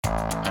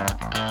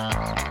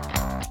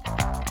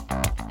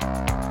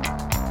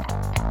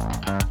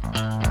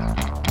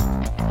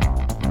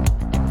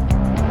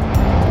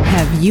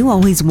you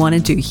always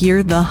wanted to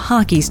hear the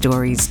hockey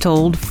stories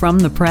told from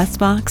the press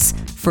box?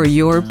 For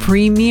your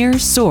premier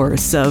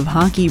source of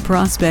hockey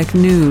prospect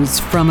news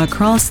from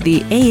across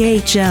the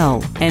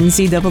AHL,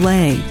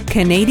 NCAA,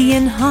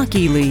 Canadian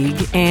Hockey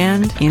League,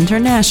 and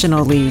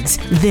international leagues,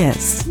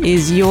 this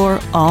is your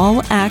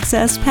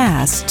all-access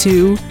pass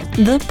to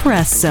The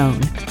Press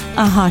Zone,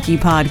 a hockey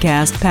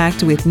podcast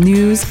packed with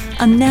news,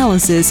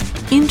 analysis,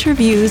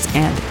 interviews,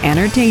 and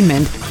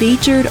entertainment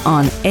featured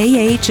on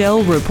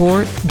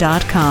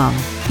AHLReport.com.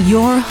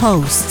 Your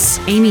hosts,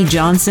 Amy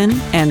Johnson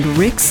and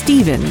Rick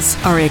Stevens,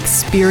 are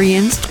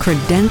experienced,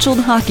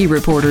 credentialed hockey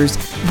reporters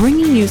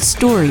bringing you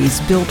stories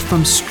built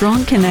from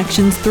strong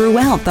connections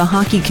throughout the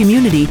hockey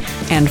community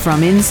and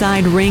from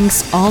inside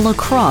rinks all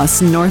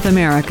across North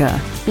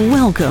America.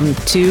 Welcome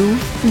to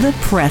The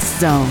Press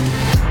Zone.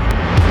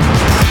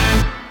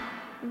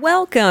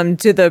 Welcome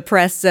to the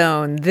Press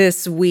Zone.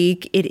 This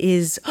week it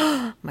is,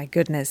 oh my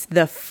goodness,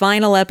 the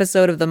final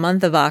episode of the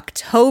month of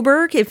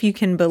October, if you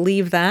can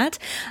believe that.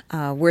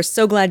 We're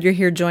so glad you're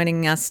here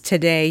joining us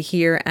today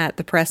here at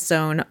the Press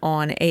Zone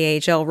on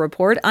AHL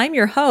Report. I'm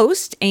your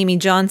host, Amy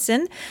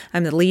Johnson.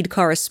 I'm the lead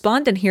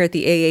correspondent here at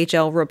the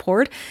AHL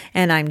Report,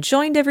 and I'm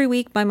joined every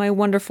week by my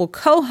wonderful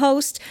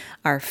co-host,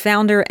 our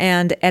founder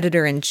and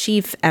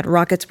editor-in-chief at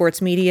Rocket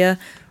Sports Media,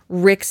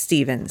 Rick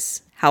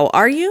Stevens. How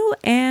are you?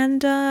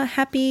 And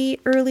happy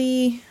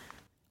early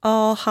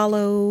All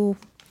Hallow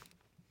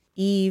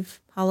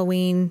Eve,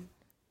 Halloween,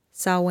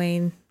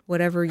 Samhain,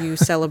 whatever you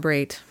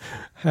celebrate.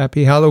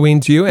 Happy Halloween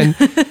to you. And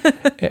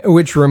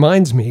which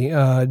reminds me,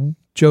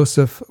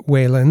 Joseph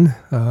Whalen,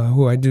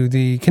 who I do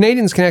the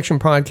Canadians Connection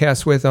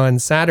podcast with on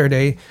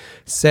Saturday,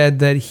 said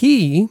that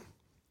he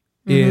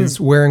is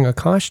wearing a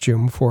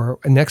costume for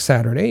next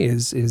Saturday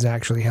is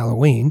actually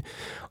Halloween.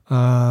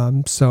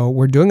 So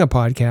we're doing a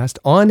podcast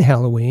on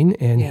Halloween,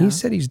 and he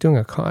said he's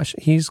doing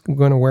he's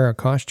going to wear a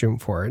costume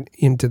for it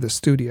into the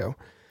studio.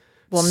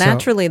 Well,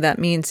 naturally, that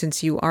means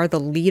since you are the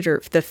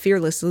leader, the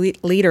fearless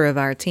leader of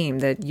our team,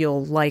 that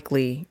you'll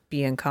likely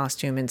be in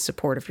costume in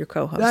support of your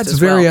co-host. That's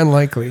very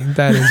unlikely.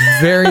 That is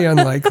very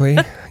unlikely.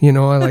 You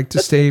know, I like to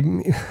stay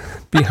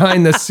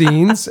behind the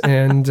scenes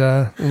and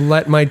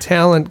let my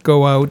talent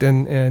go out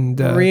and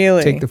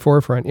really take the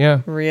forefront.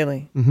 Yeah,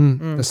 really,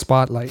 the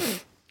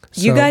spotlight.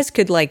 You guys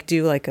could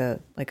do like a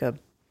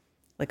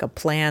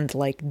planned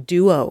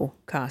duo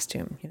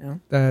costume, you know?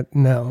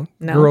 No,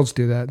 girls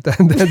do that.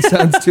 That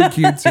sounds too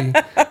cutesy.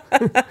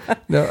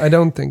 No, I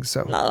don't think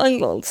so.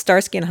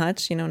 Starsky and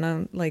Hutch, you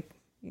know,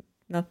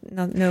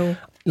 no.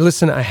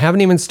 Listen, I haven't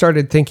even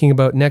started thinking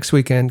about next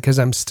weekend because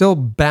I'm still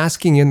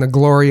basking in the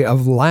glory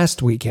of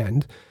last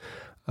weekend.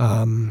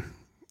 You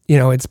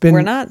know, it's been.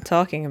 We're not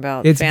talking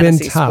about. It's fantasy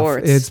been tough.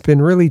 Sports. It's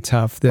been really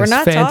tough. We're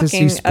not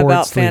talking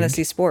about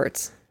fantasy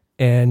sports.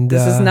 And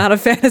this is not a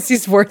fantasy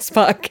sports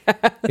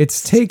podcast.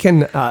 It's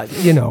taken,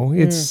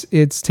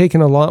 it's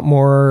taken a lot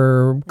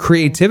more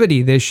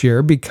creativity this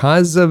year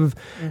because of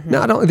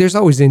not only there's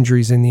always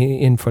injuries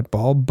in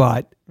football,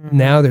 but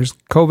now there's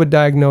COVID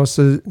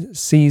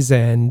diagnoses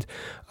and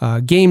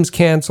games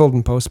canceled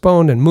and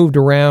postponed and moved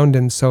around,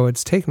 and so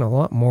it's taken a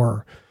lot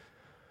more.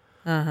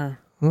 A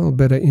little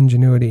bit of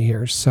ingenuity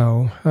here,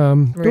 so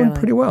doing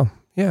pretty well.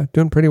 Yeah,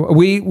 doing pretty well.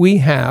 We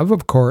have,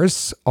 of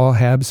course, All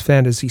Habs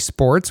Fantasy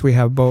Sports. We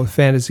have both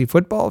fantasy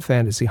football,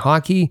 fantasy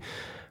hockey.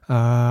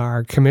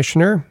 Our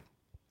commissioner,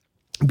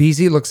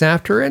 BZ, looks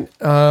after it,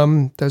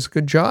 does a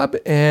good job.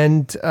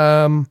 And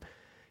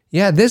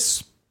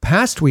this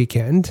past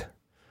weekend,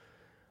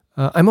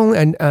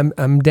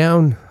 I'm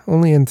down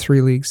only in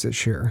 3 leagues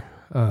this year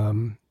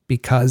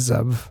because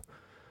of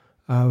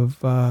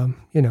the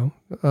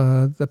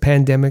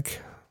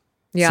pandemic.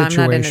 Yeah,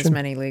 situation. I'm not in as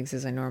many leagues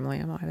as I normally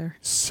am either.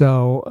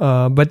 So,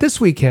 but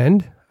this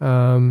weekend,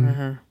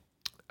 in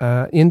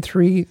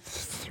three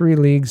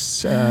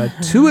leagues,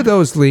 2 of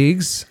those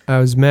leagues, I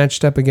was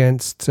matched up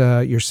against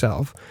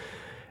yourself,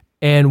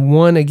 and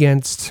one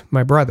against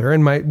my brother.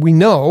 And we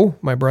know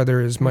my brother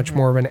is much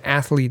more of an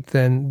athlete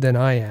than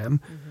I am.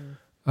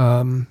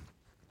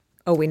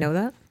 We know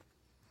that?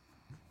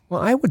 Well,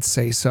 I would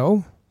say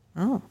so.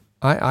 Oh.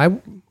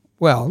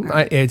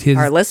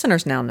 Our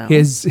listeners now know.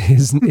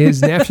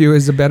 His nephew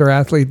is a better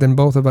athlete than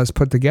both of us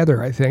put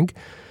together, I think.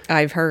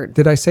 I've heard.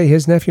 Did I say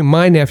his nephew?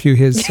 My nephew,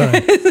 his son.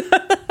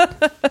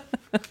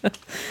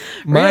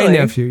 My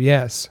nephew,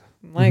 yes.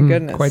 My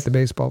goodness. Quite the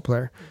baseball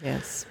player.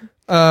 Yes.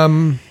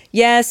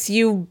 Yes,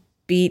 you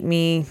beat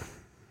me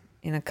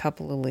in a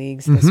couple of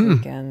leagues this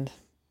weekend.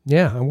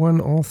 Yeah, I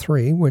won all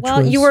 3,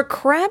 you were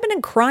crabbing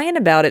and crying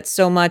about it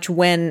so much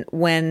when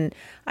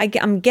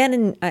I'm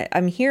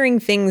hearing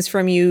things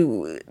from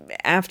you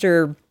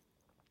after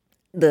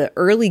the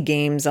early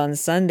games on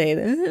Sunday.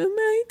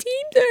 My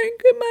teams aren't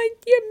good.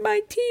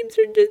 My teams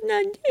are just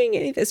not doing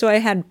anything. So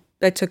I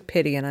took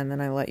pity and then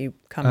I let you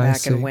come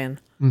back and win.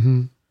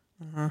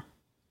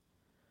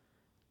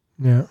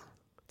 Yeah,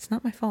 it's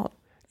not my fault.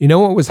 You know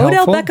what was Odell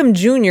helpful? Beckham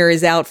Jr.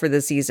 is out for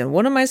the season.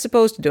 What am I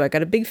supposed to do? I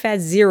got a big fat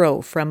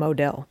 0 from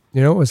Odell.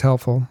 You know what was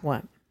helpful?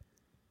 What?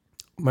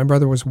 My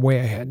brother was way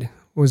ahead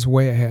was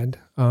way ahead.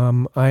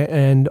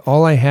 And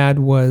all I had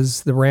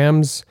was the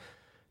Rams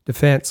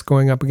defense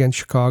going up against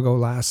Chicago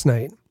last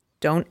night.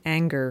 Don't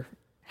anger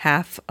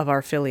half of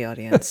our Philly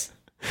audience.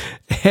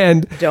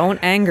 And don't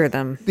anger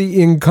them.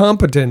 The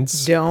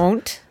incompetence.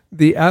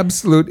 The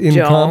absolute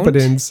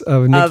incompetence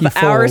of Nicky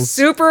Foles. Our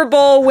Super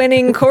Bowl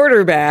winning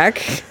quarterback.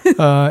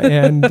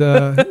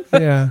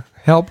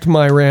 Helped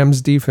my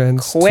Rams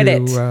defense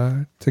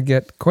to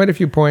get quite a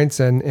few points,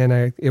 and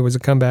it was a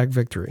comeback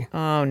victory.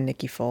 Oh,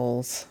 Nicky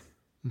Foles.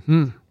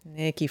 Mm-hmm.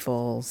 Nicky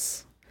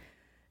Foles.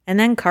 And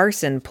then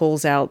Carson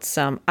pulls out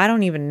some, I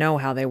don't even know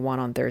how they won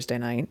on Thursday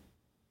night.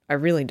 I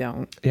really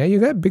don't. Yeah, you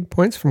got big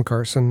points from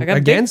Carson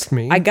against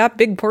me. I got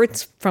big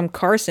points from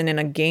Carson in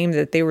a game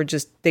that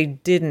they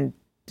didn't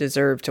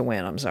deserve to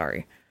win. I'm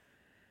sorry.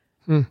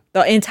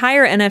 The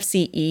entire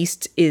NFC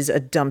East is a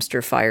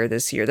dumpster fire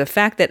this year. The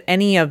fact that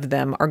any of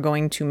them are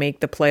going to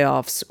make the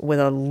playoffs with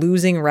a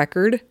losing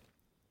record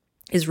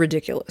is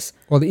ridiculous.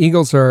 Well, the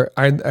Eagles are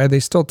they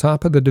still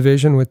top of the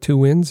division with 2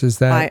 wins? Is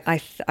that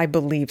I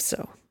believe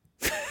so.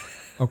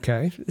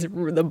 Okay.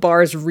 The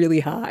bar is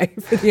really high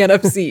for the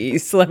NFC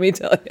East, let me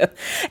tell you.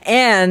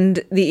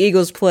 And the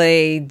Eagles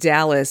play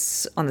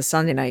Dallas on the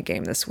Sunday night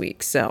game this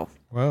week. So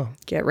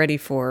Get ready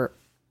for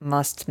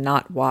must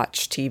not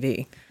watch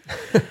TV.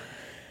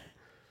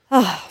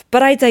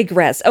 But I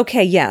digress.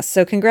 Okay, yes.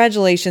 So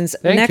congratulations.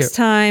 Next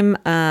time,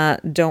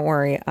 don't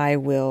worry, I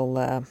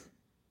will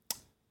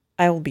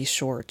be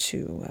sure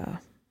to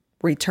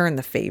return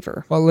the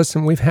favor. Well,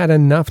 listen, we've had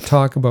enough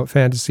talk about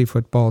fantasy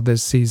football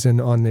this season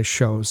on this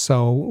show,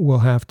 so we'll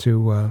have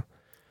to...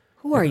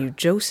 Who are you,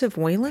 Joseph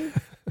Whalen?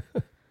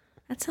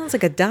 That sounds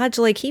like a Dodge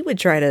Lake he would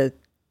try to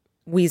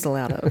weasel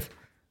out of.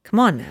 Come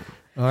on now.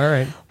 All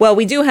right. Well,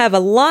 we do have a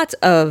lot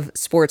of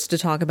sports to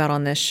talk about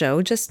on this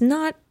show, just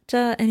not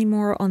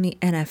anymore on the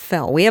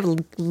NFL. We have a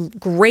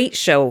great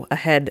show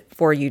ahead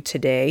for you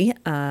today.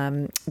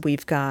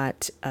 We've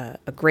got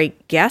a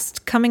great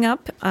guest coming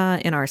up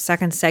in our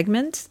second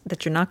segment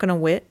that you're not going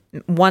to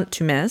want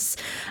to miss.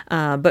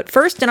 But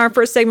first, in our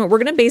first segment, we're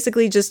going to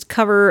basically just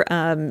cover,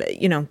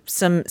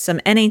 some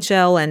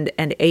NHL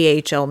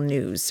and AHL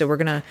news. So we're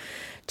going to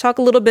talk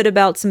a little bit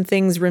about some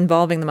things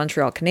involving the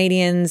Montreal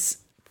Canadiens.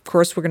 Of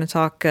course, we're going to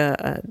talk,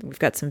 we've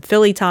got some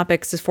Philly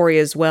topics for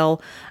you as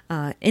well.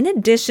 In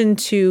addition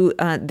to,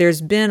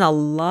 there's been a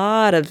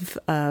lot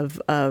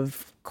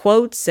of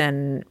quotes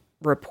and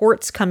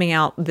reports coming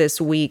out this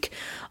week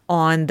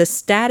on the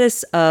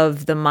status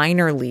of the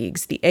minor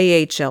leagues, the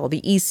AHL,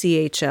 the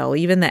ECHL,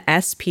 even the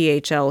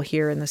SPHL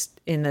here in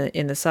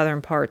the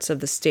southern parts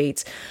of the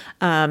states.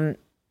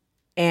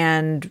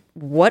 And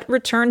what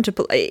return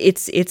to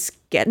it's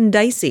getting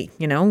dicey.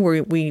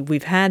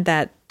 We've had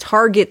that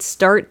target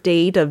start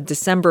date of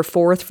December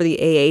 4th for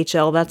the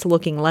AHL. That's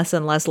looking less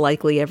and less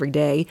likely every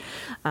day.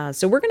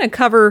 So we're going to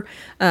cover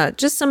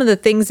just some of the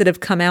things that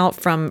have come out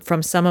from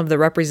some of the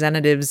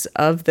representatives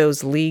of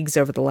those leagues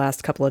over the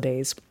last couple of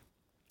days.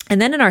 And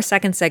then in our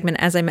second segment,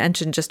 as I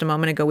mentioned just a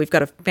moment ago, we've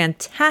got a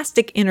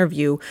fantastic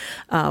interview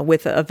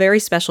with a very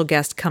special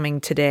guest coming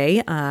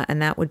today,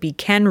 and that would be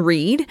Ken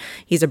Reid.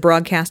 He's a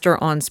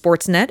broadcaster on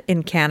Sportsnet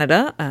in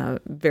Canada,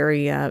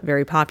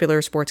 very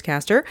popular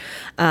sportscaster,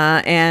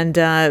 and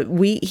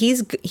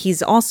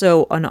he's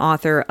also an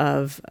author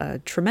of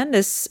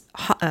tremendous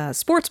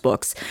sports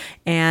books,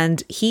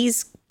 and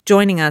he's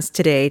joining us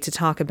today to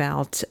talk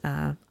about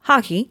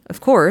hockey,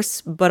 of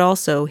course, but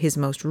also his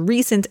most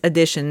recent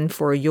addition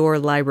for your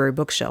library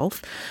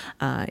bookshelf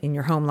in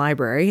your home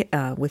library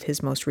with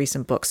his most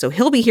recent book. So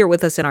he'll be here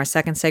with us in our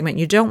second segment.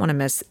 You don't want to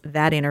miss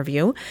that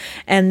interview.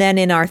 And then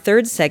in our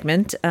third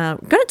segment, we're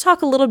going to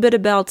talk a little bit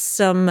about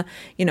some of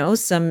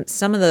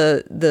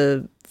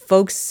the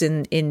folks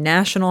in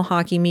national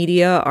hockey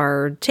media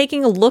are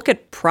taking a look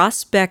at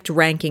prospect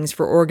rankings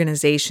for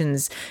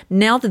organizations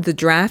now that the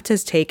draft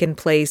has taken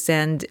place.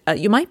 And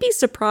you might be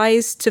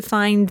surprised to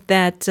find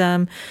that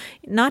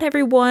not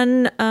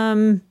everyone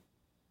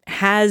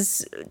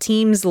has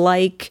teams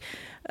like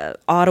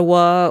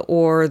Ottawa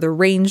or the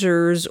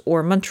Rangers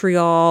or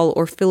Montreal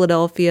or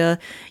Philadelphia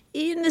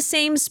in the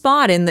same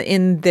spot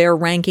in their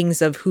rankings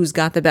of who's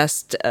got the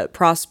best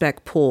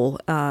prospect pool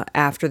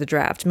after the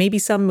draft. Maybe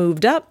some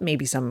moved up,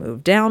 maybe some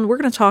moved down. We're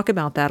going to talk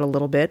about that a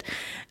little bit,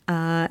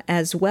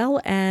 as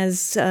well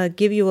as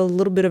give you a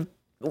little bit of.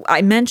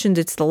 I mentioned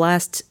it's the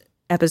last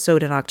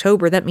episode in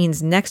October. That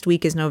means next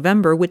week is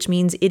November, which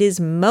means it is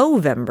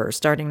Movember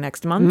starting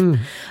next month.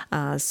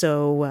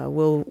 So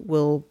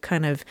we'll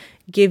kind of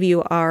give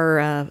you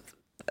our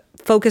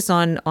focus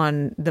on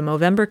the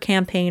Movember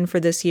campaign for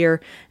this year.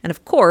 And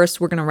of course,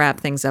 we're going to wrap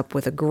things up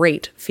with a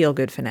great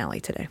feel-good finale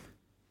today.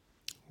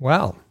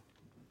 Well,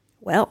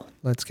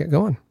 let's get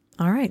going.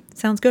 All right.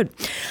 Sounds good.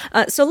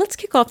 So let's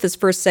kick off this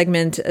first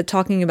segment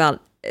talking about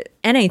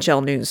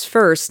NHL news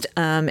first.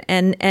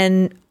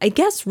 And I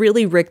guess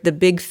really, Rick, the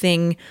big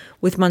thing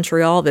with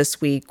Montreal this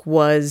week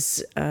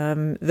was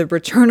the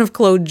return of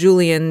Claude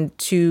Julien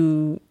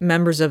to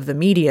members of the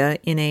media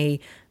in a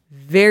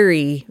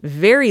very,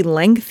 very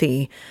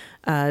lengthy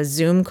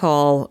Zoom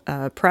call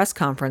press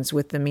conference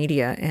with the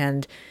media.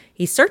 And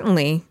he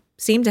certainly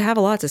seemed to have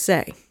a lot to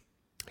say.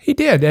 He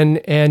did,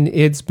 and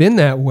it's been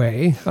that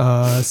way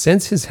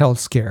since his health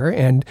scare,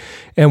 and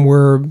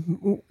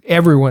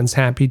everyone's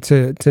happy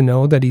to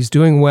know that he's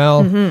doing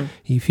well. Mm-hmm.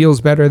 He feels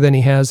better than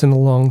he has in a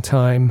long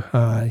time.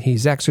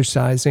 He's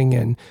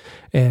exercising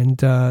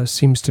and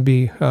seems to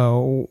be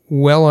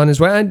well on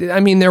his way. I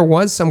mean, there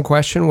was some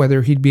question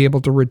whether he'd be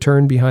able to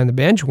return behind the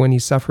bench when he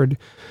suffered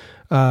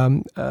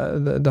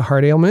the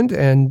heart ailment,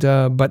 and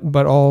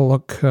but all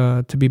look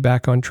to be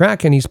back on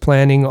track, and he's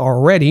planning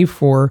already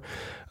for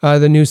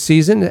the new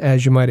season,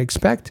 as you might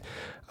expect.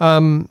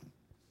 And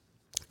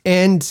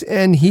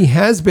he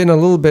has been a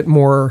little bit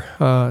more,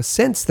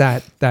 since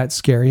that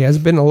scare, he has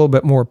been a little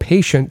bit more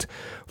patient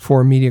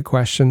for media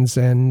questions.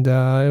 And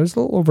it was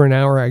a little over an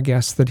hour, I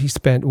guess, that he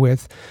spent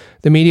with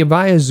the media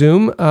via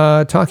Zoom,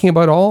 talking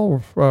about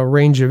all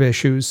range of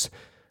issues,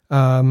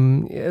 both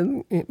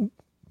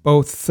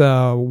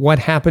what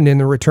happened in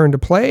the return to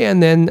play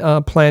and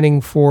then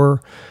planning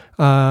for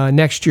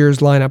next year's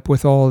lineup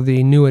with all of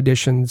the new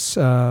additions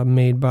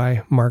made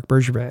by Marc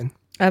Bergevin.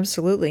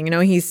 Absolutely.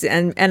 He's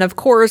and of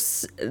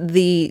course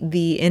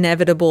the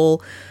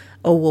inevitable,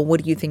 oh, well,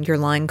 what do you think your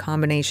line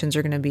combinations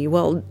are going to be?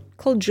 Well,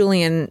 Claude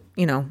Julien,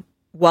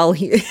 while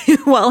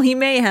he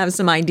may have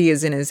some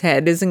ideas in his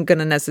head, isn't going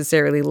to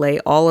necessarily lay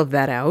all of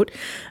that out,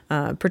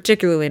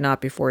 particularly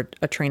not before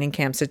a training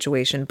camp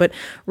situation. But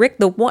Rick,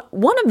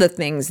 one of the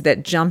things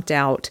that jumped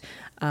out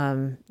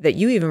that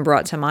you even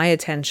brought to my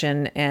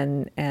attention,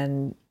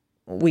 and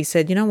we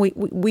said,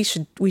 we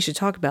should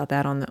talk about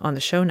that on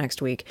the show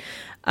next week,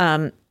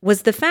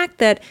 was the fact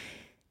that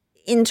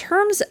in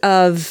terms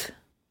of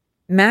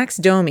Max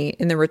Domi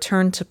in the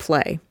return to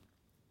play,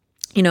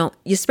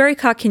 Jesperi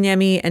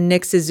Kotkaniemi and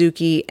Nick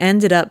Suzuki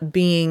ended up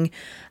being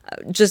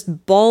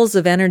just balls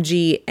of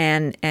energy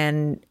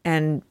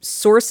and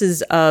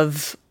sources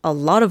of a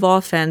lot of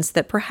offense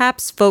that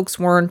perhaps folks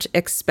weren't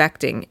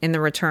expecting in the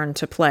return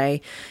to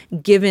play,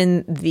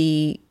 given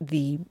the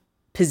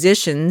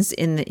positions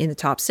in the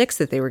top six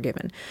that they were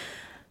given.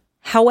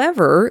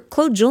 However,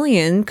 Claude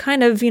Julien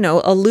kind of,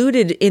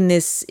 alluded in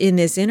this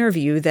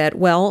interview that,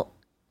 well,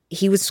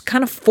 he was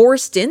kind of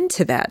forced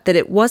into that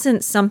it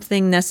wasn't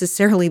something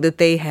necessarily that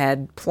they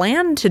had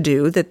planned to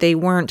do, it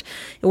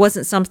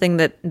wasn't something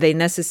that they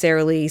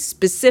necessarily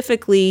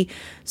specifically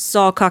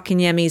saw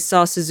Kotkaniemi,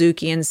 saw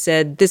Suzuki and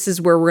said, this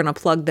is where we're going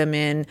to plug them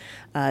in.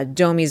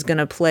 Domi's going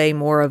to play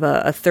more of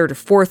a third or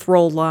fourth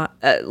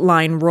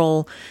line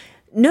role.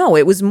 No,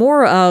 it was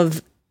more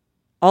of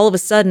all of a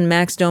sudden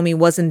Max Domi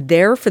wasn't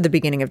there for the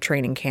beginning of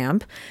training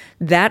camp.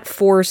 That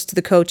forced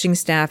the coaching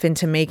staff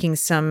into making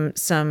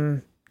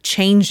some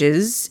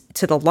changes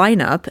to the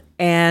lineup,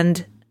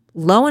 and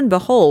lo and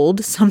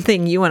behold,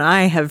 something you and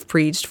I have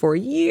preached for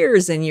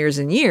years and years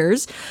and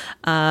years,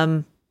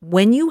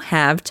 when you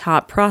have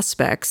top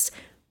prospects,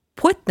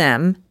 put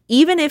them,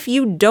 even if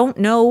you don't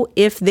know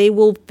if they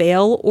will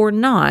fail or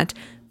not,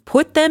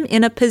 put them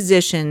in a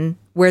position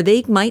where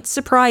they might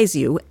surprise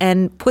you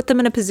and put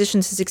them in a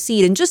position to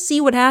succeed and just see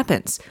what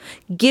happens.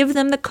 Give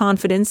them the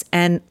confidence,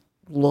 and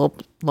lo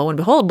and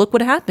behold, look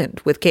what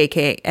happened with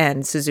KK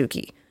and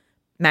Suzuki.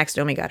 Max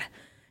Domi got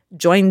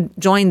joined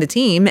the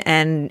team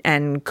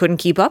and couldn't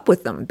keep up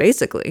with them,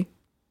 basically.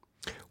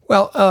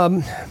 Well,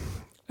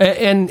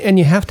 and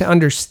you have to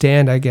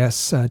understand, I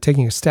guess,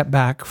 taking a step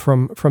back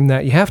from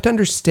that, you have to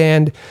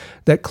understand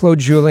that Claude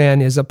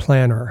Julien is a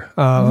planner.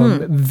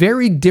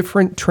 Very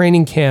different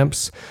training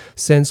camps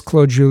since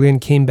Claude Julien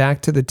came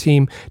back to the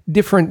team,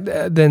 different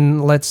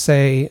than, let's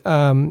say,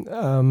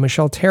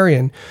 Michel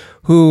Therrien,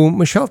 who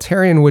Michel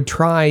Therrien would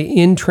try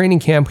in training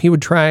camp. He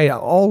would try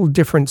all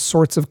different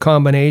sorts of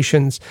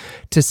combinations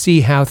to see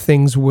how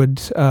things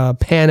would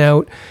pan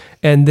out.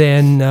 And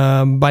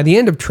then by the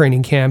end of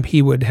training camp,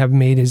 he would have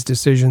made his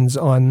decisions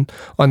on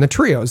the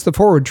trios, the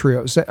forward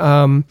trios.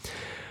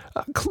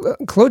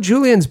 Claude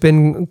Julien's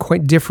been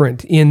quite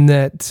different in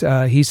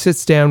that he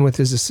sits down with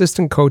his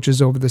assistant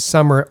coaches over the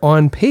summer.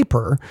 On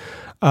paper,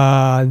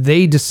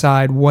 they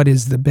decide what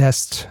is the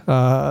best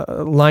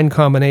line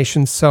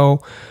combination.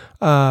 So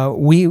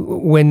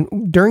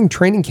during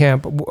training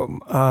camp,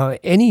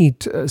 any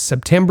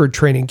September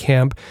training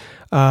camp,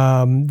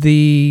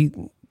 the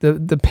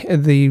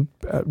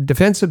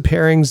defensive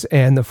pairings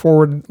and the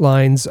forward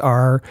lines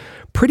are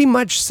pretty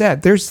much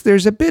set.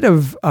 There's a bit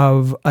of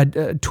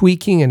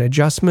tweaking and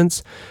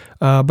adjustments,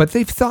 but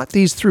they've thought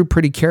these through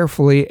pretty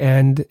carefully,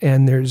 and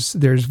there's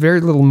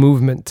very little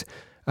movement,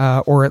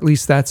 or at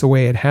least that's the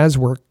way it has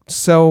worked.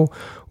 So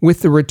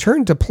with the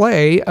return to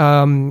play,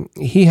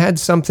 he had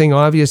something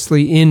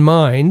obviously in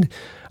mind.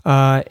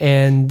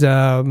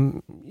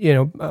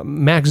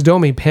 Max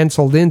Domi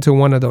penciled into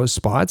one of those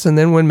spots. And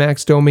then when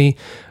Max Domi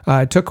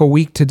took a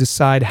week to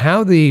decide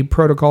how the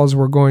protocols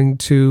were going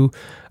to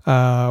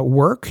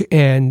work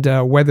and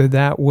whether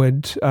that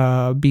would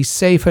be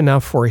safe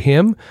enough for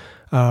him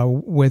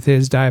with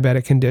his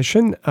diabetic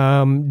condition,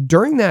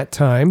 during that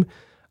time,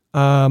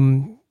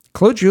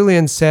 Claude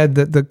Julien said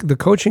that the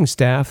coaching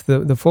staff,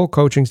 the full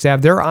coaching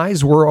staff, their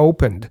eyes were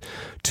opened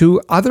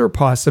to other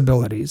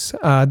possibilities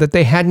that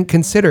they hadn't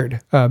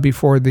considered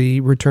before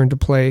the return to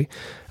play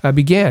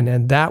began.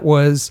 And that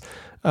was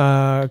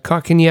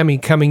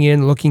Kotkaniemi coming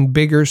in, looking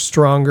bigger,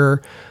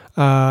 stronger,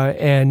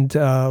 and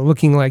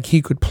looking like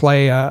he could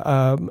play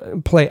up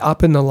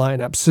in the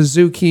lineup.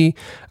 Suzuki,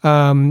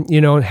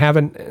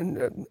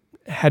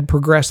 had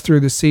progressed through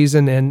the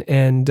season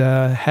and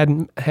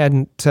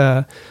hadn't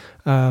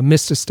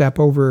missed a step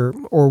over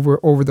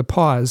the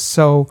pause.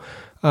 So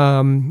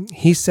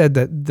he said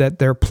that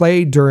their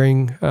play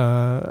during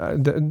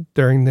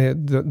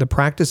the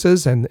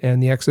practices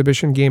and the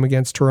exhibition game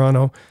against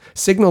Toronto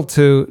signaled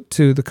to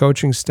the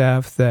coaching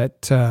staff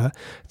that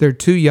their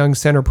two young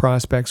center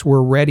prospects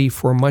were ready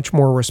for much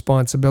more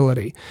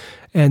responsibility,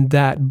 and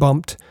that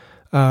bumped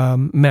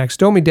Max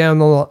Domi down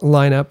the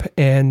lineup,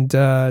 and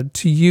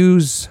to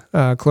use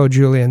Claude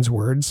Julien's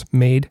words,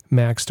 made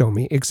Max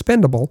Domi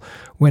expendable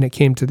when it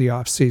came to the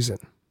offseason.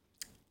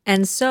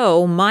 And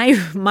so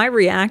my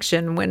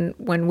reaction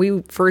when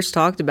we first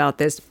talked about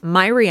this,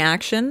 my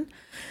reaction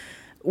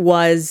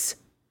was,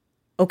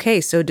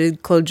 okay, so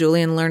did Claude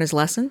Julien learn his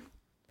lesson?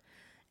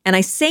 And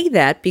I say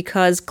that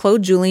because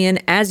Claude Julien,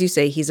 as you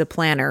say, he's a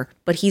planner,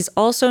 but he's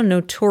also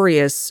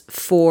notorious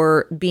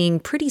for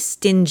being pretty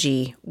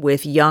stingy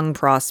with young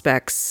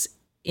prospects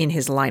in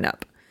his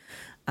lineup.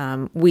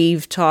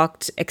 We've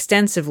talked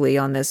extensively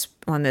on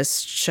this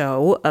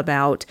show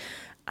about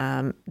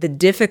the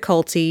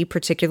difficulty,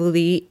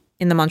 particularly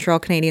in the Montreal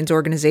Canadiens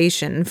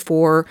organization,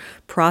 for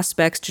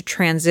prospects to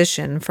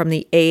transition from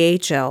the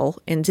AHL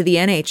into the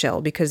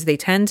NHL because they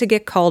tend to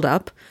get called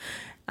up.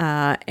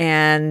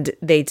 And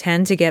they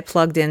tend to get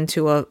plugged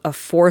into a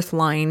fourth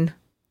line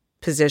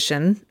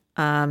position.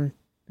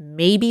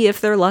 Maybe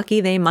if they're lucky,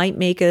 they might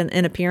make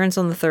an appearance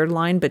on the third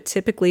line, but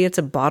typically it's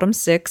a bottom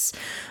six,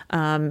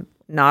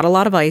 not a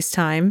lot of ice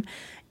time,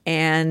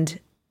 and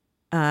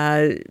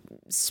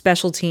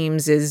special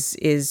teams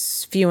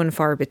is few and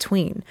far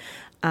between.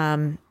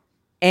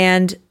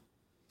 And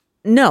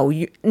no,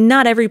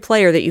 not every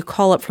player that you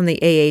call up from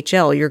the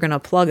AHL, you're going to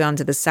plug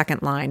onto the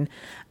second line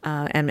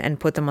and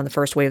put them on the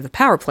first wave of the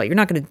power play. You're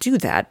not going to do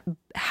that.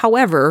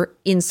 However,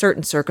 in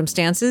certain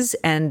circumstances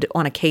and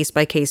on a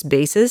case-by-case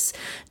basis,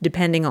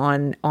 depending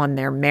on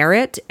their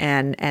merit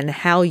and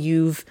how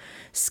you've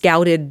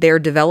scouted their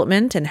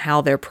development and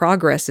how their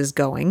progress is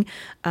going,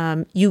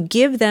 you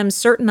give them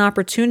certain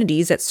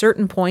opportunities at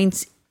certain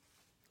points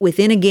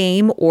within a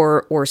game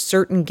or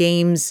certain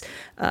games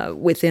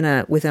within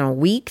a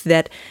week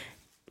that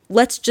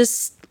let's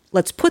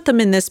put them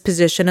in this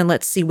position and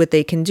let's see what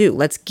they can do.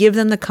 Let's give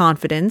them the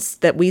confidence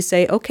that we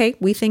say, okay,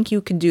 we think you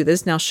can do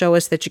this. Now show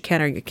us that you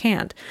can or you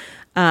can't.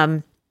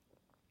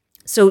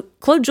 So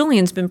Claude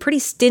Julien's been pretty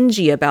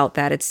stingy about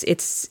that.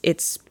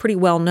 It's pretty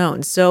well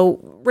known. So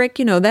Rick,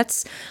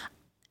 it's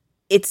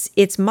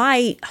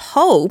my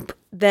hope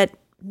that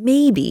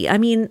maybe, I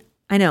mean,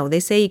 I know they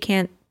say you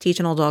can't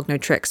teach an old dog no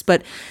tricks,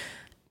 but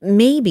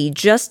maybe,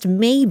 just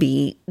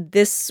maybe,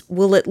 this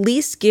will at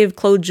least give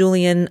Claude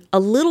Julien a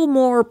little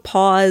more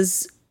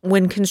pause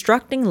when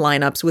constructing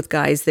lineups with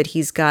guys that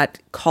he's got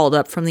called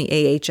up from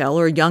the AHL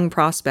or young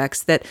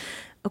prospects that,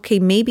 okay,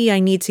 maybe I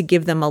need to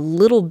give them a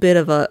little bit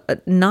of a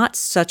not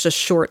such a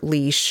short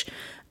leash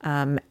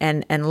and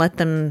let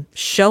them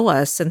show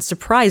us and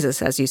surprise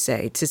us, as you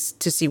say, to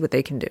see what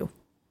they can do.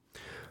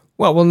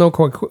 Well, we'll know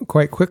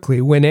quite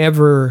quickly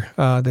whenever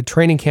the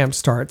training camp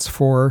starts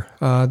for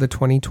the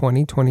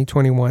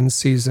 2020-2021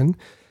 season.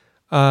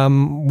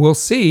 We'll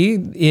see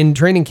in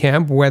training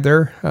camp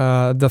whether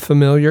the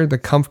familiar, the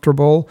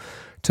comfortable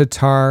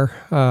Tatar,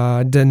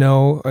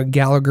 Danault,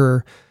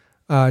 Gallagher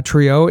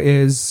trio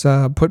is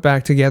put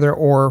back together,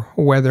 or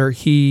whether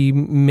he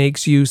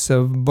makes use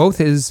of both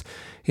his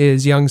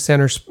young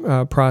center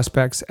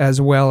prospects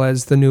as well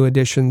as the new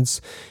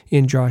additions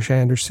in Josh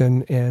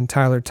Anderson and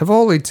Tyler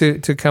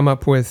Toffoli to come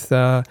up with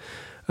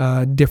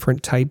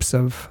different types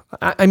of.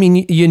 I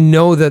mean,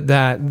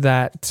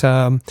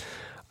 that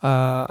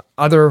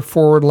other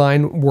forward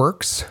line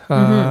works,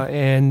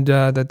 and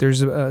that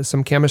there's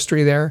some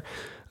chemistry there.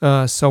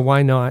 So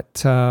why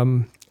not?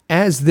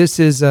 As this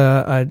is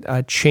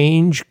a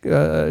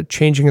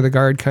changing of the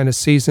guard kind of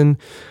season.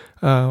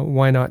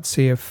 Why not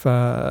see if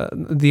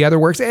the other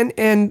works?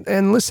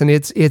 And listen,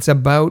 it's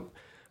about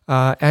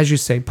as you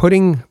say,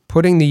 putting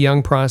the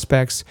young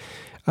prospects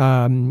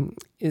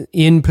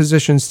in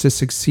positions to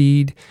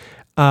succeed,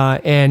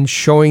 and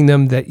showing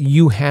them that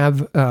you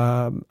have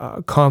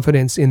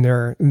confidence in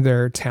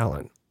their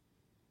talent.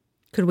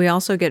 Could we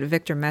also get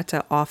Victor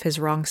Mete off his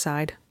wrong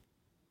side?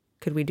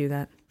 Could we do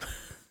that?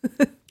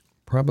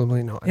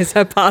 Probably not. Is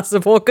that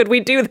possible? Could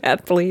we do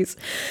that, please?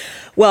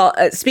 Well,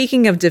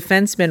 speaking of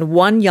defensemen,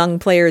 one young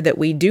player that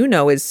we do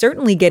know is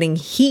certainly getting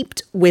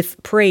heaped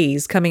with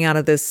praise coming out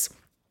of this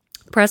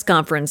press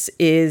conference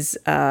is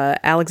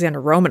Alexander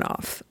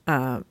Romanov.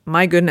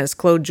 My goodness,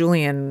 Claude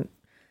Julien.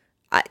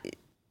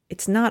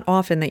 It's not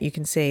often that you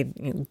can say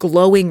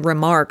glowing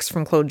remarks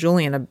from Claude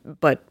Julien,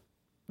 but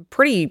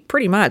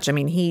pretty much. I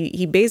mean,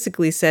 he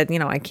basically said,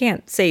 I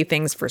can't say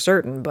things for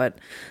certain, but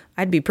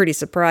I'd be pretty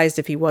surprised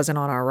if he wasn't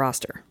on our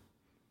roster.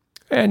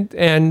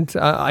 And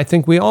I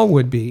think we all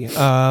would be.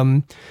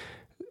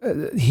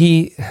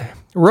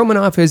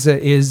 Romanov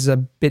is a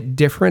bit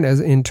different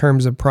in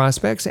terms of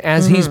prospects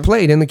as he's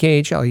played in the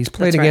KHL. He's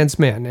played against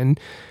men,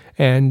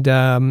 and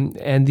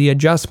the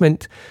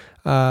adjustment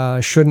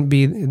shouldn't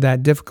be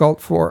that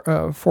difficult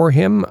for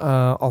him.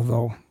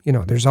 Although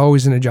there's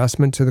always an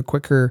adjustment to the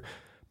quicker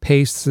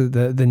pace,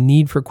 the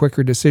need for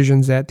quicker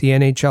decisions at the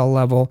NHL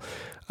level.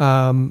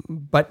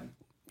 But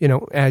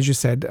as you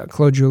said,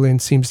 Claude Julien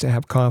seems to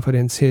have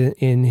confidence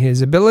in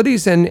his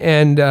abilities,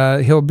 and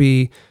he'll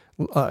be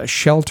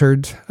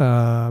sheltered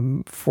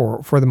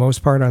for the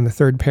most part on the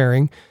third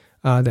pairing.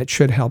 That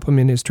should help him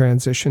in his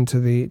transition to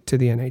the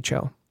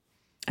NHL.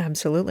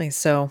 Absolutely.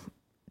 So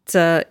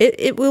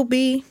it'll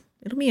be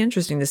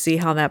interesting to see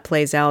how that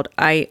plays out.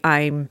 I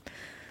am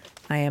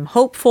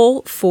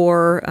hopeful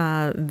for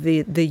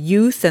the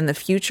youth and the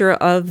future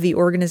of the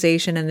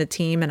organization and the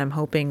team, and I'm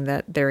hoping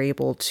that they're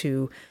able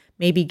to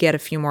maybe get a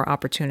few more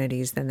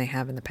opportunities than they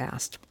have in the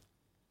past.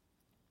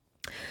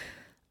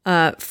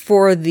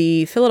 For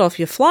the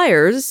Philadelphia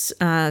Flyers,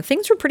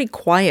 things were pretty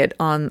quiet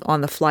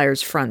on the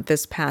Flyers front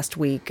this past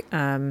week.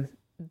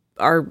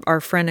 Our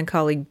friend and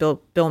colleague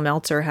Bill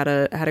Meltzer had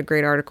a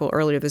great article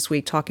earlier this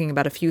week talking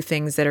about a few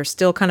things that are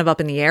still kind of up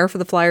in the air for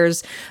the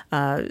Flyers.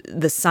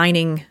 The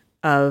signing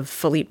of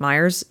Philippe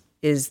Myers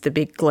is the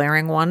big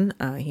glaring one.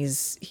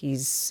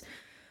 He's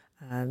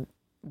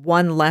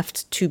one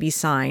left to be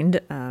signed.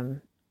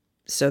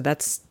 So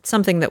that's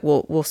something that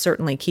we'll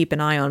certainly keep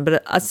an eye on.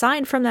 But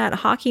aside from that,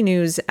 hockey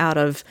news out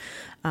of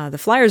the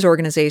Flyers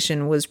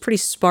organization was pretty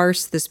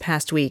sparse this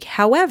past week.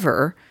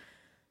 However,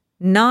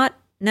 not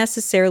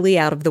necessarily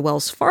out of the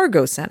Wells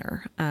Fargo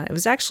Center. It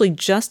was actually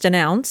just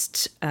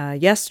announced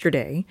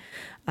yesterday.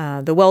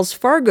 The Wells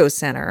Fargo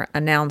Center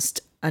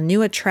announced a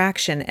new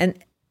attraction.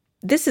 And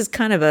this is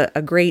kind of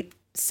a great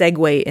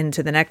segue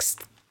into the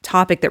next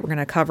topic that we're going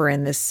to cover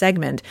in this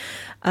segment.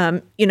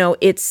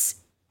 It's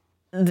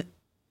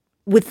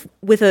with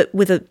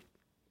the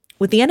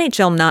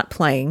NHL not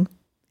playing,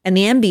 and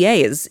the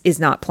NBA is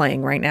not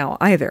playing right now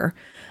either.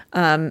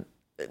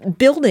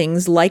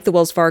 Buildings like the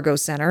Wells Fargo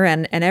Center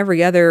and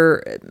every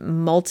other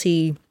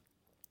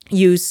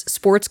multi-use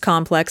sports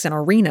complex and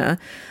arena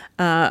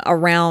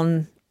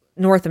around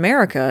North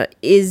America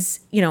is,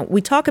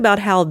 we talk about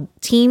how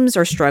teams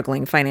are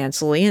struggling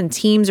financially and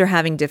teams are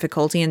having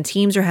difficulty and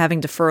teams are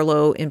having to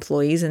furlough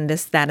employees and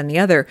this, that, and the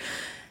other.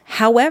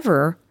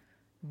 However,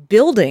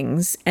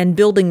 buildings and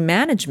building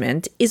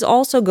management is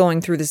also going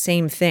through the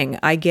same thing.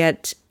 I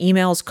get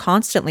emails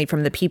constantly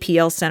from the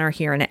PPL Center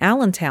here in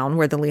Allentown,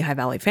 where the Lehigh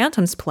Valley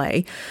Phantoms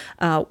play,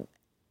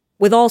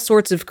 with all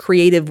sorts of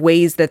creative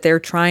ways that they're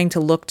trying to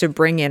look to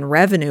bring in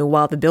revenue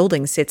while the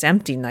building sits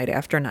empty night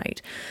after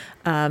night.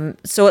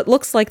 So it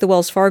looks like the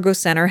Wells Fargo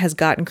Center has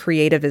gotten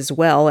creative as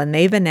well, and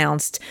they've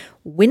announced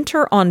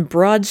Winter on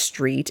Broad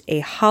Street,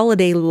 a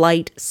holiday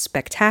light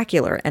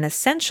spectacular. And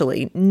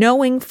essentially,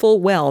 knowing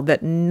full well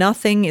that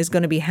nothing is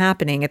going to be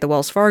happening at the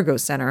Wells Fargo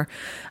Center,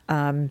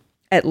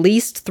 at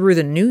least through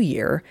the new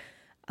year,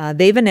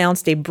 they've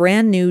announced a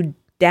brand new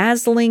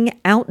dazzling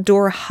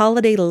outdoor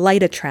holiday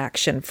light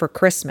attraction for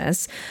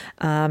Christmas.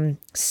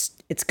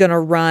 It's going to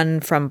run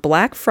from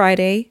Black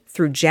Friday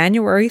through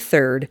January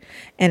 3rd,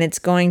 and it's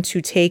going to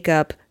take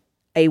up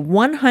a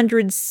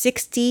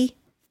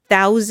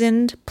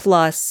 160,000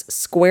 plus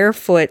square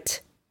foot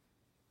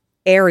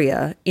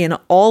area in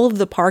all of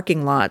the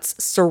parking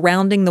lots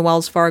surrounding the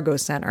Wells Fargo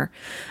Center.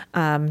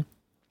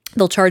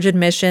 They'll charge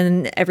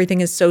admission.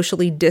 Everything is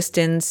socially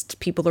distanced.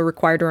 People are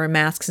required to wear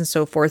masks and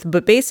so forth.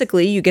 But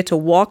basically, you get to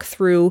walk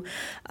through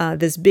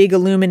this big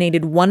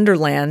illuminated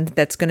wonderland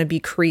that's going to be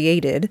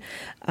created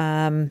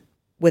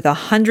with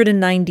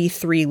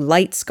 193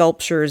 light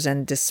sculptures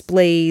and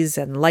displays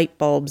and light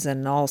bulbs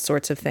and all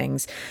sorts of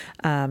things.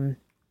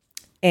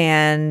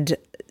 And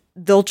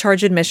they'll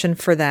charge admission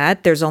for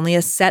that. There's only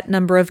a set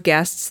number of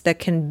guests that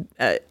can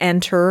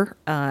enter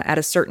at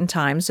a certain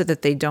time so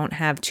that they don't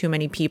have too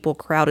many people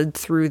crowded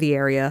through the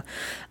area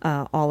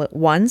all at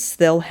once.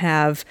 They'll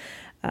have,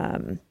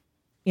 they're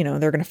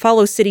going to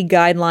follow city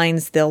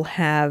guidelines. They'll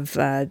have,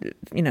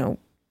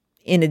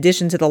 in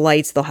addition to the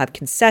lights, they'll have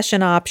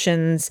concession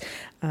options,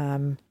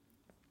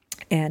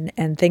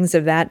 and things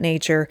of that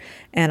nature,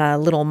 and a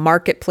little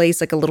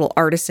marketplace, like a little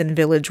artisan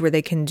village where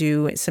they can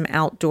do some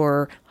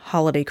outdoor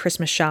holiday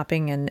Christmas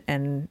shopping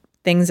and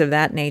things of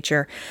that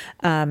nature.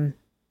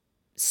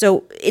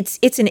 So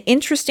it's an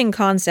interesting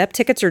concept.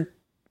 Tickets are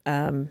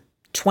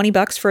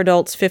 $20 for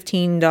adults,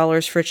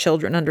 $15 for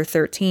children under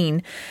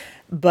 13,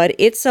 but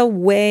it's a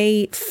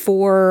way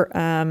for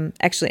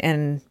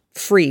and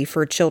free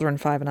for children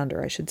 5 and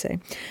under, I should say.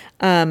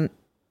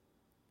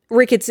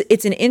 Rick,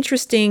 it's an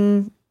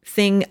interesting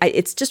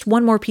it's just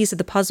one more piece of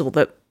the puzzle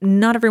that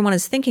not everyone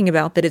is thinking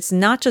about, that it's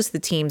not just the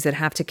teams that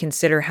have to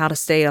consider how to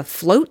stay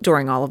afloat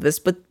during all of this,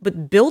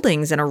 but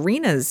buildings and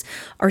arenas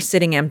are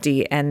sitting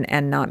empty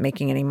and not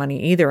making any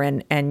money either.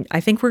 And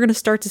I think we're going to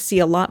start to see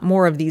a lot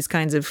more of these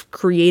kinds of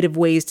creative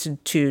ways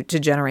to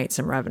generate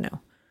some revenue.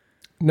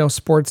 No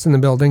sports in the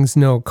buildings,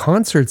 no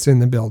concerts in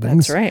the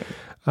buildings. That's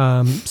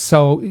right.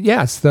 So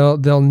yes,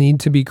 they'll need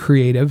to be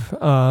creative.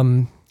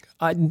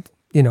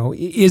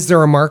 Is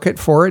there a market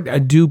for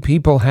it? Do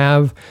people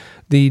have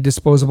the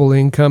disposable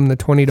income, the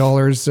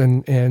 $20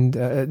 and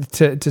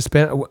to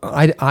spend?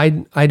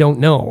 I don't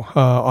know.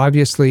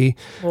 Obviously,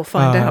 we'll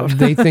find out.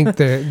 They think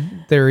that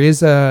there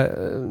is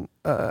a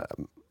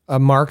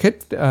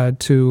market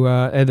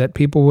that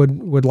people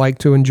would like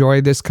to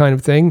enjoy this kind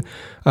of thing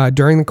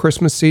during the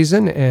Christmas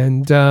season,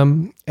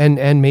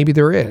 and maybe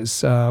there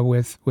is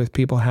with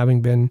people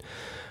having been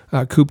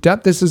cooped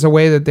up. This is a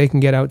way that they can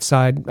get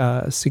outside,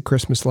 see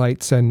Christmas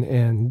lights,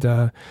 and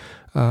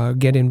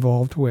get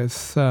involved with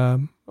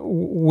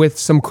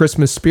some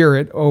Christmas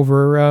spirit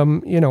over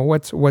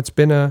what's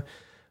been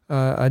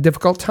a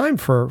difficult time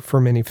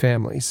for many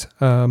families.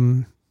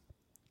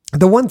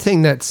 The one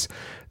thing that's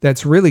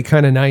really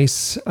kind of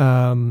nice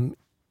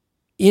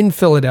in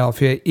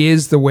Philadelphia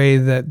is the way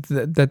that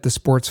the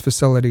sports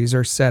facilities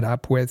are set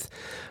up with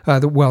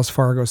the Wells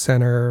Fargo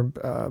Center,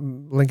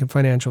 Lincoln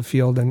Financial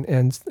Field,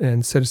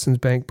 and Citizens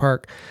Bank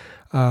Park.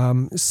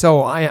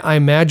 So I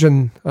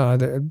imagine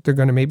that they're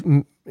going to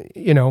maybe,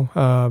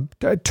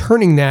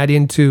 turning that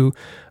into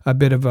a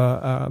bit of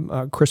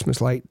a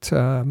Christmas light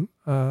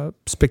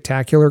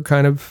spectacular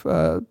kind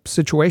of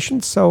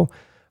situation. So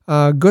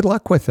good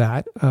luck with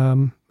that.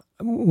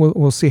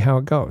 We'll see how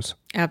it goes.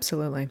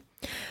 Absolutely.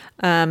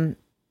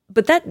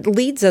 But that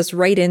leads us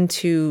right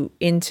into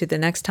the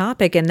next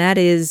topic, and that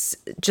is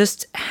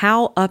just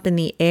how up in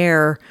the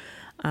air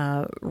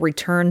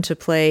return to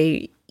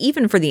play,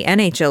 even for the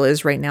NHL,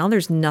 is right now.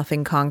 There's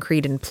nothing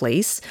concrete in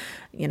place.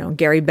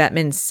 Gary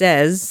Bettman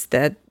says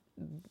that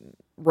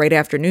right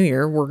after New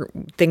Year,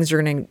 things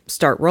are going to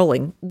start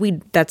rolling.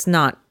 That's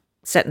not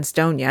set in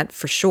stone yet,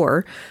 for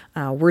sure.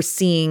 We're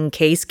seeing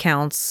case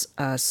counts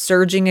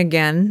surging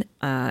again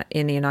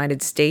in the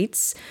United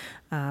States.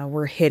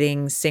 We're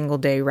hitting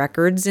single-day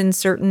records in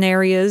certain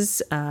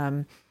areas.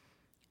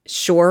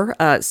 Sure,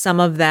 some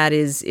of that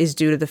is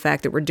due to the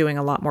fact that we're doing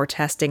a lot more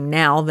testing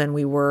now than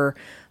we were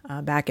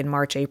back in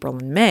March, April,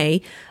 and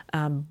May.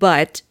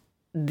 But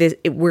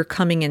we're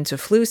coming into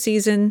flu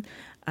season.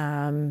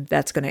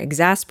 That's going to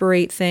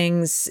exacerbate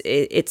things.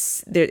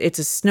 It's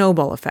a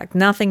snowball effect.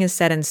 Nothing is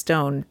set in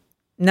stone.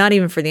 Not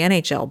even for the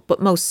NHL,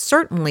 but most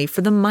certainly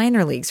for the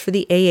minor leagues, for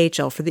the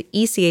AHL, for the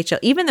ECHL.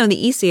 Even though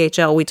the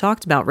ECHL we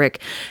talked about,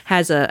 Rick,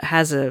 has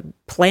a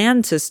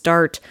plan to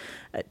start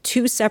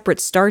 2 separate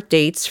start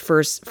dates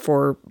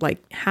for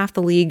like half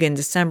the league in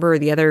December,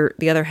 the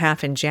other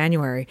half in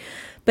January.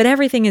 But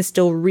everything is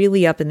still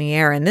really up in the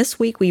air. And this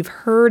week we've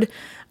heard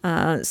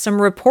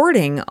some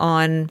reporting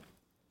on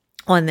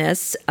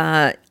this.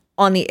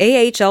 On the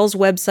AHL's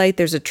website,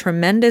 there's a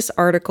tremendous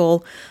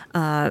article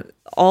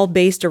all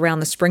based around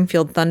the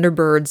Springfield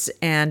Thunderbirds,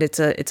 and it's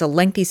a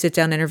lengthy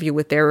sit-down interview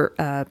with their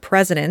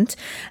president,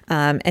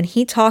 and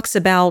he talks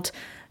about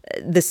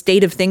the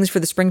state of things for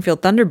the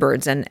Springfield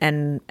Thunderbirds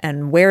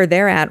and where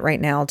they're at right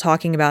now,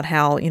 talking about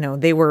how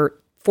they were,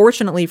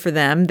 fortunately for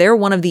them, they're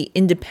one of the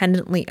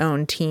independently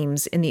owned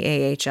teams in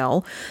the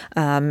AHL,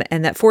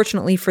 and that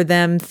fortunately for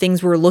them,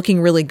 things were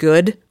looking really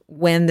good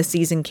when the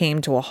season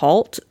came to a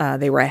halt.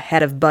 They were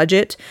ahead of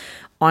budget,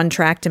 on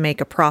track to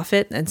make a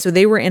profit, and so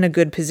they were in a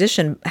good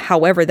position.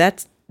 However,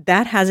 that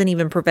hasn't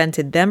even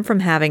prevented them from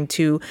having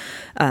to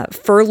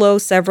furlough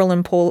several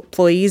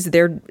employees.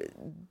 They're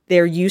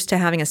used to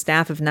having a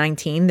staff of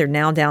 19. They're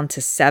now down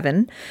to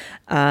 7.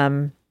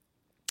 So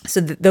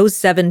those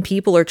 7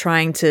 people are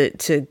trying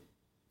to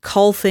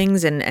cull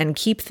things and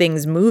keep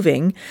things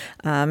moving.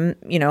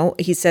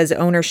 He says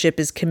ownership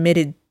is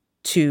committed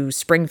to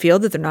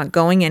Springfield, that they're not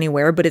going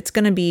anywhere, but it's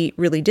going to be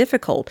really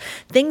difficult.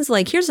 Things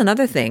like, here's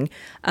another thing,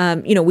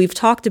 we've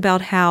talked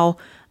about how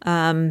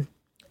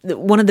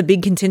one of the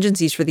big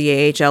contingencies for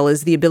the AHL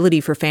is the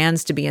ability for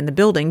fans to be in the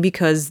building,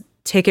 because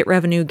ticket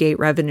revenue, gate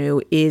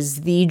revenue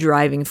is the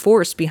driving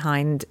force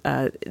behind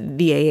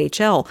the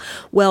AHL.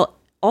 Well,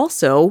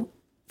 also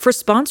for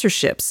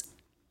sponsorships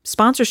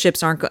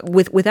aren't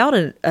without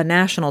a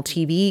national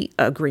TV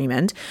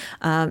agreement.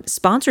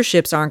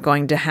 Sponsorships aren't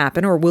going to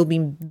happen, or will be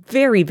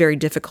very, very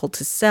difficult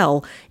to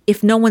sell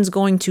if no one's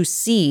going to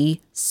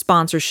see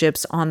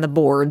sponsorships on the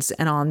boards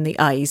and on the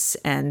ice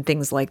and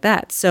things like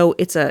that. So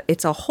it's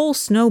a whole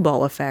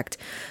snowball effect.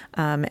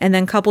 And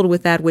then coupled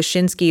with that, Greg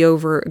Wyshynski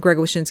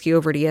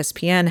over at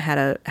ESPN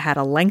had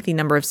a lengthy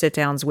number of sit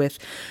downs with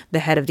the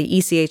head of the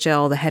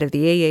ECHL, the head of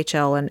the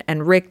AHL,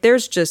 and Rick.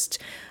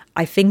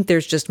 I think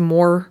there's just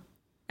more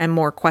and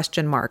more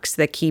question marks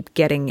that keep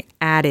getting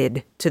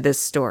added to this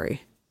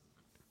story.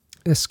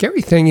 The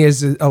scary thing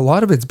is a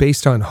lot of it's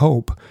based on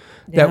hope.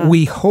 Yeah. That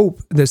we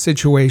hope the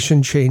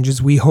situation changes.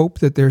 We hope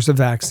that there's a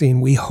vaccine.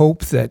 We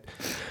hope that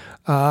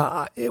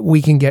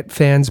we can get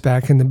fans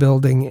back in the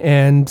building.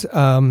 And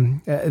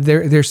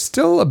there's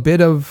still a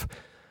bit of,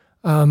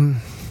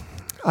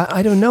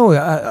 I don't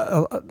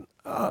know,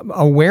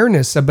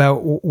 awareness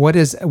about what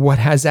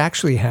has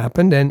actually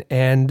happened.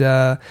 And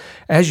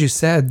as you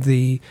said,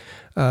 the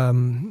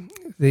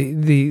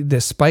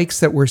spikes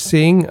that we're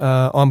seeing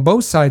on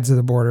both sides of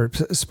the border,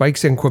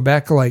 spikes in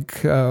Quebec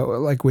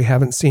like we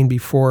haven't seen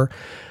before,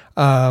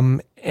 I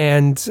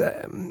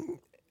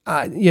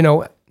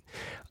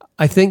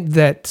think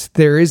that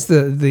there is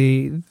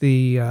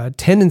the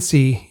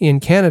tendency in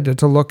Canada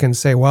to look and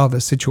say, "Wow,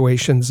 the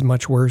situation's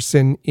much worse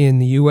in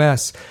the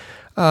U.S."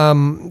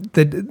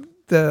 The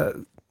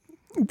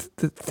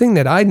thing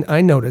that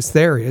I noticed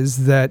there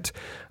is that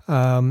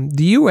the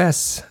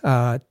U.S.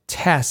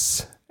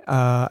 tests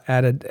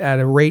at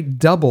a rate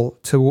double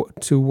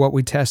to what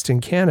we test in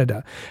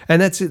Canada,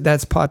 and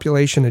that's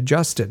population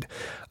adjusted.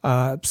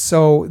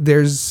 So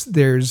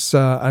there's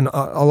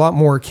a lot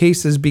more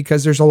cases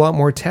because there's a lot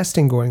more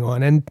testing going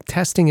on, and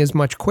testing is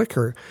much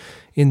quicker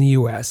in the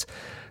U.S.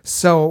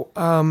 So,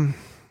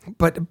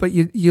 but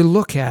you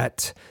look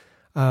at.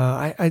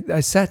 I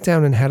sat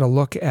down and had a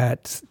look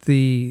at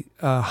the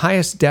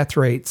highest death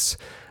rates.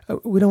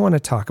 We don't want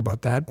to talk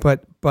about that,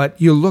 but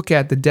you look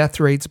at the death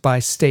rates by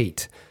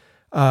state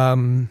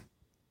in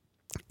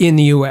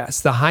the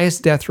U.S. The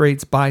highest death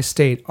rates by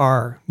state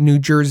are New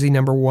Jersey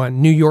number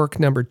 1, New York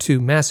number 2,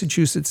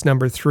 Massachusetts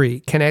number 3,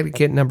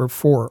 Connecticut number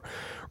 4,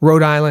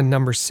 Rhode Island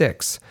number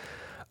 6.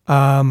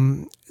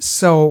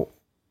 So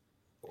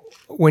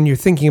when you're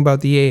thinking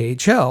about the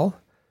AHL,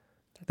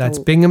 that's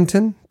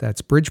Binghamton,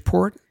 that's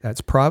Bridgeport,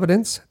 that's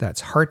Providence, that's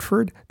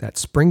Hartford, that's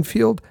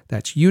Springfield,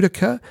 that's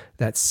Utica,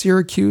 that's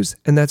Syracuse,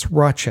 and that's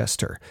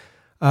Rochester.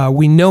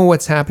 We know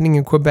what's happening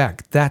in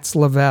Quebec. That's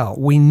Laval.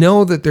 We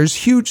know that there's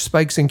huge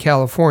spikes in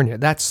California.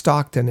 That's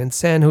Stockton and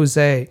San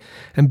Jose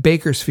and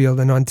Bakersfield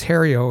and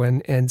Ontario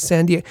and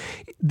San Diego.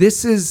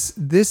 This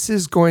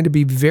is going to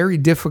be very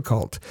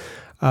difficult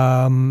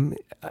to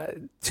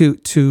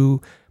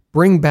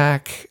bring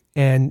back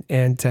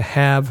and to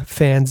have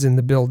fans in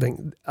the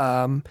building.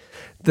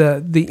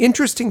 The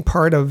interesting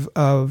part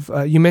of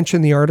you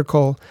mentioned the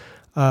article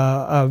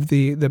of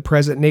the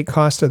president, Nate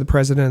Costa, the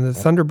president of the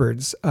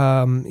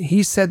Thunderbirds.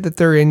 He said that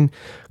they're in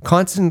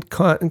constant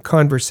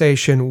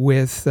conversation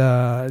with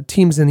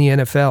teams in the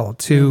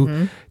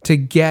NFL to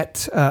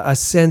get a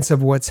sense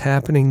of what's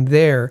happening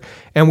there.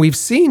 And we've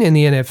seen in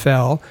the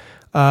NFL,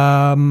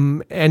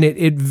 and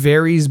it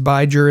varies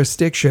by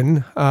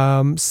jurisdiction,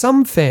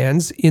 some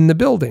fans in the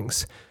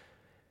buildings.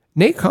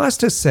 Nate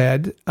Costa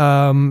said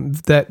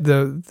that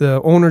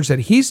the owners that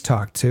he's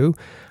talked to,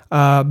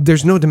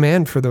 there's no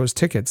demand for those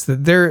tickets.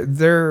 That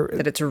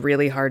that it's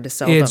really hard to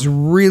sell them. It's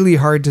really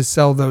hard to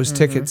sell those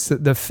tickets.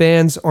 That the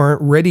fans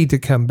aren't ready to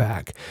come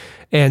back.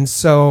 And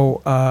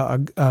so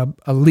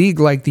a league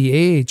like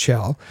the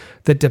AHL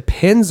that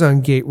depends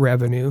on gate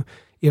revenue,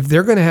 if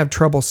they're going to have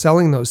trouble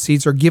selling those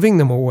seats or giving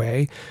them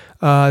away,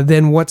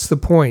 then what's the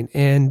point?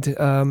 And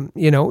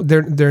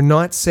they're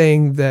not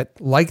saying that,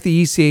 like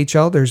the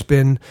ECHL, there's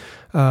been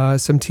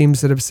some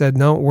teams that have said,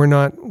 no, we're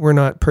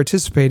not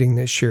participating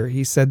this year.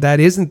 He said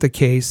that isn't the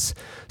case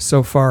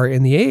so far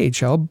in the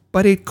AHL,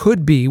 but it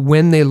could be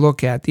when they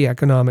look at the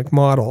economic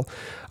model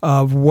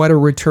of what a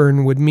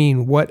return would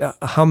mean,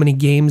 how many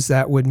games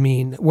that would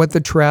mean, what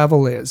the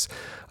travel is,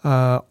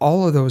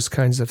 all of those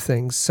kinds of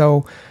things.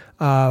 So,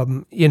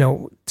 to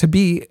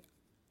be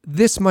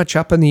this much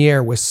up in the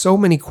air with so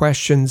many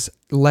questions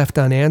left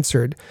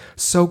unanswered,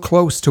 so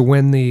close to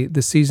when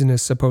the season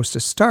is supposed to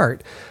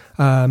start,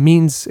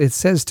 means it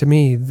says to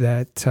me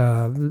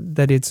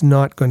that it's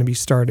not going to be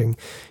starting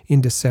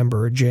in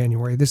December or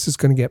January. This is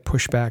going to get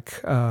pushed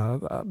back.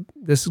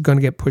 This is going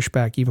to get pushed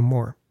back even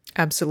more.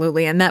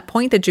 Absolutely. And that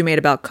point that you made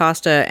about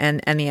Costa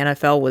and the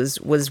NFL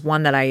was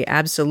one that I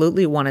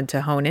absolutely wanted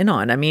to hone in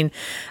on. I mean,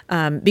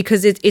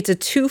 because it's a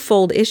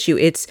twofold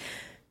issue.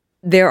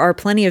 There are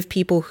plenty of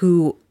people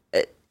who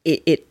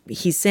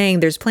he's saying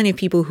there's plenty of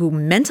people who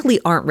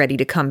mentally aren't ready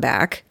to come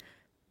back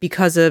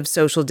because of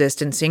social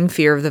distancing,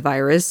 fear of the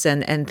virus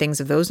and things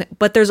of those.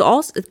 But there's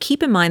also,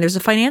 keep in mind, there's a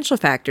financial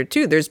factor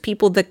too. There's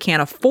people that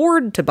can't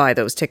afford to buy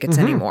those tickets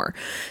anymore.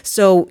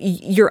 So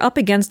you're up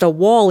against a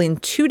wall in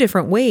two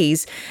different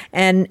ways.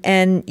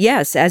 And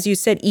yes, as you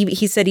said,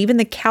 he said even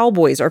the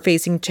Cowboys are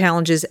facing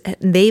challenges.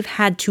 They've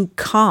had to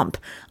comp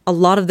a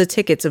lot of the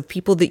tickets of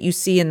people that you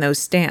see in those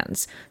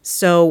stands.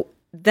 So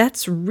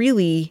that's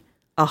really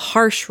a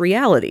harsh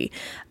reality.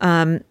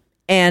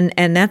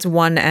 And that's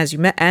one, as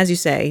you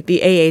say,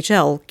 the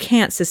AHL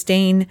can't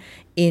sustain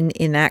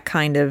in that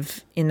kind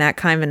of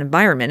an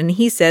environment. And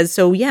he says,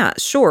 so yeah,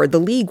 sure, the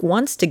league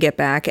wants to get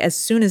back as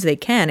soon as they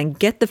can and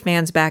get the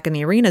fans back in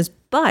the arenas,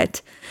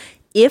 but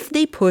if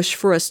they push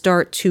for a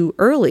start too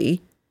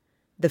early,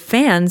 the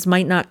fans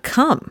might not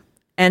come.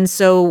 And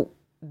so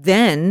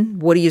then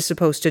what are you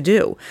supposed to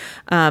do?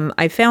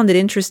 I found it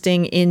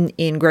interesting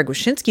in Greg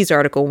Wyshynski's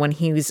article when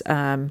he was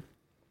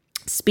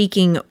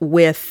speaking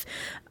with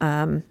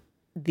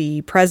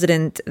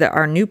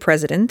our new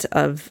president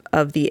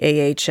of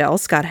the AHL,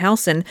 Scott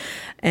Howson,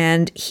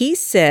 and he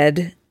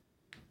said,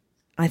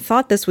 I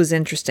thought this was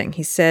interesting.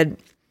 He said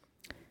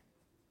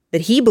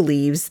that he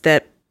believes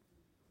that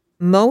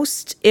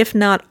most, if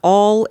not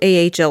all,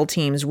 AHL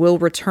teams will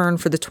return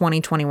for the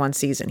 2021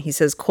 season. He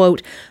says,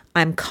 quote,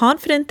 "I'm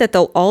confident that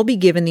they'll all be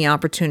given the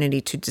opportunity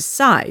to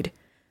decide.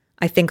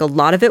 I think a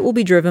lot of it will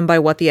be driven by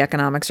what the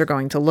economics are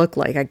going to look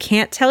like. I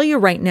can't tell you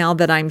right now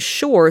that I'm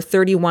sure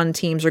 31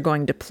 teams are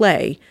going to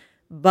play,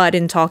 but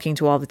in talking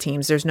to all the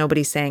teams, there's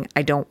nobody saying,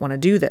 I don't want to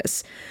do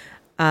this.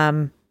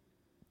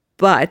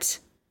 But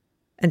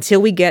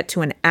until we get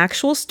to an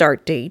actual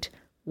start date,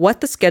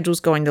 what the schedule's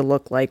going to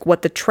look like,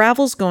 what the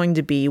travel's going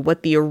to be,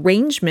 what the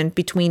arrangement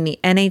between the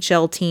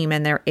NHL team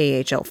and their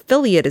AHL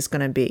affiliate is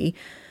going to be,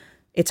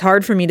 it's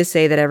hard for me to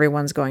say that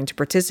everyone's going to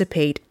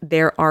participate.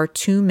 There are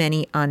too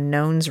many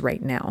unknowns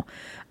right now."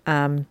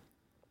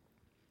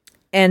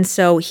 And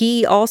so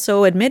he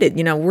also admitted,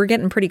 we're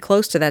getting pretty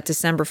close to that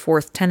December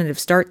 4th tentative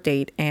start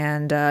date.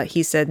 And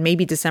he said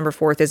maybe December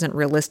 4th isn't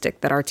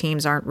realistic, that our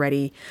teams aren't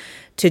ready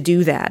to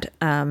do that.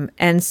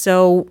 And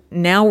so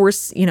now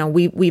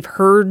we've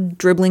heard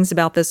dribblings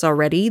about this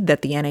already,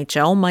 that the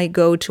NHL might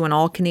go to an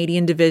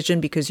all-Canadian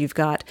division, because you've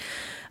got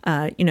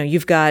for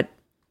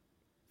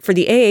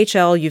the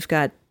AHL, you've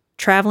got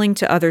traveling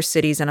to other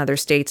cities and other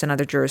states and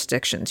other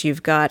jurisdictions.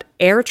 You've got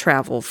air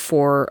travel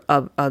for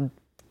a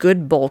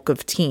good bulk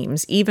of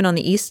teams, even in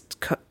the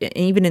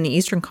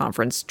Eastern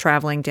Conference,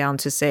 traveling down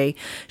to, say,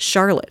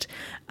 Charlotte.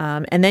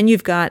 And then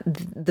you've got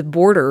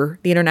the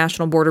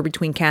international border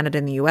between Canada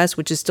and the U.S.,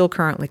 which is still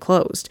currently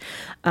closed.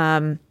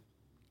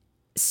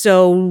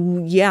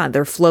 So, yeah,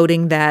 they're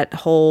floating that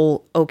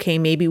whole, okay,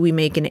 maybe we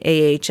make an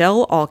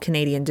AHL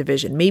all-Canadian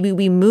division. Maybe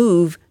we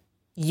move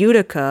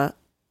Utica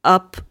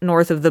up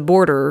north of the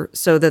border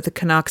so that the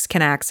Canucks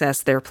can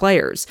access their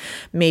players.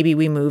 Maybe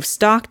we move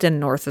Stockton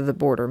north of the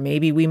border.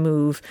 Maybe we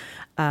move,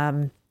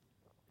 why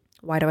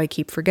do I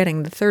keep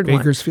forgetting the third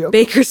Bakersfield. one?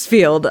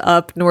 Bakersfield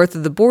up north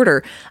of the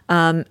border.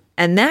 And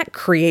that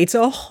creates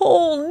a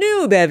whole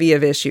new bevy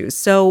of issues.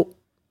 So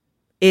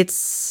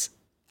it's,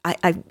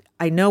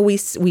 I know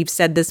we've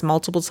said this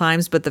multiple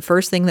times, but the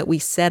first thing that we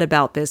said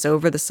about this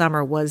over the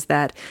summer was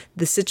that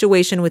the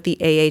situation with the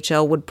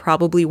AHL would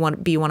probably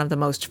be one of the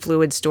most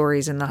fluid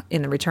stories in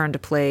the return to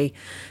play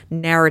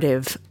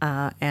narrative,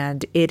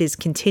 and it is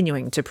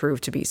continuing to prove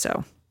to be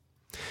so.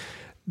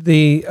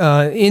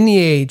 In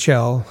the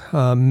AHL,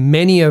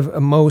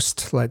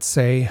 most, let's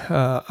say,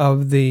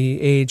 of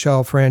the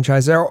AHL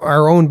franchise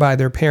are owned by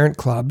their parent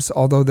clubs,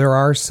 although there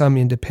are some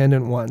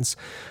independent ones.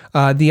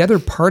 The other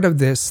part of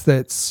this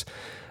that's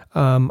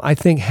I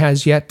think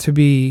has yet to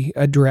be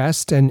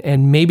addressed,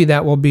 and maybe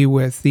that will be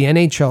with the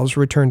NHL's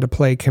return to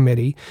play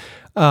committee,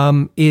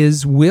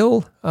 is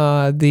will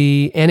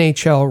the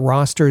NHL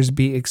rosters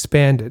be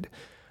expanded?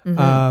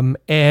 Mm-hmm.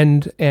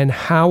 And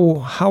how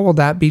will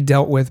that be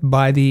dealt with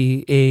by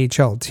the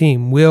AHL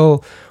team?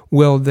 Will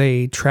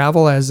they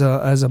travel as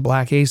a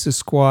Black Aces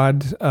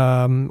squad,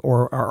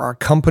 or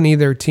accompany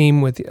their team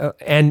with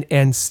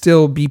and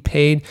still be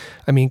paid?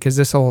 I mean, because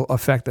this will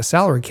affect the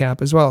salary cap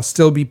as well.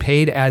 Still be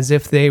paid as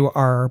if they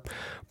are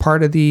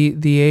part of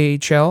the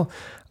AHL,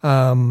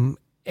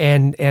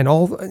 and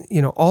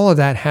all of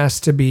that has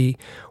to be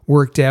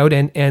worked out,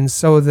 and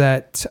so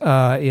that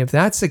if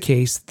that's the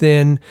case,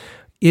 then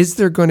is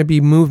there going to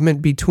be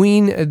movement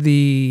between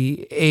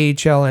the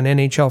AHL and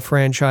NHL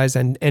franchise,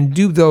 and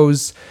do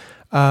those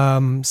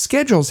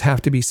schedules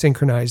have to be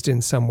synchronized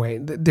in some way?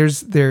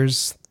 There's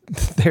this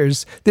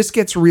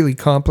gets really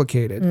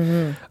complicated.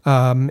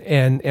 Mm-hmm.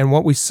 And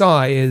what we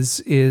saw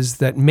is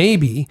that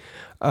maybe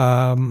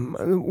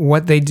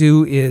what they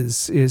do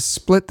is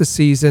split the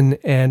season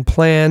and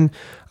plan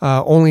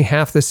only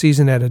half the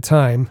season at a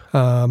time,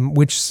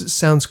 which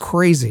sounds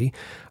crazy.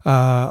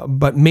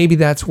 But maybe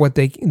that's what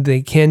they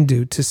can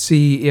do to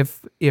see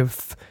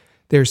if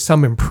there's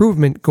some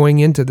improvement going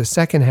into the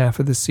second half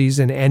of the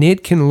season, and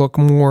it can look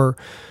more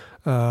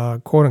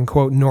quote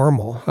unquote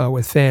normal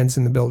with fans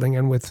in the building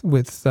and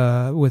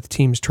with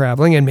teams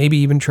traveling, and maybe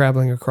even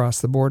traveling across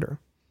the border.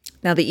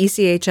 Now, the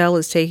ECHL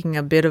is taking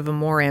a bit of a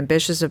more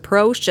ambitious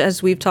approach,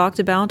 as we've talked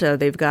about.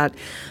 They've got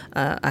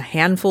a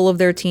handful of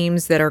their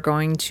teams that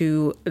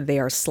they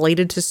are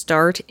slated to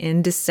start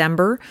in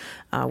December,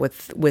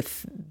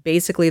 with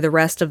basically the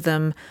rest of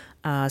them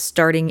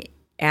starting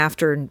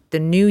after the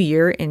new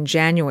year in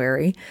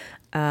January.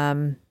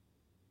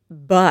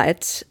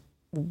 But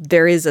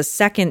there is a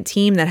second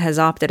team that has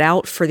opted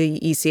out for the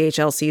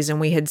ECHL season.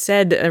 We had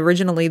said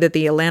originally that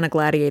the Atlanta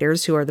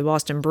Gladiators, who are the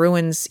Boston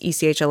Bruins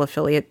ECHL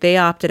affiliate, they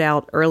opted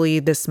out early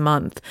this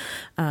month,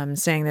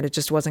 saying that it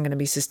just wasn't going to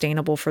be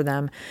sustainable for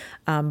them.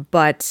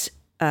 But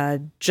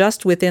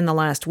just within the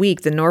last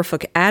week, the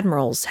Norfolk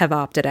Admirals have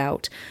opted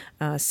out.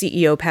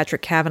 CEO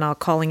Patrick Cavanaugh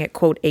calling it,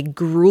 quote, a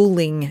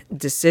grueling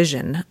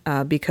decision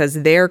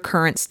because their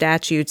current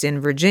statutes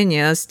in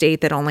Virginia state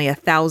that only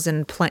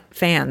 1,000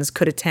 fans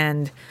could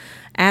attend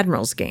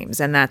Admirals games,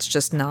 and that's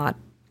just not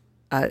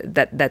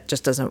that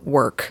just doesn't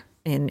work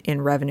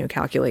in revenue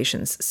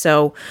calculations.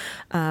 So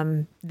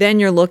then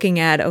you're looking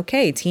at,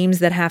 okay, teams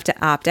that have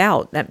to opt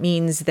out. That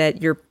means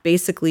that you're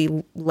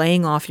basically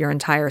laying off your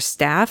entire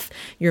staff.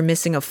 You're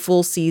missing a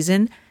full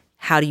season.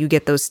 How do you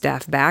get those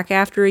staff back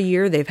after a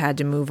year? They've had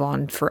to move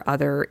on for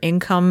other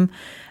income.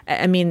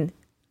 I mean,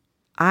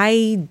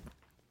 I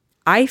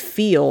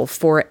feel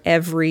for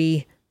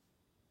every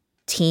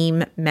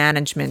team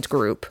management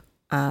group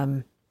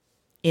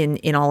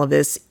in all of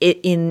this,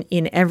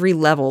 in every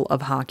level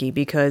of hockey,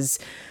 because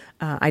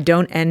I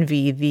don't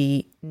envy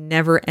the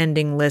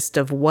never-ending list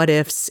of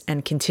what-ifs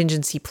and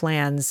contingency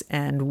plans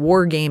and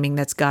wargaming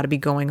that's got to be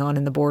going on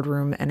in the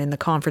boardroom and in the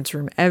conference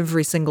room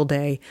every single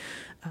day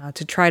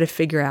to try to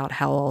figure out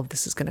how all of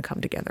this is going to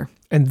come together.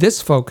 And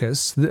this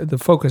focus, the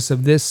focus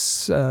of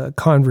this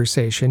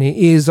conversation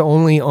is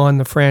only on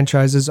the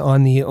franchises,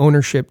 on the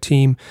ownership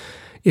team.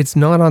 It's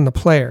not on the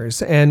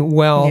players. And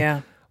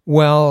players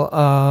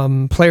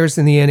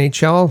in the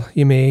NHL,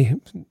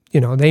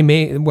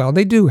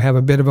 they do have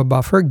a bit of a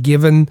buffer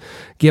given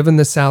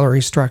the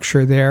salary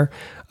structure there.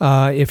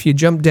 If you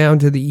jump down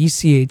to the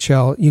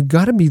ECHL, you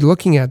got to be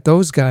looking at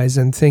those guys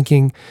and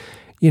thinking,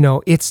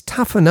 it's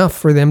tough enough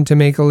for them to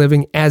make a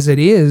living as it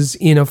is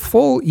in a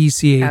full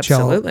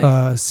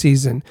ECHL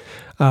season.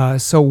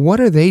 So what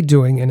are they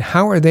doing and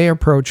how are they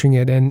approaching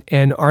it?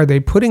 And are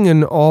they putting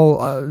in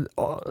all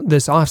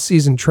this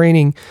off-season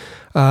training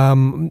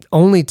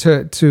only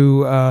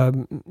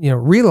to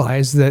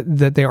realize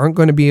that they aren't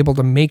going to be able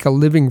to make a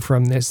living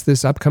from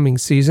this upcoming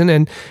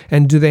season?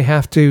 And do they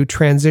have to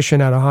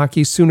transition out of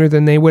hockey sooner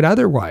than they would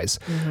otherwise?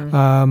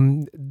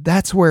 Mm-hmm.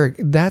 That's where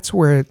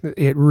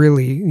it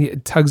really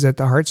tugs at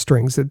the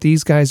heartstrings, that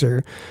these guys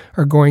are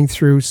going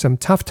through some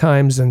tough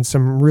times and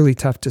some really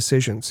tough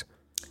decisions.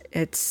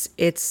 It's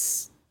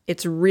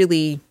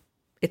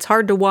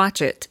hard to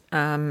watch it.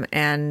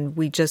 And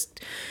we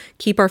just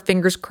keep our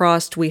fingers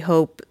crossed. We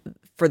hope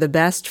for the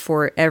best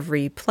for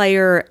every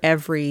player,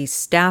 every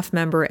staff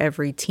member,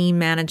 every team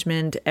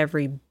management,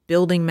 every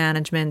building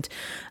management,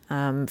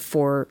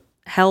 for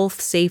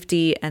health,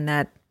 safety, and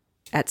that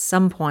at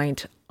some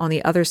point on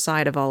the other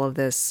side of all of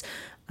this,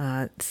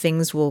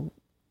 things will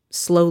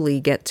slowly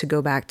get to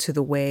go back to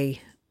the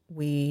way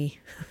we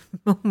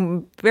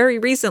very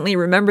recently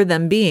remember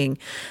them being.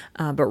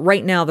 But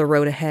right now, the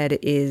road ahead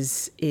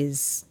is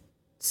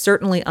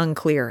certainly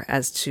unclear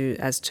as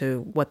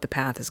to what the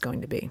path is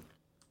going to be.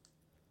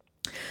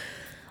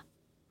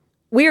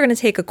 We are going to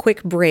take a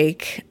quick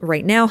break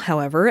right now,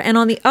 however, and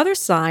on the other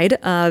side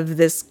of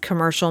this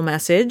commercial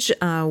message,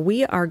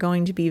 we are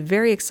going to be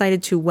very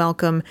excited to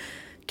welcome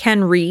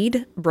Ken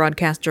Reid,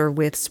 broadcaster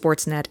with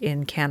Sportsnet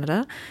in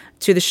Canada,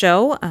 to the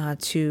show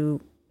to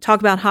talk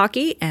about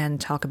hockey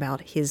and talk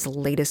about his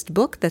latest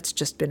book that's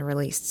just been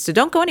released. So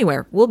don't go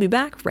anywhere. We'll be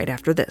back right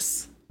after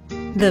this.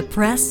 The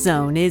Press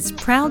Zone is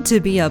proud to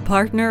be a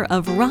partner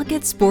of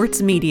Rocket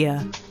Sports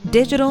Media,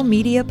 digital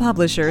media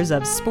publishers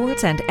of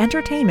sports and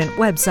entertainment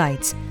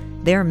websites.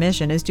 Their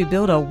mission is to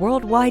build a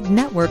worldwide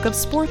network of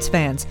sports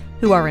fans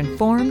who are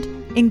informed,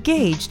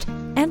 engaged,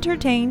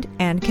 entertained,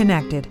 and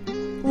connected.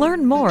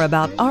 Learn more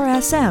about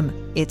RSM,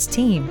 its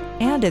team,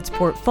 and its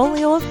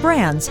portfolio of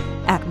brands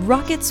at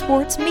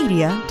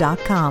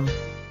rocketsportsmedia.com.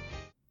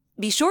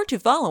 Be sure to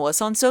follow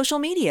us on social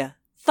media.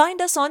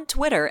 Find us on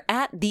Twitter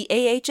at the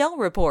AHL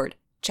Report.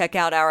 Check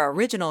out our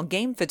original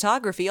game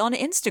photography on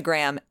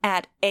Instagram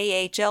at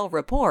AHL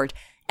Report,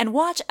 and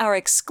watch our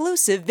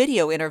exclusive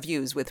video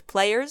interviews with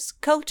players,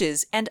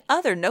 coaches, and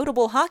other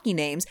notable hockey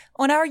names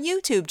on our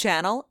YouTube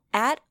channel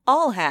at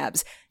All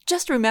Habs.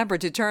 Just remember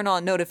to turn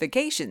on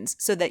notifications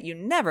so that you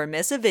never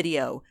miss a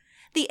video.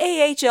 The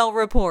AHL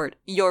Report,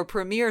 your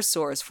premier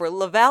source for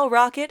Laval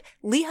Rocket,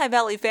 Lehigh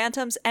Valley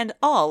Phantoms, and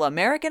all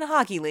American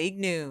Hockey League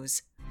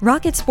news.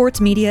 Rocket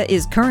Sports Media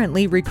is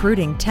currently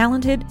recruiting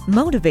talented,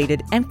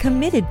 motivated, and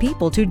committed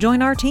people to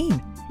join our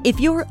team. If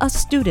you're a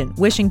student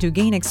wishing to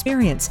gain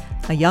experience,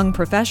 a young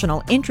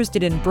professional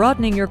interested in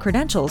broadening your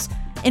credentials,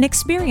 an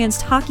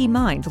experienced hockey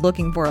mind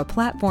looking for a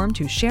platform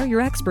to share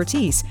your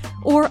expertise,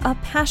 or a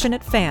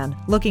passionate fan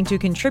looking to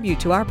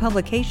contribute to our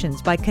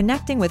publications by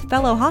connecting with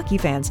fellow hockey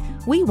fans,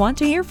 we want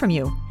to hear from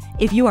you.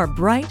 If you are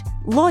bright,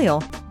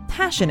 loyal,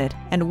 passionate,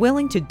 and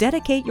willing to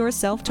dedicate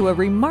yourself to a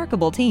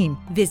remarkable team,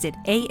 visit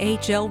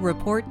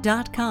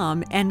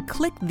ahlreport.com and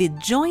click the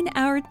Join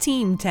Our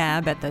Team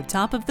tab at the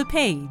top of the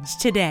page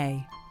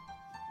today.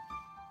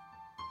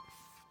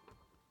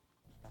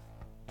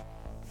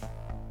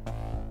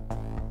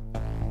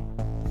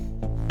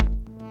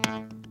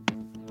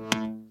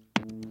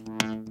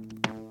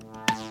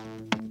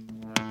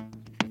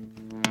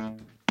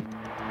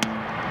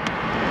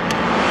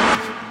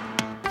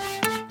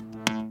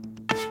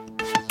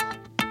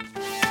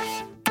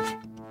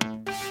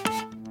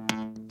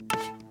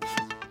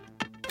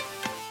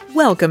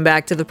 Welcome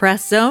back to the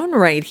Press Zone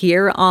right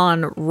here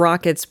on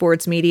Rocket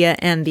Sports Media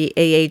and the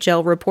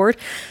AHL Report.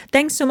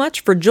 Thanks so much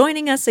for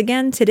joining us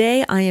again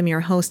today. I am your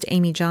host,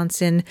 Amy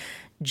Johnson.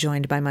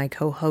 joined by my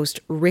co-host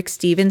Rick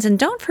Stevens. And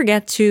don't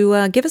forget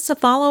to give us a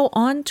follow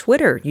on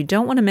Twitter. You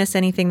don't want to miss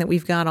anything that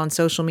we've got on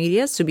social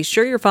media, so be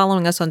sure you're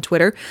following us on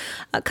Twitter.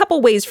 A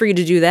couple ways for you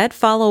to do that.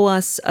 Follow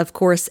us, of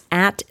course,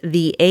 at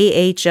the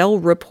AHL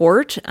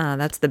Report.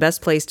 That's the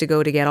best place to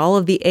go to get all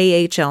of the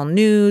AHL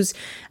news,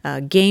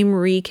 game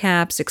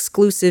recaps,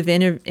 exclusive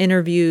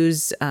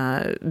interviews,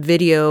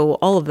 video,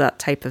 all of that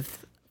type of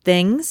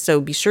things.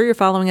 So be sure you're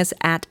following us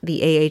at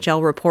the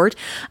AHL Report.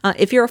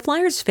 If you're a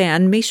Flyers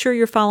fan, make sure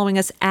you're following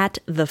us at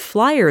the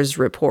Flyers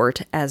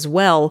Report as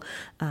well,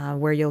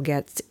 where you'll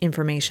get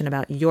information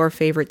about your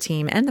favorite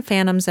team and the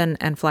Phantoms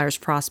and Flyers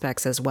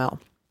prospects as well.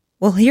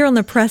 Well, here on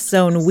the Press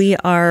Zone, we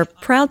are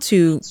proud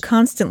to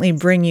constantly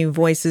bring you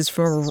voices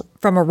from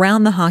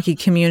around the hockey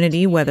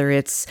community, whether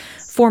it's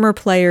former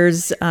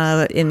players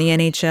in the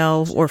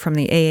NHL or from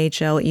the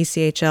AHL,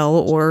 ECHL,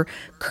 or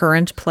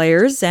current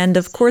players. And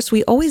of course,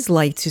 we always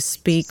like to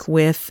speak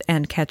with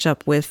and catch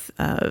up with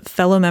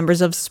fellow members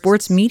of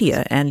sports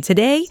media. And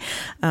today,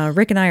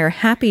 Rick and I are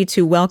happy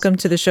to welcome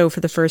to the show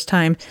for the first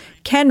time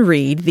Ken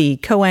Reid, the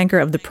co-anchor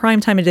of the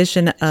primetime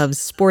edition of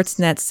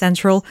Sportsnet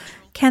Central.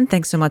 Ken,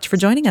 thanks so much for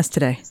joining us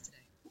today.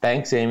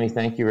 Thanks, Amy.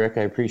 Thank you, Rick.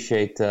 I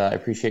appreciate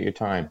your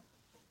time.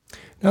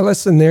 Now,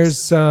 listen,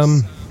 there's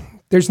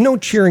no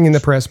cheering in the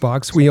press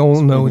box. We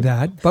all know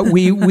that, but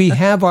we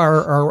have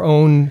our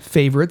own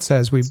favorites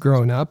as we've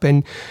grown up.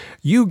 And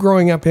you,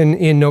 growing up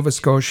in Nova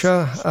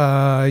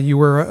Scotia, you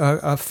were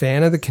a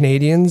fan of the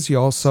Canadiens. You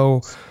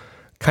also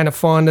kind of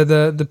fond of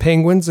the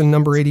Penguins and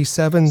number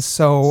 87.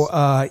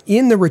 So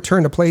in the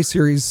Return to Play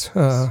series,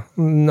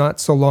 not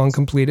so long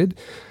completed,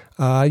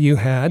 you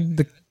had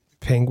the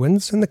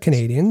Penguins and the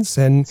Canadiens,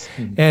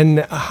 and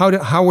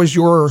how was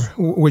your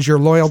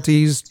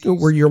loyalties?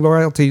 Were your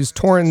loyalties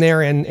torn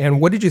there?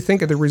 And what did you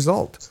think of the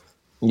result?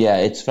 Yeah,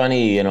 it's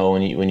funny,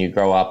 when you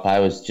grow up. I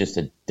was just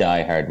a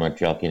diehard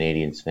Montreal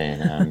Canadiens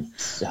fan.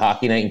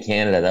 Hockey night in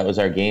Canada, that was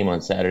our game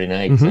on Saturday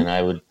nights, and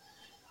I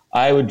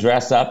would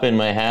dress up in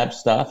my Habs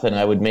stuff, and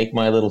I would make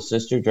my little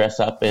sister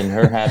dress up in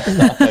her Habs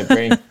stuff.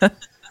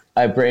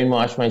 I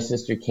brainwashed my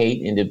sister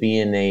Kate into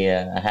being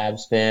a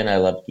Habs fan. I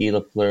loved Guy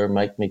Lafleur,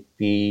 Mike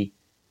McPhee,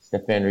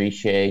 Stéphane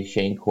Richer,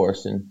 Shane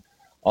Corson,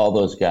 all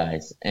those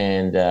guys.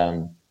 And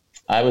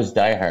I was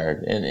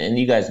diehard. And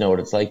you guys know what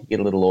it's like. You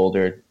get a little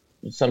older.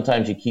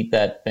 Sometimes you keep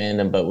that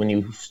fandom, but when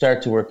you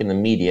start to work in the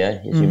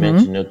media, as you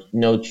mentioned,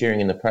 no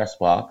cheering in the press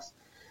box.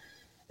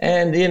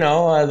 And,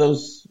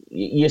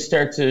 you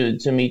start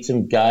to meet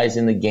some guys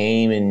in the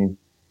game, and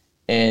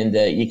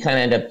you kind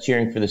of end up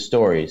cheering for the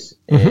stories.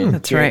 And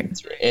That's right.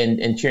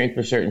 And cheering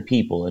for certain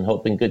people and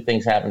hoping good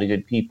things happen to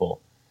good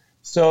people.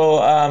 So,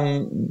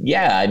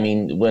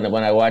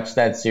 when I watched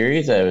that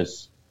series, I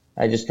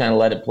just kind of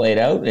let it play it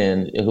out.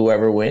 And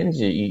whoever wins,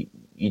 you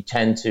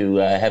tend to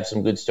have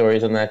some good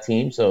stories on that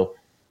team. So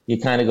you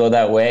kind of go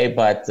that way.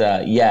 But,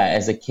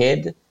 as a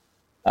kid,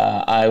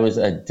 I was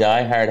a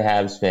diehard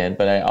Habs fan.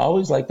 But I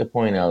always like to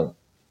point out,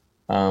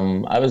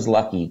 I was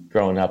lucky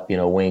growing up.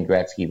 Wayne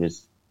Gretzky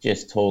was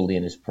just totally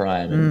in his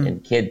prime,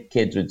 and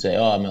kids would say,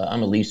 "Oh,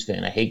 I'm a Leafs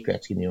fan. I hate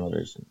Gretzky and the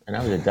Oilers," and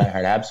I was a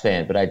diehard Habs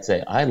fan. But I'd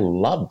say I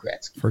love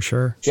Gretzky for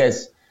sure,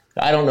 because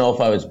I don't know if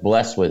I was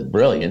blessed with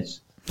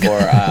brilliance or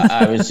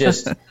I was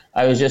just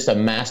a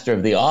master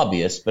of the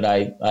obvious. But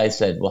I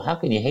said, well, how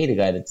can you hate a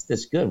guy that's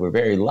this good? We're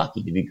very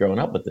lucky to be growing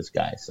up with this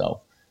guy. So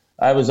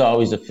I was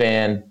always a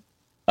fan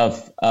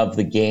of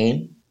the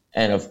game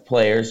and of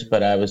players,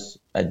 but I was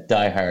a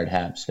diehard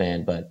Habs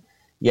fan. But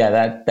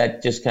yeah,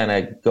 that just kind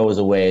of goes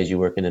away as you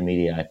work in the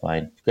media, I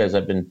find, because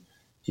I've been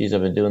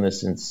doing this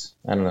since,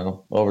 I don't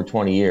know, over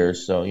 20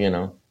 years. So,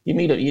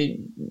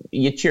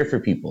 you cheer for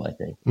people, I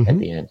think, at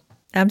the end.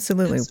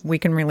 Absolutely. We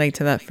can relate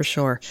to that for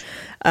sure.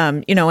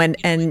 And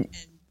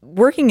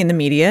working in the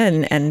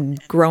media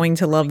and growing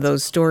to love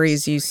those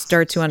stories, you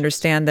start to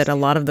understand that a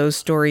lot of those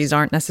stories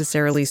aren't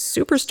necessarily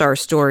superstar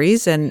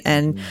stories.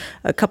 And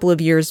a couple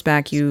of years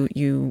back, a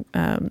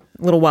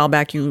little while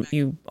back,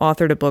 you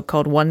authored a book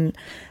called One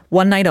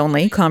Night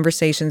Only,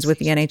 Conversations with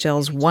the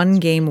NHL's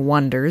One-Game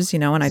Wonders,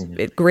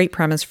 and great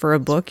premise for a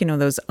book,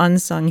 those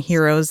unsung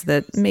heroes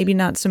that maybe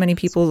not so many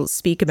people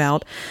speak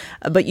about.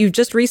 But you've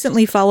just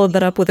recently followed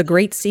that up with a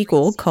great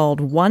sequel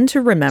called One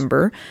to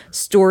Remember,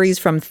 Stories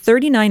from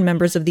 39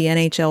 Members of the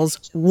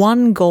NHL's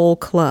One Goal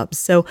Club.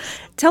 So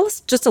tell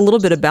us just a little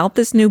bit about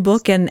this new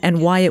book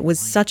and why it was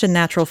such a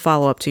natural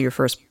follow-up to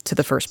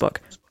the first book.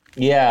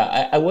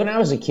 Yeah, when I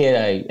was a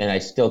kid, I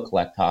still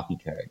collect hockey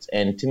cards.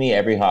 And to me,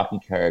 every hockey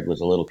card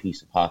was a little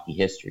piece of hockey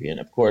history. And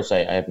of course,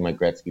 I have my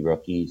Gretzky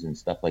rookies and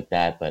stuff like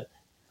that. But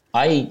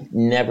I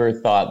never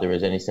thought there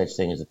was any such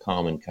thing as a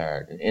common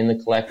card. In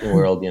the collecting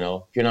world,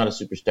 if you're not a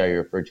superstar,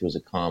 you're referred to as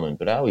a common.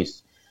 But I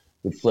always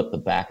would flip the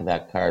back of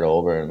that card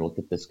over and look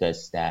at this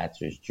guy's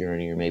stats or his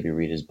journey or maybe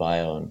read his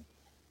bio. And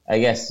I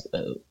guess,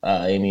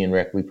 Amy and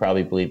Rick, we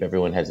probably believe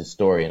everyone has a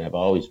story. And I've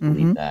always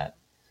believed that.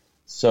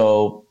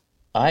 So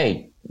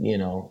I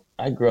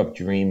grew up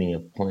dreaming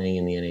of playing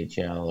in the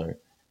NHL or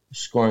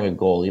scoring a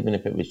goal, even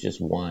if it was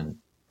just one.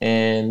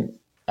 And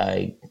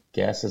I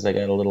guess as I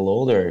got a little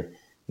older,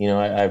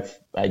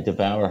 I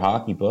devour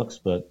hockey books,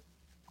 but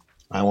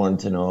I wanted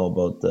to know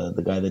about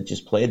the guy that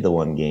just played the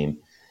one game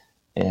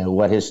and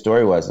what his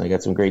story was. And I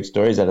got some great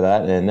stories out of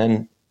that. And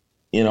then,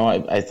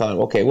 I thought,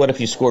 okay, what if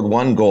you scored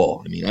one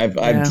goal? I mean,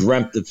 I've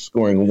dreamt of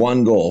scoring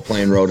one goal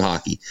playing road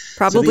hockey.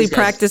 Probably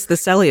practiced the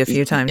celly a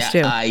few times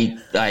too.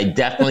 I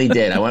definitely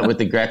did. I went with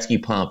the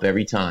Gretzky pump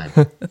every time.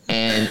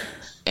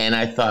 And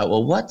I thought,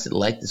 well, what's it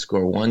like to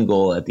score one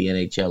goal at the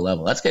NHL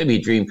level? That's going to be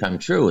a dream come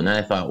true. And then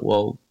I thought,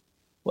 well,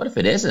 what if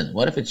it isn't?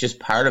 What if it's just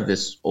part of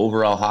this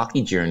overall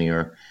hockey journey,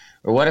 or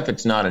what if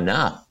it's not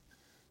enough?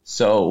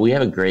 So we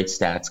have a great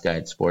stats guy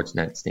at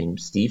Sportsnet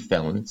named Steve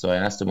Fellon. So I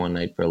asked him one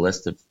night for a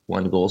list of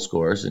one goal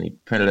scorers, and he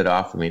printed it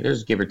off for me.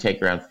 There's give or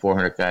take around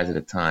 400 guys at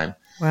a time.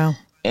 Wow.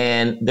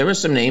 And there were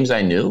some names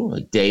I knew,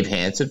 like Dave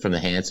Hansen from the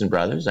Hansen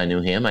brothers. I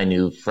knew him. I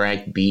knew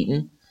Frank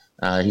Beaton.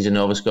 He's a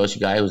Nova Scotia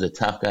guy who was a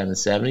tough guy in the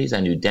 70s.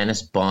 I knew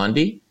Dennis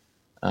Bondy.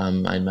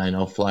 I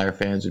know Flyer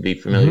fans would be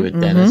familiar with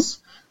Dennis.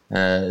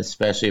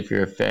 Especially if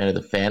you're a fan of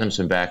the Phantoms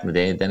from back in the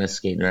day, and Dennis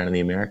skating around in the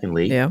American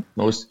League. Yeah.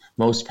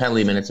 Most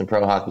penalty minutes in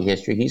pro hockey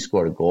history, he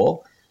scored a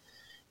goal.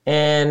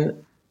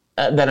 And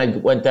then I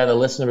went down the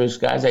list of those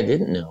guys I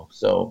didn't know.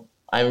 So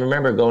I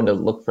remember going to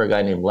look for a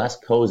guy named Les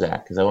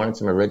Kozak because I wanted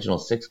some original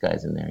six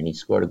guys in there, and he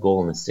scored a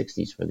goal in the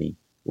 60s for the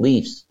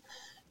Leafs.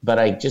 But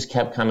I just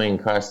kept coming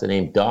across the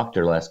name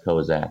Dr. Les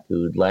Kozak,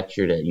 who'd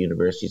lectured at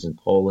universities in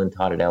Poland,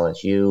 taught at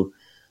LSU,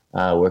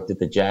 worked at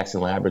the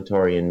Jackson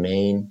Laboratory in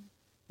Maine.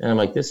 And I'm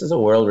like, this is a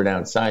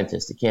world-renowned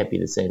scientist. It can't be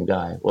the same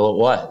guy. Well, it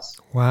was.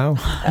 Wow.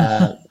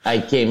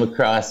 I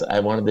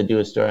wanted to do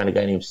a story on a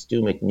guy named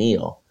Stu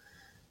McNeil.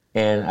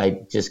 And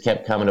I just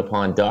kept coming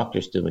upon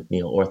Dr. Stu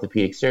McNeil,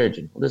 orthopedic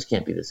surgeon. Well, this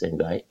can't be the same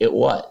guy. It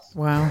was.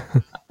 Wow.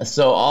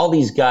 So all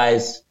these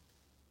guys,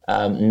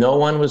 no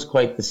one was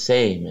quite the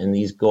same. And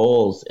these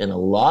goals, in a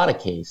lot of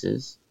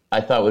cases,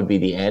 I thought would be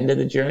the end of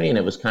the journey. And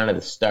it was kind of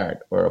the start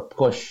or a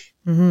push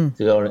to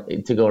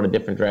go in a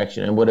different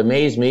direction. And what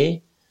amazed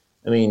me,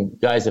 I mean,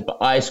 guys, if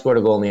I scored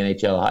a goal in the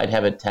NHL, I'd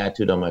have it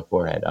tattooed on my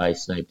forehead. I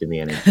sniped in the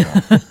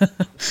NHL.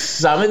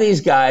 Some of these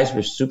guys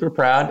were super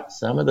proud.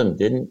 Some of them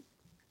didn't.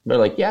 They're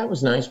like, yeah, it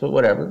was nice, but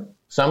whatever.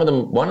 Some of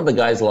them, one of the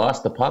guys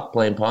lost the puck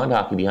playing pond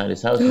hockey behind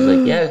his house. He's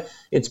like, yeah,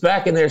 it's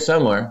back in there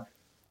somewhere,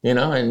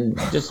 and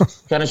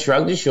just kind of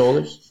shrugged his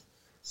shoulders.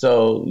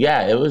 So,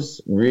 yeah, it was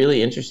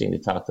really interesting to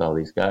talk to all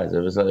these guys.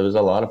 It was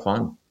a lot of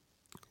fun.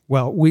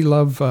 Well, we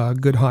love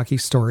good hockey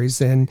stories,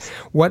 and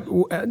what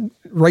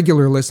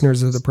regular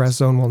listeners of the Press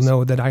Zone will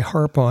know that I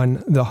harp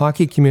on, the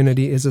hockey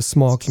community is a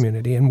small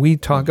community, and we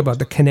talk about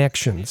the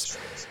connections.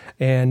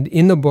 And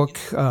in the book,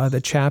 the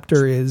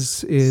chapter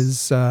is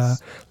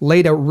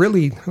laid out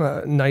really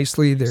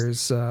nicely.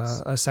 There's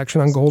a section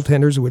on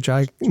goaltenders, which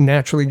I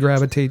naturally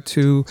gravitate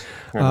to,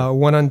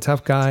 one on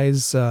tough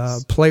guys,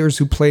 players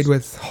who played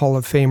with Hall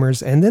of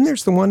Famers, and then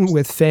there's the one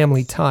with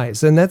family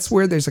ties, and that's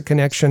where there's a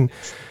connection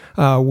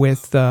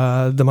with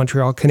the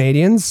Montreal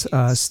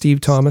Canadiens. Steve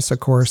Thomas,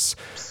 of course,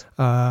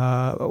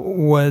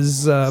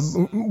 was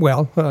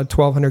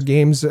 1,200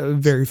 games,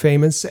 very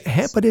famous.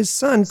 But his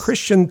son,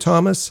 Christian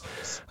Thomas,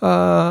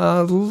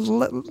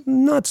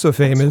 not so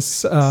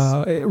famous,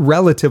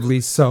 relatively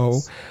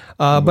so.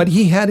 But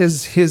he had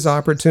his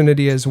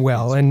opportunity as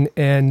well.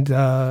 And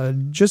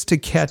just to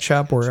catch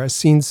up, or a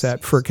scene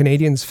set for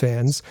Canadiens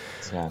fans,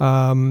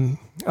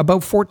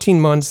 about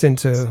 14 months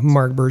into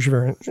Marc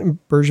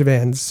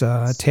Bergevin's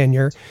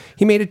tenure,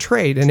 he made a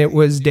trade, and it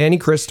was Danny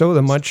Cristo,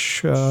 the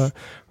much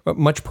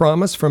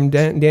promise from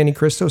Danny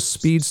Cristo,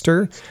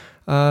 speedster.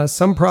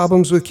 Some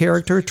problems with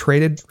character,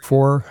 traded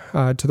to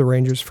the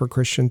Rangers for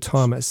Christian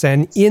Thomas.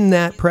 And in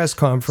that press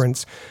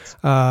conference,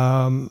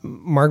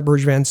 Marc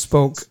Bergevin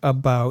spoke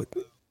about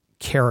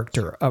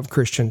character of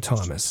Christian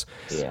Thomas.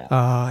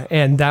 Yeah.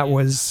 And that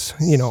was,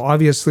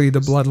 obviously the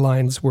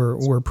bloodlines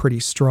were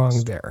pretty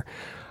strong there.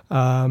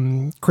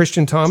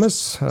 Christian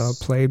Thomas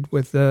played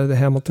with the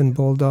Hamilton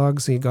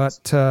Bulldogs. He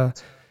got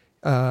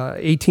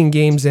 18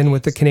 games in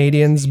with the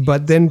Canadiens,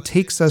 but then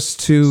takes us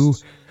to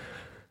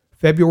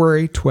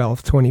February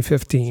 12th,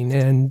 2015.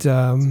 And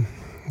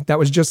that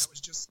was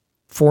just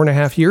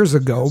 4.5 years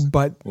ago,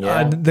 but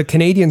the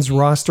Canadiens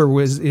roster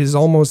is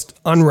almost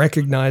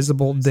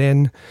unrecognizable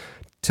then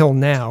till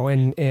now.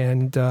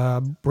 And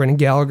Brendan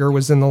Gallagher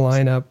was in the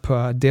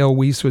lineup. Dale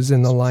Weiss was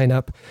in the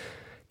lineup.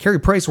 Carey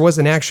Price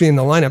wasn't actually in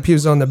the lineup. He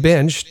was on the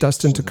bench.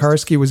 Dustin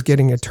Tokarski was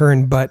getting a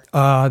turn, but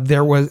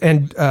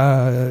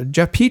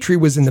Jeff Petrie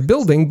was in the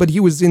building, but he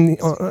was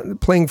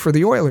playing for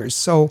the Oilers.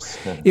 So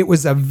it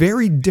was a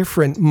very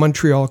different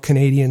Montreal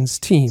Canadiens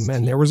team.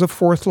 And there was a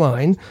fourth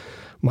line,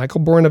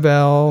 Michael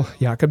Bourneval,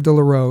 Jacob de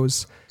la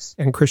Rose,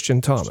 and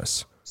Christian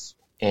Thomas.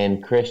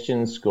 And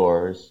Christian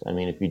scores. I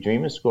mean, if you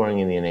dream of scoring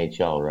in the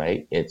NHL,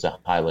 right, it's a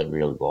highlight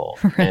reel goal.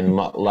 Right. And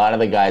a lot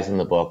of the guys in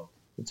the book,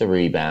 it's a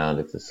rebound,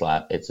 it's a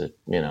slap, it's a,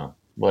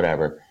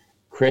 whatever.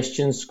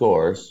 Christian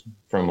scores,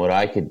 from what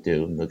I could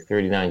do, the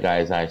 39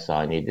 guys I saw,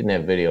 and you didn't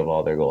have video of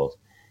all their goals,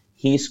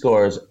 he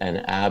scores an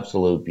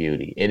absolute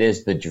beauty. It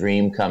is the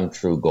dream come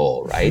true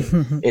goal, right?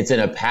 It's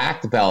in a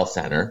packed Bell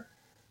Center.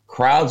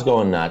 crowd's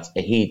going nuts.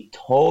 He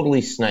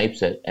totally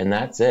snipes it, and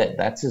that's it.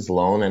 That's his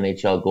lone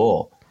NHL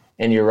goal.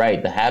 And you're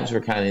right, the Habs were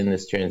kind of in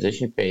this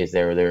transition phase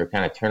there where they were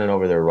kind of turning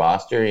over their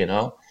roster,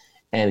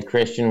 and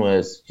Christian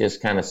was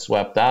just kind of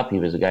swept up. He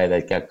was a guy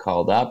that got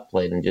called up,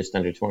 played in just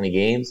under 20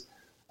 games.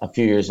 A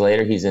few years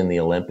later, he's in the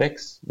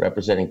Olympics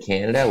representing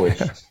Canada,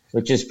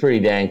 which is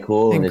pretty dang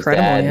cool.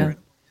 Incredible,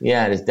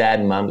 and his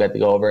dad and mom got to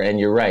go over. And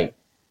you're right,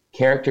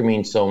 character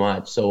means so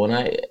much. So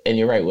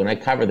you're right, when I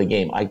cover the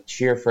game, I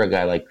cheer for a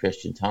guy like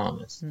Christian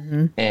Thomas.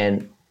 Mm-hmm.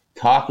 And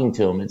talking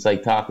to him, it's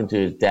like talking to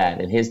his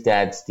dad. And his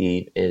dad,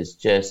 Steve, is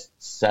just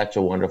such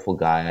a wonderful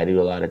guy. I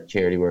do a lot of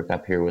charity work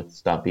up here with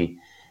Stumpy.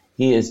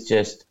 He is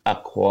just a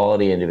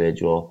quality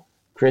individual.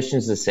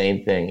 Christian's the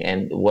same thing.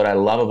 And what I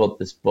love about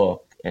this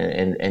book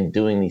and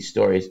doing these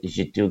stories is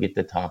you do get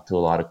to talk to a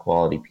lot of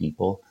quality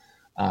people.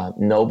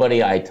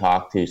 Nobody I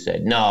talked to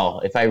said,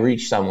 no, if I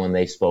reached someone,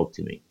 they spoke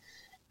to me.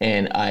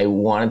 And I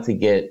wanted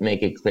to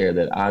make it clear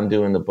that I'm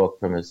doing the book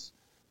from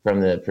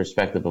the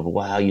perspective of,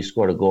 wow, you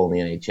scored a goal in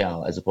the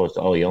NHL, as opposed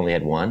to, oh, you only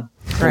had one.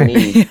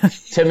 Right.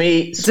 To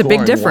me, it's a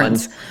big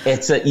difference.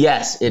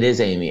 Yes, it is,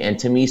 Amy. And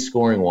to me,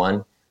 scoring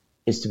one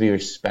is to be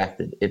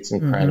respected. It's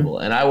incredible.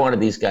 Mm-hmm. And I wanted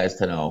these guys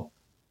to know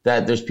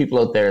that there's people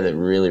out there that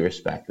really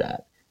respect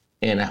that.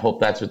 And I hope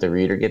that's what the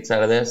reader gets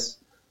out of this.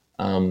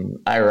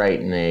 I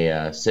write in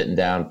a sitting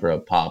down for a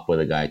pop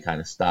with a guy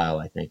kind of style,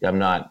 I think. You're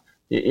not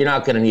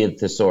going to need a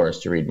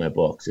thesaurus to read my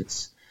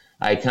books.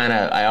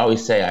 I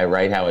always say I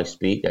write how I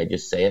speak. I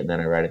just say it and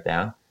then I write it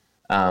down.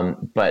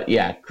 But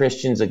yeah,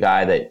 Christian's a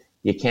guy that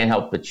you can't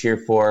help but cheer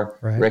for.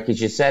 Right. Rick, as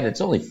you said,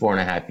 it's only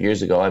 4.5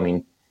 years ago. I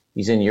mean,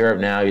 he's in Europe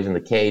now. He's in the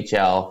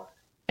KHL.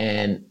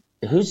 And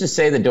who's to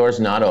say the door's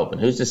not open?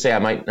 Who's to say I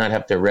might not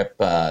have to rip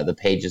the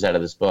pages out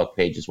of this book,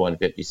 pages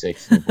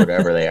 156,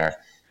 whatever they are,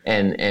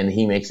 and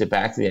he makes it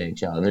back to the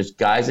NHL. And there's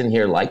guys in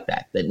here like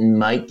that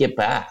might get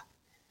back.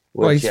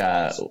 Which,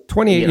 well, he's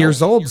 28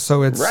 years old,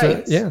 so it's,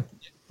 right. Yeah.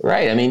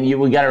 Right. I mean,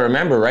 we got to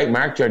remember, right?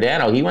 Mark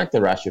Giordano, he went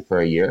to Russia for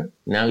a year.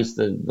 Now he's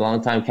the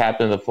longtime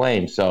captain of the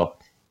Flames. So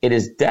it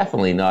is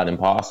definitely not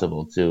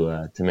impossible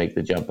to make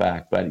the jump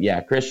back. But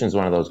yeah, Christian's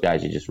one of those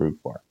guys you just root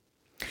for.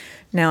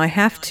 Now I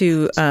have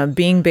to,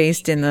 being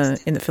based in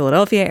the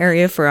Philadelphia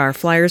area for our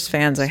Flyers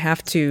fans, I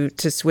have to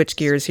switch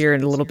gears here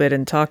in a little bit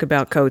and talk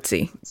about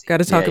Coatsy. Got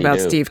to talk about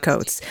Steve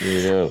Coates.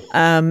 You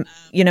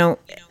do.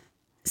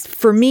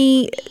 For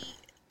me,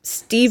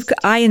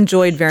 I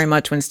enjoyed very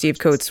much when Steve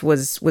Coates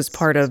was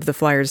part of the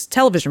Flyers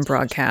television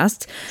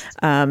broadcast,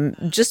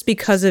 just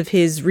because of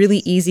his really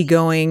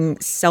easygoing,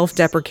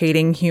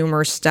 self-deprecating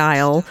humor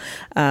style.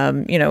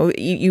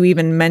 You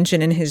even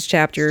mention in his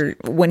chapter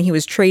when he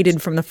was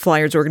traded from the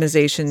Flyers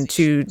organization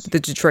to the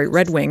Detroit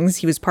Red Wings,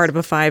 he was part of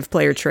a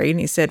 5-player trade, and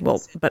he said,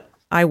 "Well, but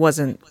I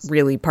wasn't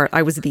really part.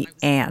 I was the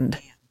and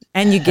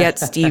you get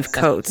Steve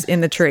Coates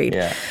in the trade."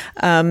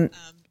 Yeah.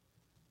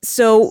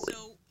 So.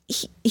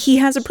 He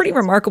has a pretty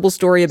remarkable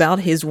story about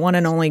his one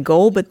and only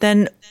goal, but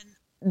then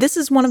this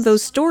is one of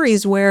those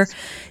stories where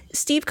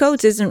Steve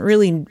Coates isn't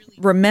really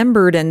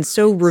remembered and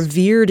so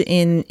revered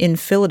in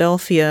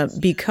Philadelphia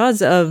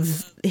because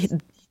of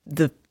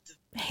the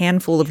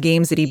handful of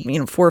games that he,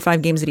 4 or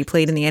 5 games that he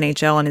played in the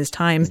NHL and his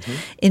time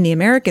in the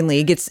American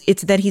League.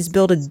 It's that he's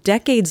built a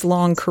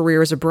decades-long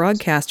career as a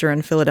broadcaster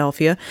in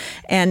Philadelphia,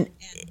 and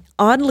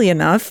oddly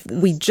enough,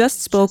 we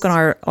just spoke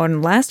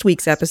on last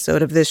week's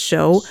episode of this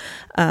show,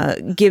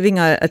 giving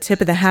a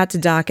tip of the hat to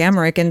Doc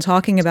Emmerich and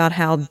talking about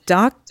how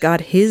Doc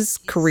got his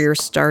career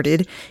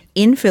started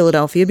in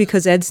Philadelphia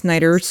because Ed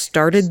Snyder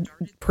started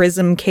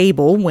Prism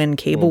Cable when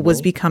cable was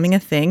becoming a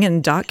thing,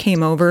 and Doc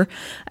came over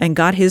and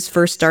got his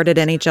first start at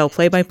NHL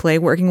play-by-play,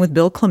 working with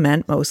Bill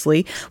Clement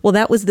mostly. Well,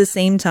 that was the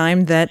same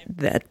time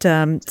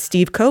that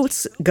Steve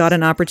Coates got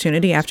an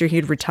opportunity after he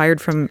had retired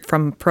from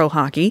pro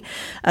hockey,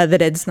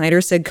 that Ed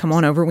Snyder said, "Come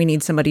on over, we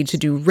need somebody to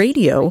do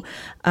radio."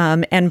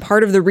 And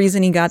part of the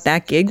reason he got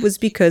that gig was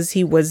because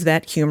he was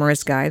that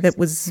humorous guy that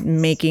was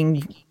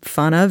making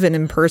fun of and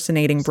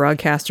impersonating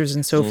broadcasters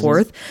and so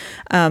forth.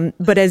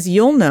 But as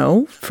you'll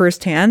know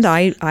firsthand,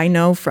 I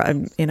know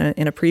from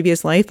in a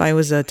previous life, I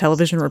was a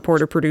television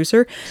reporter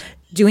producer.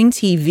 Doing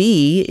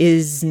TV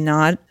is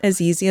not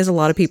as easy as a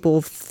lot of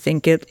people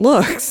think it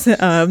looks.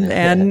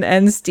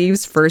 And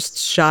Steve's first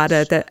shot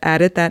at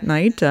it that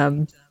night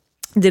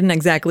didn't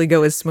exactly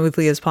go as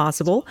smoothly as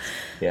possible.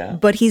 Yeah.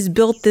 But he's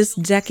built this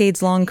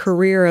decades-long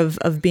career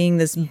of being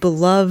this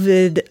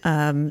beloved,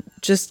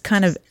 just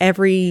kind of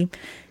every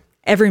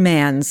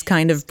man's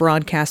kind of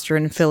broadcaster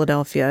in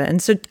Philadelphia.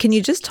 And so can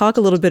you just talk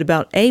a little bit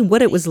about,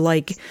 what it was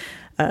like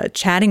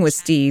chatting with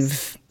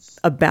Steve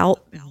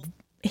about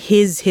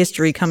his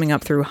history coming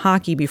up through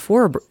hockey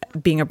before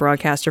being a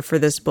broadcaster for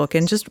this book,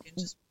 and just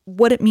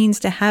what it means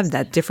to have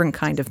that different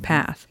kind of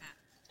path?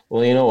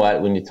 Well, you know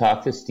what? When you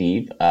talk to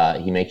Steve,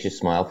 he makes you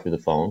smile through the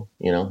phone.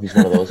 He's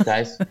one of those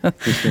guys.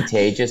 He's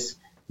contagious.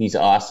 He's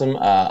awesome.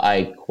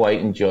 I quite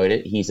enjoyed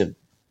it. He's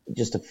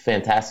just a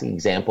fantastic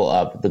example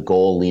of the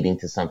goal leading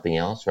to something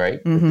else,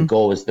 right? The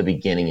goal was the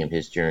beginning of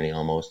his journey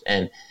almost.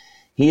 And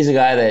he's a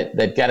guy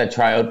that got a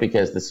tryout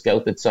because the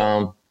scout that saw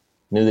him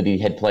knew that he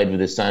had played with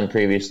his son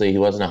previously. He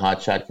wasn't a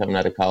hot shot coming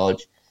out of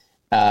college.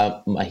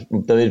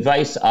 The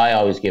advice I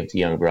always give to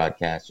young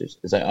broadcasters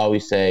is I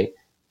always say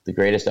the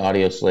greatest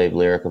audio slave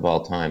lyric of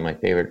all time, my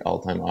favorite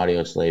all-time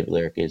audio slave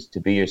lyric is, "To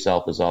be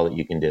yourself is all that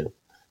you can do."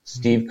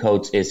 Steve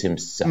Coates is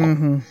himself.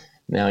 Mm-hmm.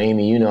 Now,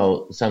 Amy, you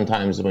know,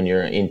 sometimes when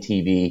you're in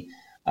TV,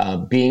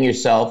 being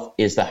yourself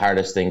is the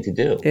hardest thing to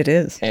do. It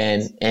is.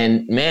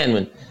 And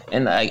man,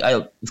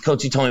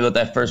 Coach, you told me about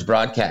that first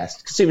broadcast,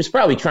 because he was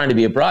probably trying to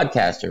be a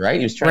broadcaster, right?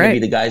 He was trying to be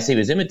the guys he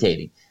was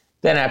imitating.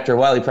 Then after a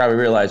while, he probably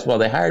realized, well,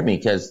 they hired me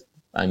because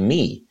I'm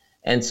me.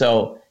 And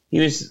so he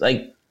was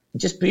like,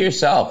 just be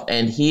yourself.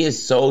 And he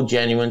is so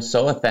genuine,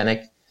 so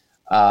authentic.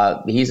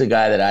 He's a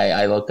guy that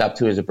I look up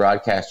to as a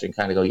broadcaster and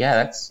kind of go,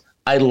 yeah,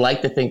 I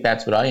like to think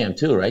that's what I am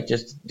too, right?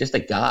 Just a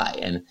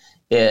guy.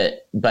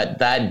 But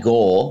that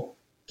goal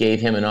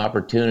gave him an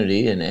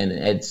opportunity, and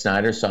Ed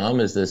Snyder saw him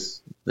as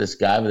this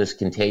guy with this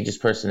contagious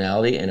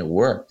personality, and it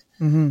worked.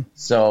 Mm-hmm.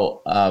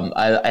 So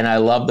I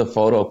love the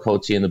photo of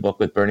Coatsy in the book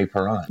with Bernie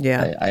Perron.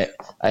 Yeah.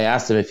 I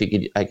asked him if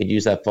I could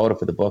use that photo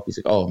for the book. He's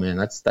like, oh man,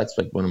 that's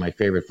like one of my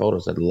favorite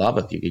photos. I'd love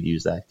if you could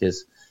use that,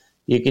 because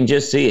you can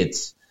just see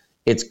it's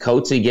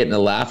Coatsy getting a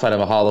laugh out of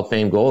a Hall of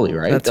Fame goalie,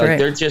 right? That's right.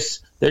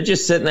 They're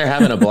just sitting there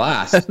having a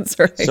blast. That's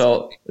right.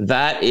 So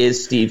that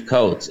is Steve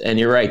Coates, and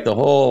you're right. The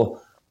whole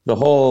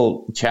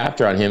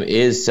chapter on him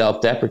is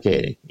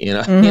self-deprecating.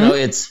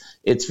 Mm-hmm.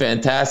 It's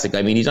fantastic.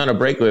 I mean, he's on a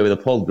breakaway with a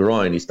pulled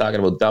groin. He's talking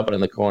about dumping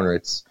in the corner.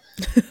 It's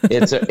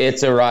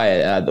a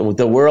riot.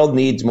 The world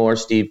needs more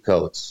Steve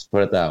Coates.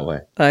 Put it that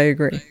way. I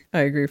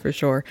agree for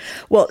sure.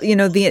 Well,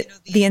 the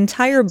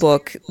entire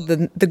book,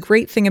 the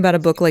great thing about a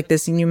book like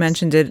this, and you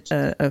mentioned it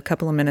a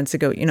couple of minutes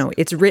ago,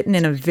 it's written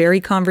in a very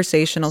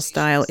conversational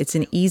style. It's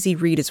an easy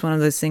read. It's one of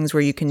those things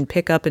where you can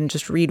pick up and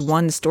just read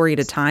one story at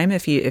a time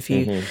if you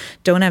mm-hmm.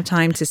 don't have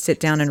time to sit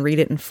down and read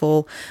it in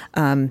full.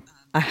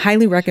 I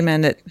highly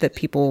recommend that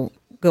people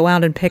go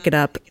out and pick it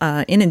up,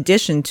 in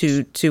addition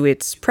to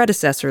its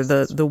predecessor,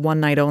 the One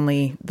Night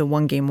Only, the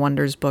One Game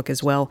Wonders book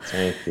as well.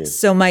 Thank you.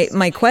 So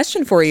my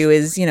question for you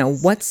is,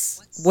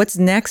 what's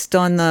next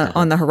on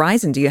the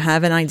horizon? Do you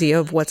have an idea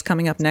of what's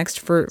coming up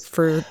next for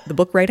the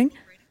book writing?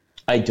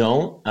 I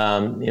don't.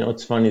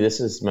 It's funny.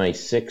 This is my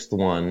sixth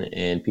one,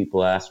 and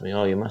people ask me,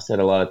 "Oh, you must have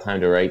had a lot of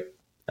time to write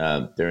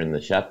during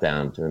the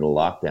shutdown, during the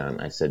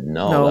lockdown." I said,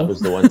 no, that was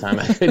the one time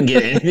I couldn't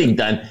get anything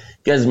done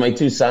because my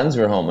two sons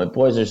were home. My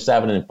boys are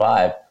 7 and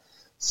 5.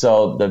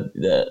 So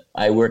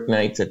I work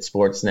nights at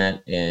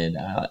Sportsnet, and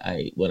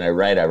when I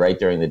write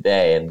during the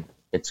day, and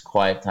it's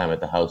quiet time at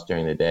the house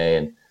during the day,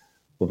 and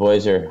the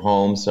boys are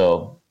home.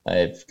 So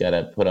I've got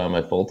to put on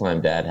my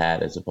full-time dad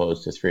hat as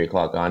opposed to 3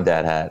 o'clock on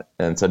dad hat.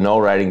 And so no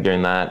writing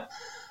during that.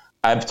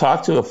 I've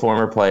talked to a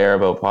former player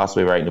about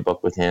possibly writing a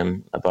book with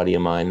him, a buddy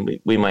of mine.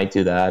 We might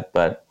do that,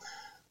 but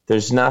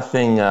there's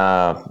nothing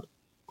on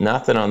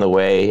the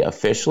way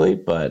officially.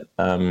 But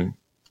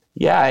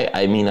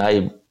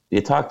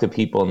you talk to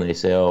people and they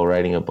say, "Oh,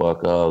 writing a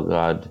book, oh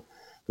God, it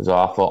was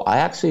awful." I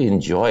actually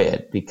enjoy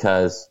it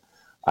because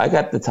I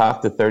got to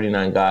talk to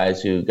 39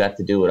 guys who got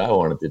to do what I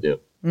wanted to do.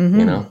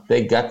 Mm-hmm.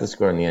 They got to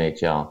score in the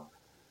NHL.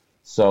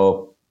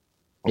 So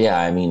yeah,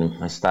 I mean,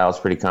 my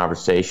style's pretty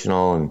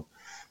conversational, and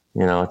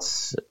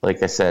it's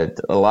like I said,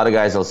 a lot of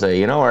guys will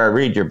say, I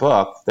read your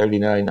book,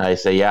 39. I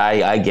say, yeah,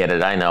 I get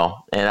it. I know.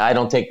 And I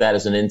don't take that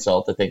as an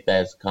insult. I take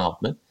that as a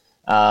compliment.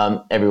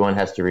 Everyone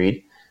has to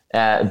read.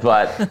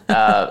 But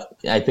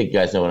I think you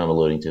guys know what I'm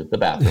alluding to, the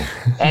bathroom.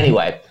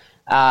 Anyway,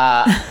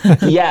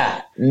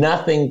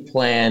 nothing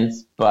planned,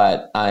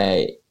 but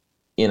I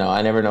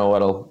never know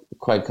what'll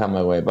quite come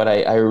my way. But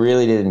I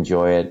really did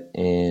enjoy it.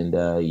 And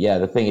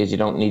the thing is, you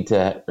don't need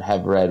to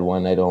have read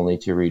One Night Only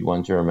to read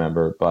One to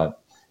Remember. But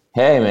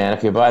hey, man,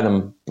 if you buy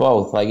them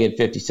both, I get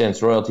 50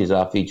 cents royalties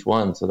off each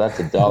one. So that's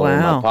 $1 in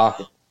my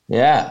pocket.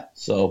 Yeah.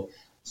 So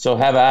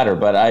have at her.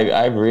 But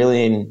I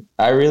really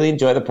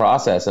enjoy the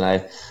process.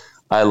 And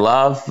I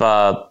love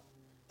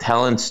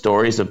telling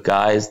stories of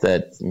guys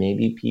that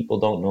maybe people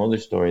don't know their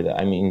story.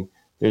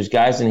 There's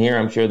guys in here,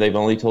 I'm sure they've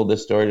only told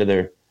this story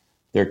to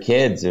their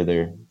kids or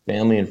their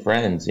family and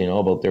friends,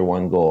 about their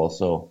one goal.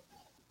 So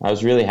I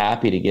was really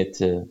happy to get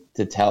to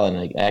tell it. And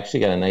I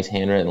actually got a nice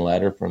handwritten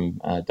letter from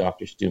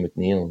Dr. Stu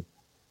McNeil.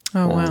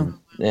 Oh, wow.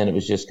 And it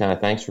was just kind of,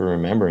 thanks for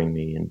remembering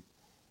me.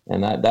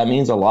 And that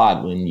means a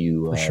lot when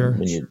you sure.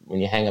 when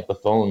you hang up the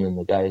phone and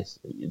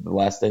the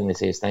last thing they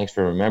say is thanks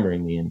for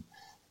remembering me. And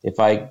if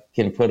I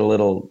can put a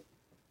little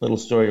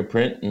story to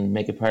print and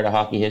make it part of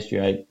hockey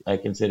history, I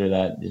consider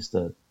that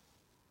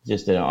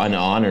just an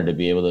honor to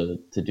be able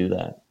to do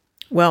that.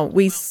 Well,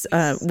 we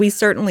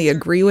certainly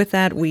agree with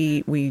that.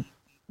 We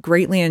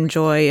greatly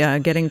enjoy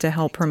getting to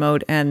help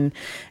promote and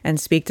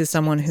speak to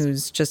someone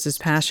who's just as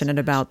passionate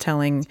about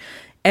telling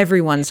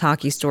everyone's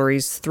hockey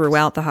stories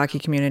throughout the hockey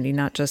community,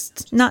 not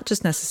just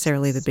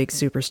necessarily the big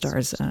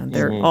superstars.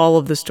 All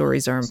of the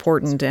stories are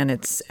important, and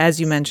it's, as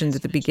you mentioned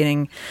at the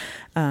beginning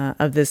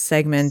of this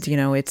segment,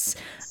 it's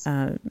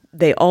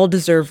they all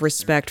deserve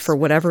respect for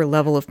whatever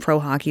level of pro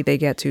hockey they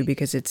get to,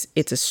 because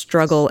it's a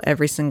struggle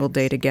every single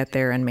day to get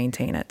there and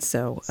maintain it.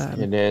 So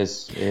it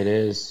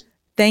is.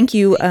 Thank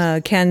you,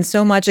 Ken,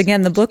 so much.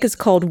 Again, the book is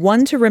called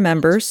One to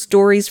Remember,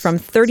 Stories from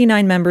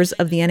 39 Members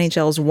of the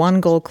NHL's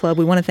One Goal Club.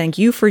 We want to thank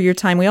you for your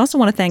time. We also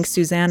want to thank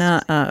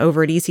Susanna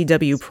over at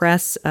ECW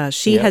Press.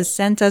 She has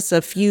sent us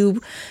a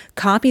few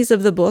copies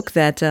of the book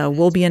that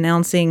we'll be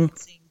announcing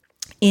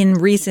in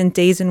recent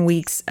days and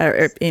weeks,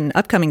 or in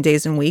upcoming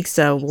days and weeks.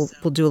 We'll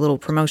do a little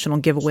promotional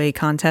giveaway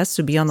contest,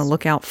 so be on the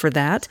lookout for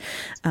that,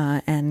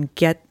 and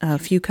get a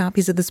few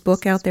copies of this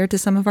book out there to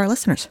some of our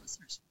listeners.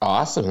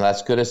 Awesome.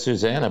 That's good of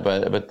Susanna.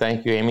 But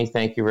thank you, Amy.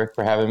 Thank you, Rick,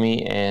 for having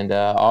me. And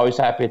always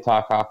happy to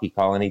talk hockey.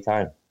 Call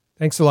anytime.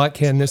 Thanks a lot,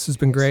 Ken. This has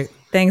been great.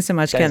 Thanks so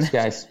much, Ken. Thanks,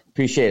 guys.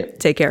 Appreciate it.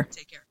 Take care.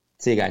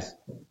 See you guys.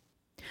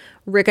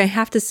 Rick, I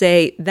have to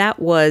say that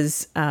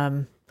was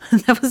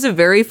that was a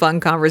very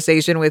fun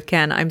conversation with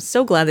Ken. I'm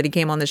so glad that he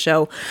came on the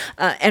show.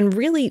 And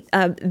really,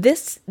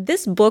 this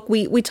book,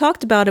 we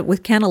talked about it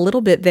with Ken a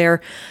little bit there.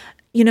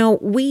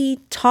 We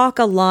talk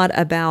a lot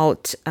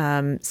about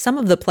some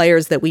of the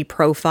players that we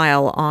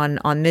profile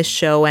on this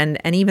show, and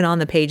even on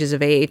the pages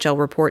of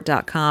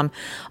ahlreport.com,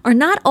 are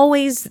not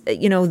always,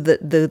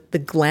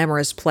 the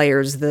glamorous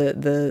players,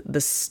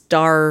 the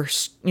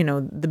stars,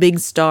 the big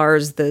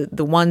stars,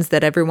 the ones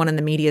that everyone in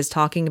the media is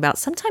talking about.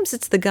 Sometimes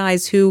it's the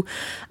guys who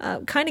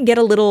kind of get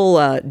a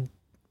little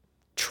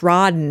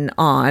trodden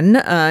on,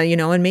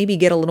 and maybe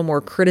get a little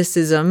more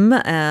criticism,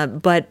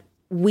 but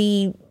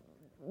we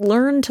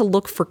learn to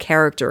look for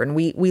character, and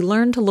we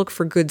learn to look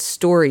for good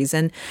stories.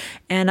 And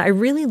I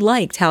really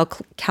liked how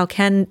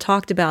Ken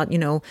talked about,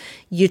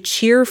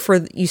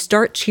 you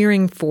start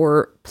cheering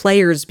for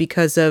players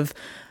because of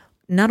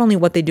not only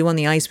what they do on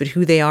the ice, but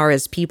who they are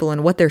as people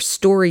and what their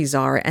stories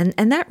are.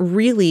 And that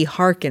really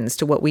harkens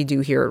to what we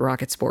do here at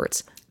Rocket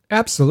Sports.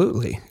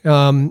 Absolutely.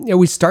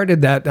 We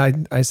started that,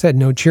 I said,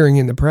 no cheering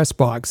in the press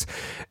box.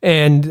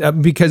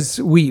 And because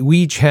we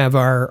each have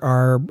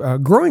our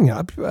growing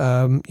up,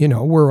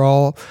 we're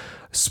all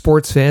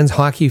sports fans,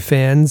 hockey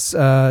fans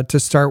to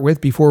start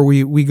with before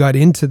we got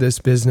into this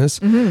business.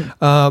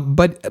 Mm-hmm.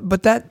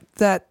 But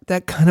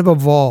that kind of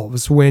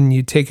evolves when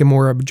you take a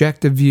more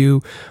objective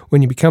view,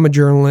 when you become a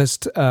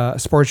journalist, a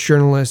sports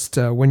journalist,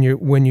 when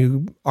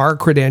you are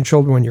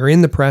credentialed, when you're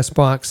in the press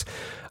box.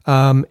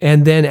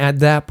 And then at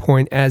that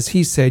point, as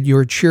he said,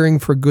 you're cheering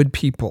for good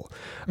people,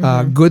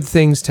 good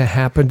things to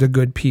happen to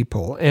good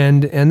people.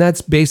 And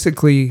that's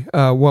basically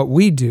what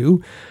we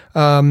do.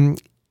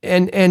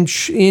 In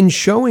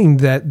showing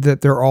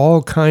that there are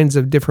all kinds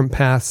of different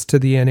paths to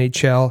the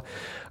NHL,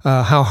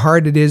 how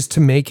hard it is to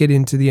make it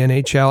into the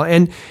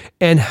NHL,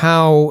 and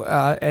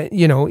how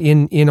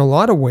in a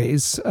lot of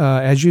ways,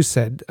 as you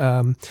said,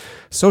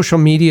 social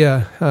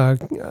media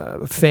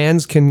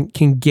fans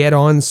can get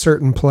on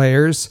certain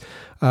players.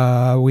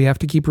 We have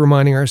to keep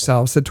reminding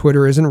ourselves that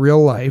Twitter isn't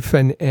real life,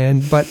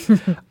 but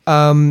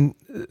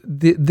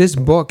this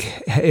book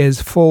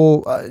is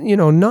full,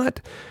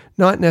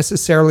 not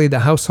necessarily the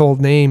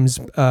household names,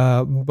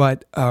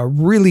 but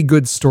really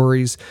good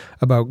stories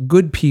about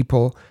good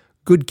people,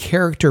 good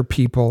character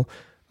people,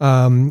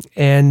 who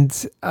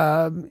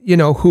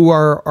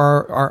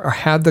are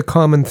have the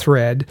common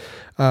thread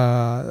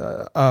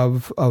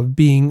of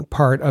being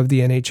part of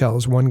the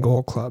NHL's One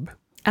Goal Club.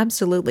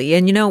 Absolutely.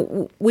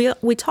 And,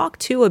 we talk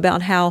too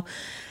about how,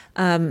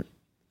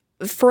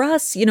 for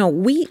us,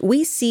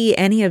 we see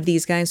any of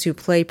these guys who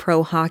play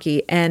pro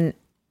hockey, and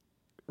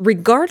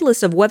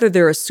regardless of whether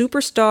they're a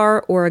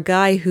superstar or a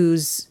guy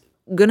who's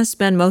going to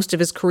spend most of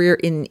his career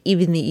in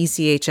even the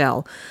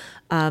ECHL,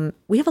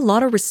 we have a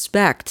lot of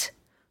respect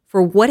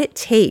for what it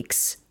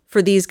takes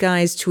for these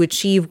guys to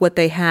achieve what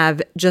they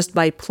have just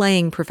by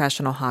playing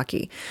professional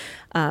hockey.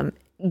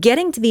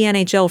 Getting to the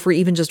NHL for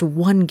even just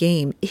one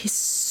game is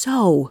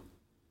so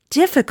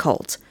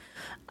difficult.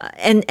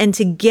 And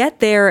to get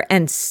there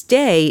and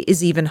stay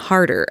is even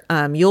harder.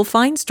 You'll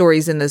find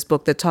stories in this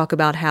book that talk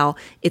about how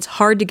it's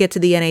hard to get to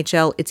the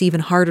NHL. It's even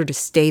harder to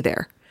stay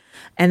there.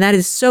 And that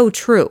is so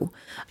true.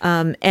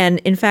 And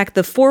in fact,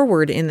 the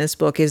foreword in this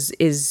book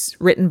is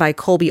written by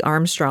Colby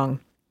Armstrong.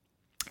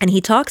 And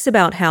he talks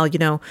about how,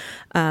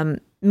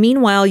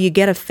 meanwhile, you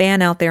get a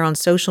fan out there on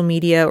social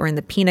media or in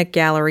the peanut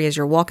gallery as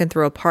you're walking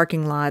through a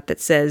parking lot that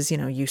says,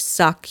 you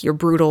suck, you're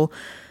brutal.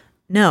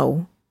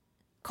 No,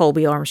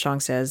 Colby Armstrong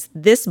says,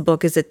 this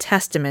book is a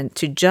testament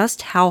to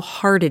just how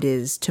hard it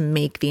is to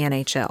make the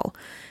NHL.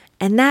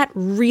 And that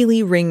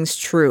really rings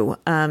true.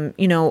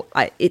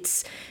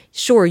 It's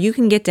sure you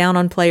can get down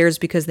on players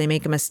because they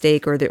make a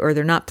mistake or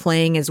they're not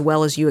playing as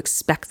well as you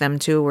expect them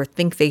to or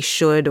think they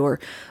should, or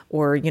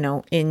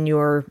in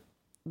your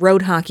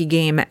road hockey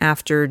game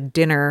after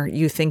dinner,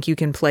 you think you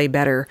can play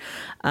better.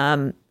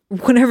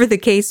 Whatever the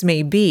case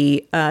may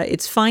be,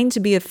 it's fine to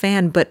be a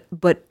fan,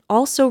 but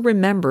also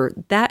remember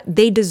that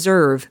they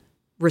deserve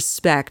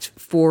respect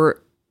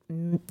for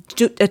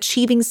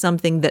achieving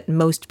something that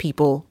most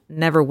people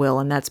never will,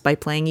 and that's by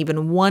playing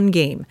even one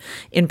game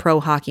in pro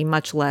hockey,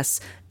 much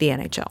less the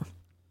NHL.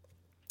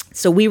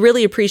 So we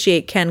really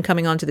appreciate Ken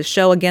coming onto the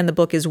show. Again, the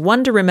book is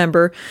One to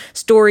Remember,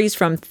 Stories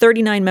from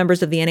 39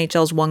 Members of the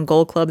NHL's One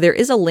Goal Club. There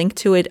is a link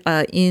to it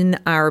in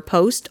our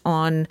post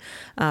on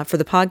for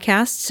the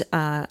podcast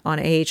on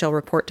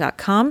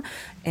ahlreport.com.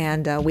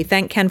 And we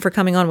thank Ken for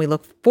coming on. We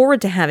look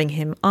forward to having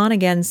him on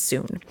again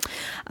soon.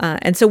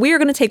 And so we are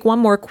going to take one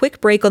more quick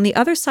break. On the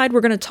other side,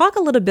 we're going to talk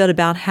a little bit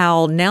about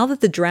how now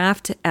that the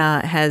draft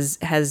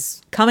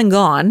has come and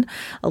gone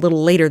a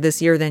little later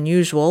this year than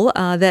usual,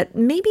 that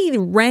maybe the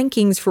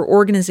rankings for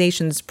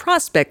organizations'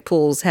 prospect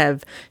pools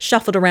have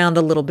shuffled around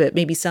a little bit.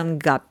 Maybe some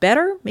got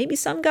better, maybe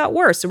some got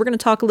worse. So we're going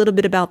to talk a little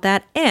bit about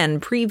that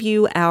and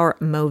preview our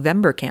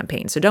Movember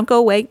campaign. So don't go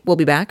away. We'll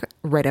be back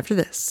right after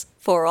this.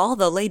 For all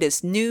the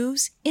latest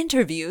news,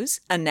 interviews,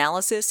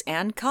 analysis,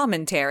 and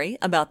commentary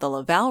about the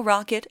Laval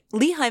Rocket,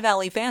 Lehigh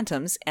Valley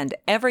Phantoms, and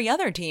every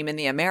other team in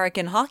the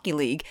American Hockey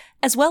League,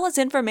 as well as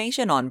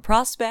information on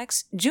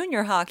prospects,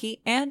 junior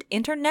hockey, and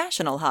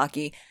international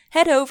hockey,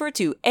 head over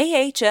to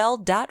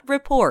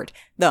ahl.report,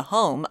 the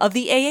home of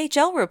the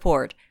AHL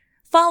Report.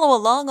 Follow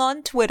along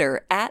on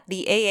Twitter at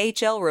the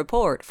AHL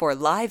Report for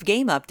live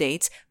game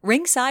updates,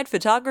 ringside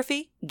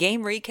photography,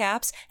 game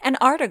recaps, and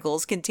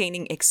articles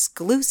containing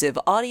exclusive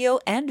audio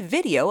and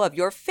video of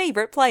your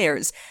favorite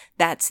players.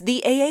 That's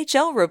the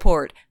AHL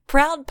Report,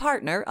 proud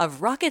partner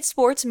of Rocket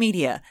Sports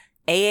Media.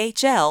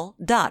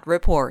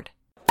 AHL.report.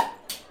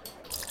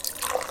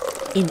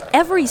 In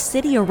every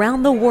city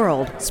around the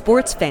world,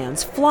 sports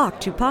fans flock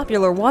to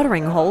popular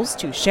watering holes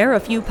to share a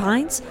few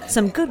pints,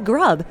 some good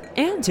grub,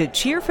 and to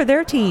cheer for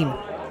their team.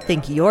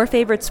 Think your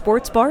favorite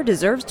sports bar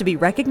deserves to be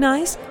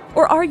recognized?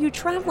 Or are you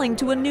traveling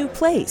to a new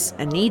place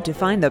and need to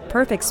find the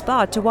perfect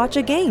spot to watch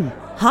a game?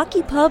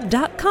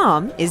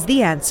 HockeyPub.com is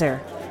the answer.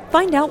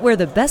 Find out where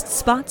the best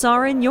spots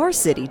are in your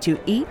city to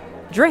eat,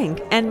 drink,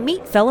 and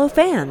meet fellow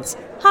fans.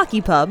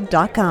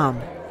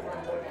 HockeyPub.com.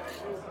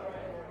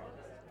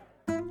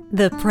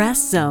 The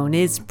Press Zone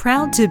is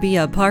proud to be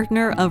a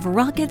partner of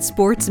Rocket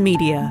Sports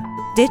Media,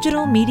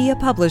 digital media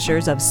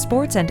publishers of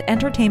sports and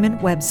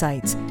entertainment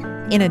websites.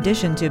 In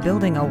addition to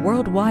building a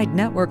worldwide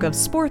network of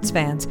sports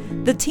fans,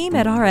 the team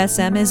at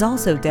RSM is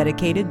also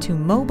dedicated to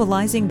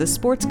mobilizing the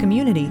sports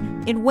community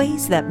in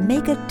ways that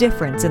make a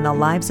difference in the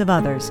lives of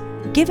others.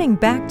 Giving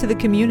back to the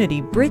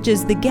community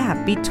bridges the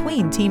gap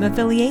between team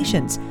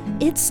affiliations.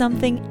 It's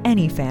something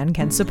any fan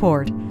can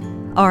support.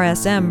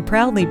 RSM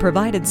proudly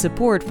provided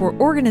support for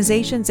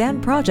organizations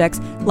and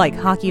projects like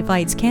Hockey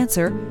Fights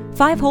Cancer,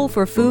 5 Hole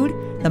for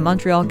Food, the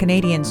Montreal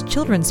Canadiens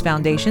Children's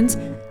Foundations,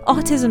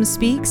 Autism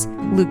Speaks,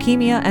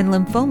 Leukemia and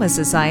Lymphoma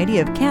Society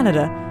of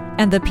Canada,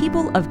 and the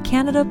People of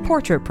Canada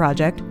Portrait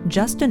Project,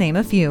 just to name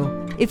a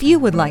few. If you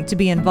would like to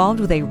be involved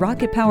with a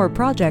Rocket Power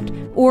project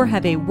or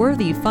have a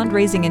worthy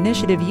fundraising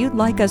initiative you'd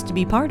like us to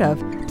be part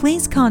of,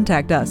 please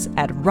contact us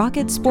at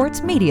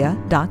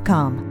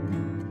rocketsportsmedia.com.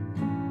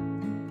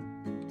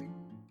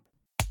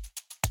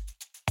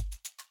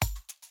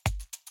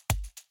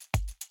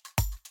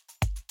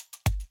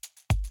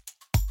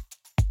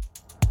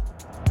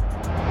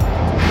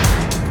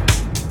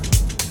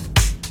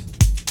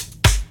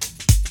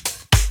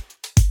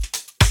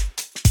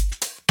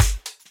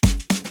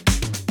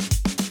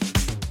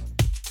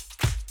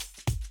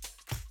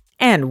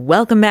 And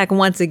welcome back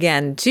once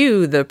again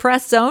to the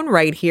Press Zone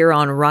right here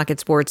on Rocket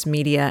Sports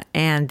Media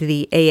and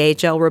the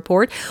AHL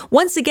Report.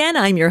 Once again,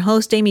 I'm your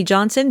host, Amy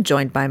Johnson,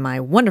 joined by my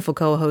wonderful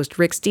co-host,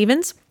 Rick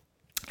Stevens.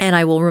 And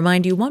I will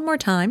remind you one more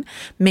time,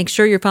 make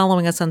sure you're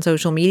following us on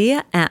social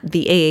media at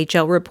the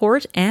AHL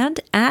Report and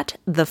at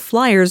the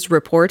Flyers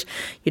Report.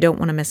 You don't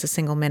want to miss a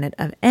single minute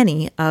of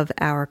any of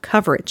our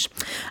coverage.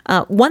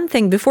 One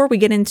thing, before we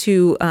get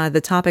into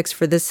the topics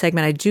for this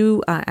segment,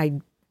 I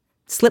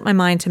slipped my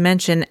mind to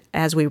mention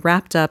as we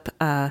wrapped up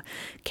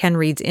Ken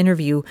Reid's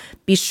interview,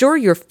 be sure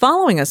you're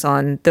following us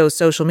on those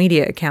social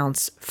media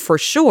accounts for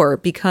sure,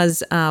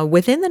 because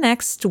within the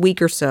next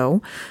week or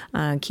so,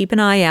 keep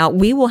an eye out.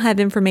 We will have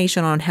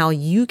information on how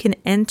you can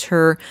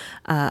enter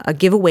a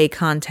giveaway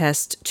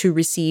contest to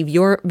receive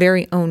your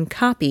very own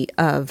copy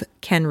of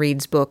Ken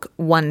Reid's book,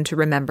 One to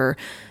Remember.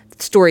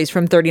 Stories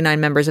from 39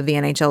 members of the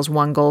NHL's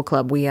One Goal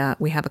Club. We have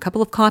a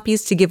couple of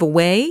copies to give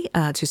away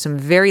to some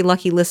very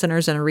lucky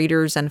listeners and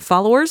readers and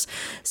followers.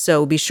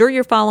 So be sure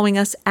you're following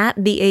us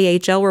at the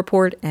AHL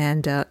Report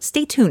and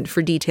stay tuned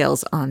for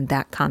details on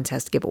that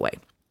contest giveaway.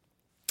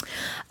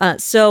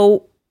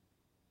 So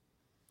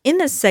in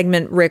this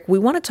segment, Rick, we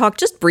want to talk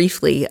just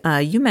briefly.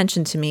 You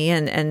mentioned to me,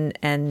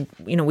 and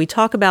we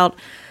talk about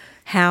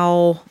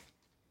how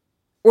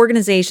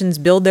organizations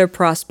build their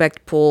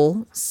prospect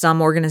pool.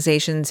 Some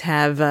organizations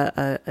have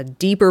a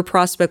deeper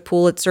prospect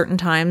pool at certain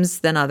times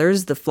than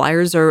others. The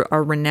Flyers are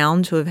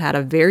renowned to have had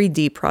a very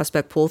deep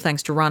prospect pool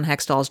thanks to Ron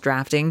Hextall's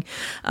drafting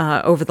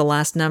over the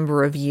last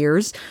number of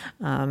years.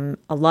 A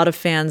lot of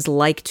fans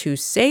like to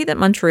say that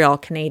Montreal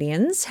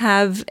Canadiens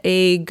have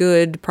a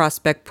good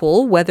prospect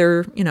pool,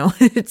 whether,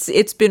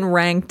 it's been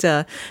ranked.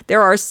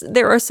 There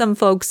are some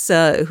folks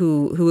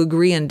who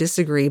agree and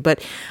disagree,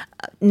 but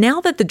now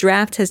that the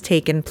draft has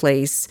taken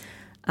place,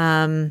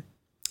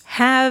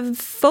 have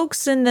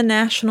folks in the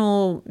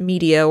national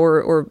media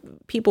or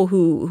people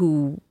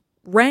who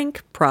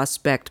rank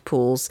prospect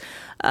pools,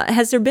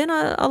 has there been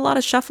a lot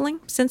of shuffling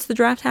since the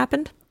draft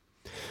happened?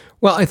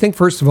 Well, I think,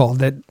 first of all,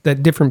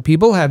 that different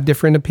people have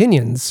different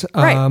opinions.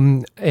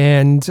 Right.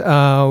 And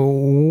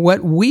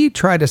what we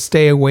try to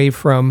stay away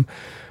from,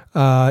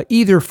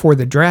 either for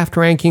the draft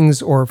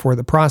rankings or for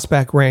the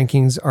prospect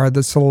rankings, are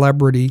the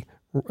celebrity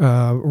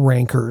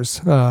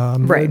rankers,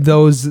 right?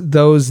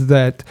 Those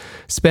that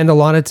spend a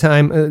lot of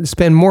time,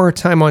 spend more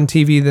time on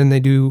TV than they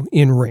do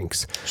in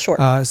rinks.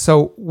 Sure.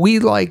 So we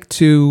like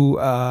to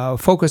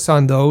focus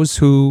on those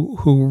who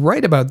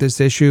write about this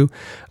issue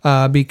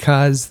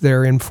because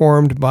they're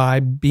informed by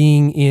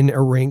being in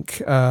a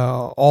rink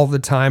all the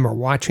time, or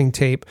watching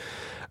tape,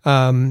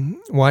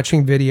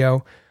 watching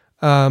video.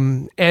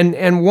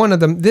 And one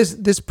of them,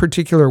 this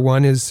particular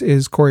one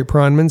is Corey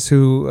Pronman's,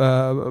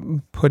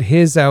 who put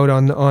his out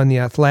on The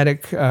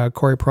Athletic.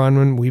 Corey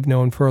Pronman, we've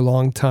known for a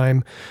long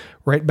time,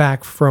 right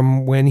back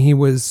from when he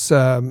was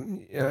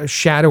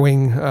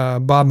shadowing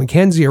Bob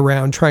McKenzie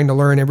around, trying to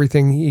learn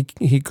everything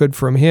he could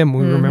from him.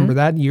 We remember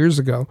that years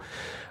ago.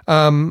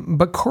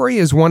 But Corey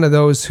is one of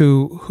those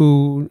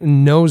who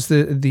knows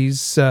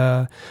these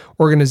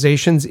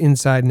organizations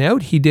inside and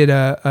out. He did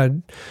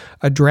a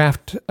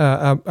draft,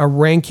 a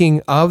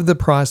ranking of the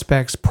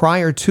prospects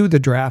prior to the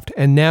draft,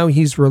 and now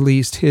he's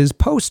released his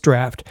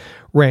post-draft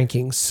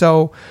rankings.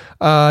 So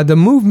the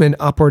movement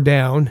up or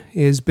down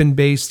has been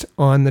based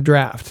on the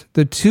draft.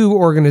 The two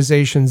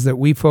organizations that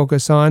we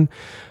focus on,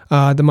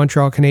 the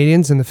Montreal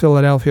Canadiens and the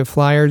Philadelphia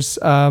Flyers,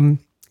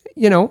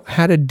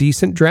 had a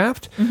decent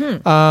draft.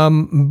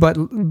 But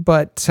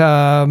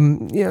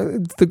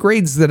the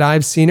grades that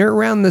I've seen are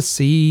around the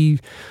C,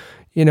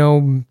 B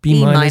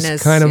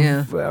minus kind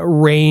of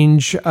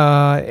range.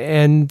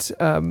 And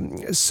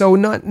so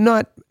not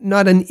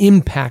an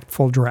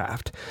impactful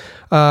draft.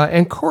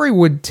 And Corey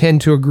would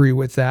tend to agree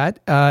with that.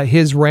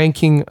 His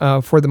ranking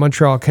for the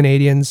Montreal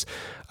Canadiens,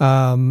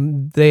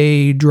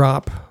 they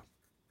drop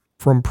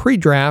from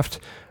pre-draft,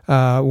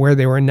 where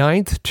they were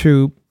 9th,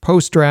 to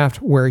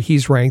post-draft, where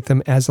he's ranked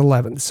them as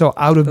 11th. So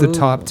out of the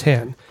top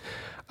 10.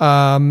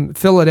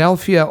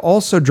 Philadelphia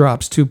also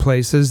drops 2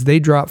 places. They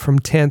drop from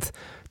 10th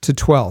to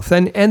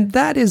 12th. And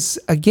that is,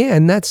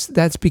 again,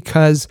 that's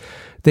because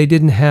they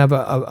didn't have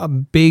a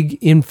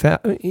big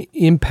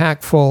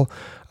impactful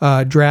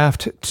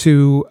draft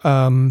to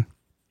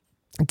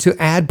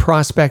add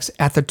prospects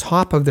at the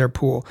top of their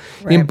pool.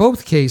 Right. In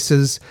both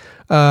cases,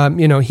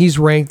 he's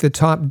ranked the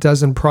top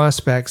dozen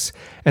prospects,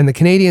 and the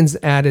Canadiens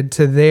added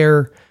to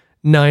their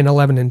 9,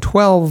 11, and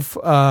 12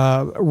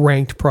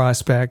 ranked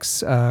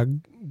prospects,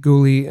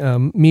 Gouli,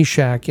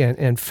 Mishak,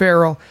 and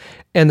Farrell.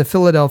 And the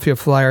Philadelphia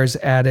Flyers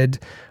added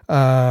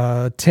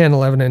 10,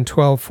 11, and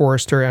 12,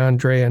 Forrester,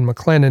 Andre, and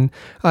McLennan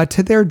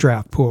to their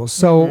draft pool.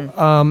 So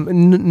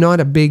not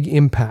a big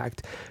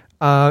impact.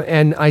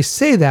 And I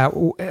say that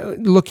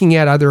looking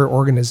at other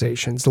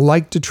organizations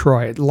like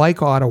Detroit,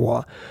 like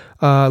Ottawa,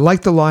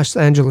 like the Los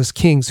Angeles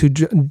Kings, who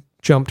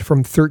jumped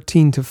from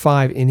 13 to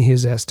 5 in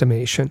his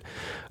estimation.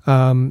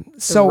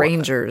 The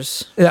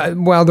Rangers.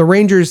 The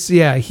Rangers,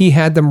 he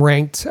had them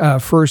ranked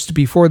first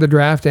before the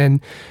draft,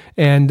 and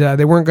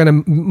they weren't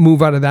going to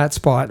move out of that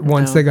spot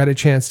once they got a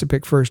chance to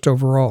pick first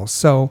overall.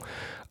 So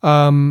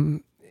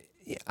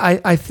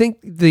I think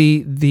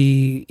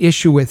the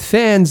issue with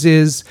fans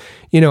is,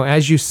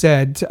 as you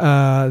said,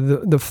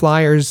 the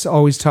Flyers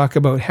always talk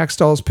about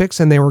Hextall's picks,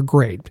 and they were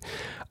great.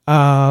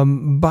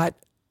 But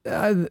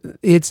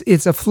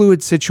it's a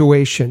fluid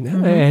situation,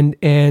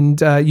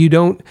 and you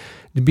don't,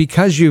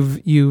 because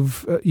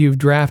you've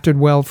drafted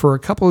well for a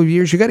couple of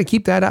years, you got to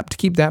keep that up to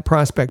keep that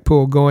prospect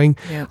pool going.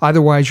 Yeah.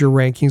 Otherwise, your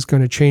ranking is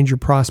going to change. Your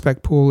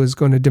prospect pool is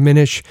going to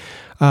diminish.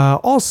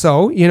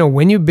 Also,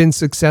 when you've been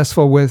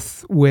successful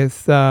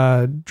with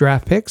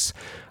draft picks,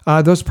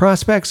 those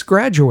prospects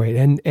graduate,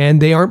 and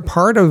they aren't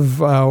part of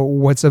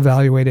what's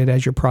evaluated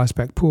as your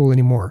prospect pool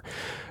anymore.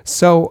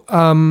 So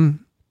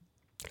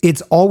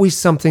it's always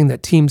something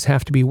that teams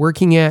have to be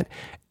working at.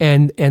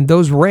 And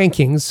those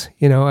rankings,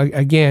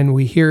 again,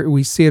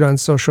 we see it on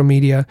social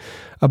media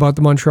about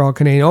the Montreal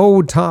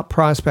Canadiens. Top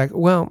prospect.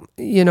 Well,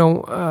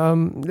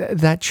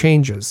 that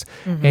changes,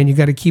 and you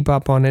got to keep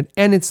up on it.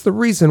 And it's the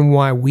reason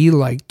why we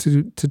like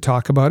to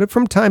talk about it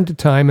from time to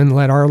time and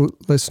let our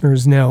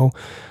listeners know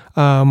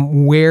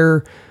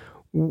where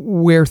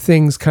where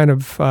things kind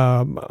of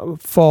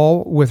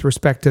fall with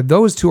respect to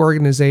those two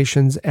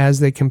organizations as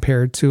they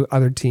compare to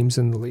other teams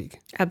in the league.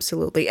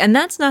 Absolutely. And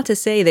that's not to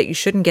say that you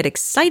shouldn't get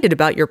excited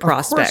about your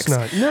prospects. Of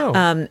course not.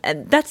 No.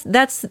 And that's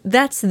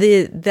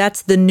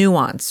the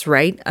nuance,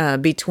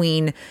 right?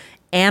 Between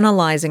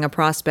analyzing a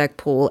prospect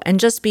pool and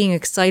just being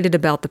excited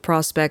about the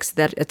prospects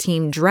that a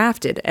team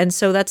drafted. And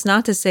so that's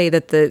not to say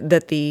that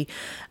the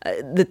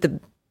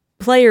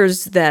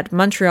players that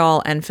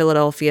Montreal and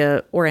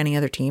Philadelphia or any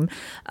other team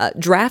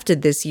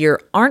drafted this year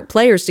aren't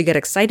players to get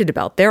excited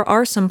about. There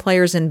are some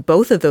players in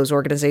both of those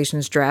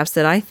organizations' drafts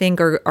that I think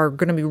are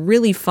going to be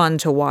really fun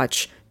to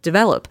watch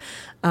develop.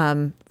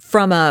 From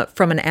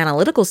an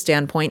analytical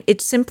standpoint, it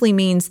simply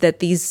means that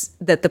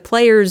the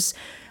players,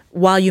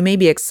 while you may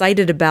be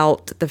excited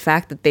about the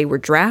fact that they were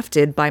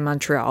drafted by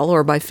Montreal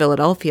or by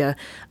Philadelphia,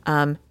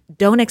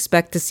 don't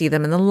expect to see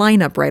them in the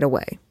lineup right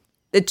away.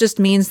 It just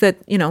means that,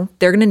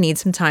 they're going to need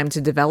some time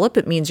to develop.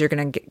 It means you're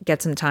going to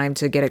get some time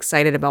to get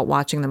excited about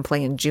watching them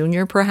play in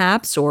junior,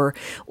 perhaps, or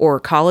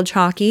college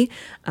hockey.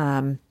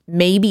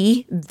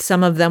 Maybe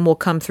some of them will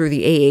come through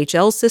the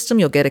AHL system.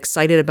 You'll get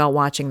excited about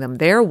watching them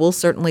there. We'll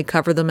certainly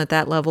cover them at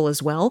that level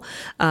as well.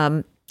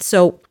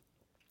 So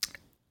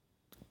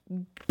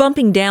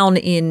bumping down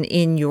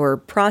in your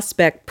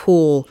prospect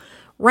pool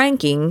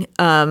ranking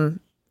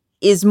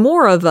is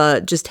more of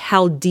a just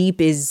how deep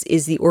is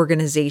the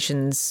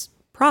organization's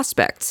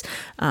prospects.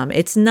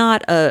 It's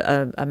not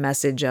a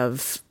message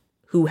of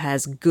who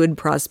has good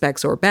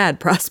prospects or bad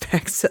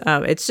prospects.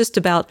 It's just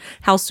about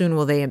how soon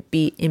will they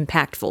be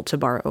impactful, to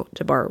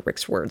borrow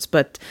Rick's words.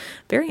 But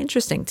very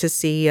interesting to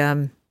see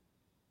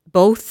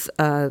both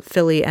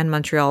Philly and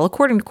Montreal,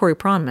 according to Corey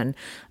Pronman,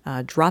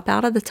 drop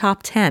out of the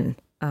top 10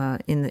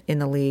 in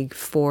the league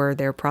for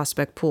their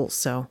prospect pools.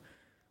 So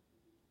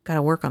got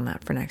to work on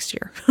that for next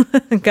year.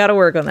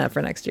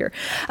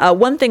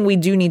 One thing we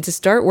do need to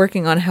start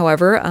working on,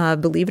 however,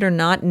 believe it or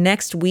not,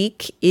 next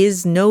week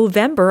is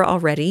November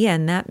already.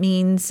 And that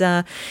means,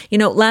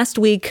 last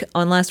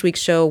week's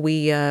show,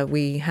 we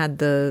had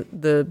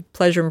the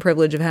pleasure and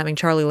privilege of having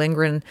Charlie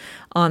Lindgren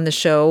on the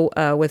show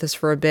with us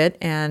for a bit.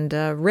 And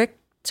Rick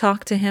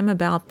talked to him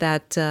about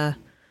that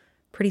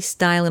pretty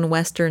stylin'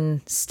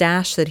 Western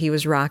stash that he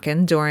was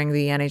rocking during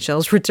the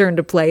NHL's return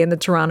to play in the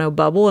Toronto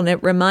bubble. And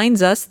it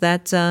reminds us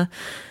that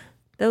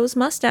those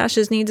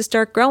mustaches need to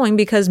start growing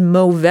because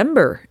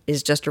Movember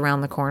is just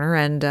around the corner.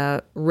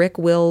 And Rick,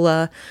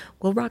 will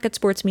Rocket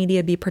Sports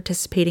Media be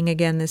participating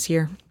again this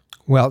year?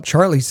 Well,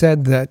 Charlie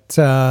said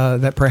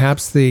that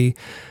perhaps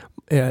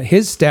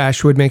his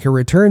stash would make a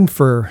return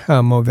for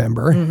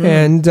Movember,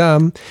 and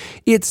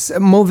it's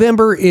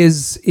Movember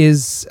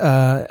is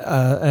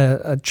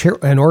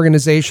an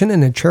organization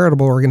and a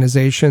charitable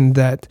organization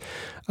that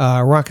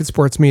Rocket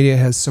Sports Media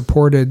has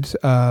supported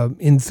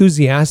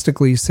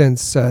enthusiastically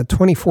since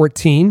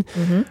 2014.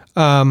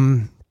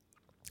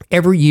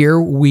 Every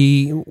year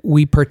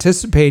we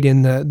participate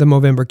in the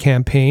Movember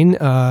campaign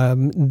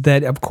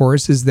that, of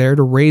course, is there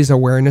to raise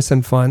awareness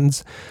and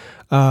funds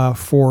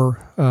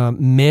for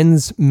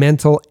men's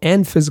mental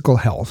and physical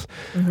health.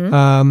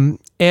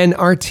 And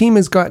our team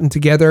has gotten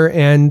together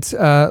and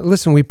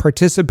listen, we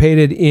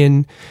participated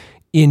in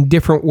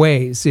different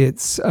ways.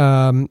 It's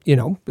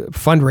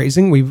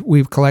fundraising.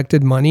 We've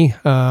collected money.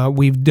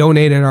 We've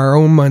donated our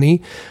own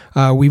money.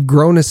 We've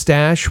grown a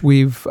stash.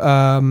 We've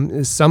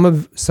some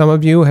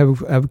of you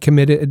have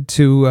committed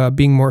to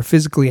being more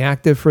physically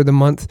active for the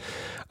month.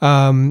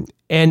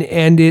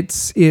 And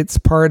it's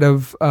part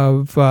of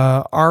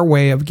our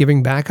way of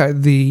giving back.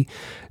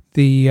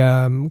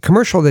 The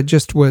commercial that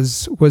just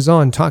was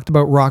on talked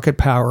about rocket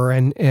power,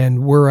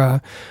 and we're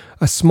a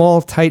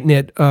small,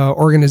 tight-knit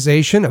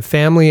organization, a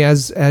family,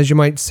 as you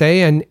might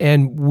say,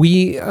 and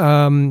we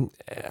I'm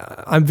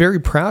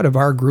very proud of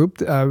our group.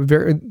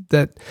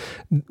 That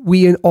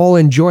we all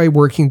enjoy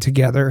working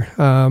together.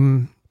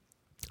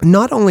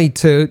 Not only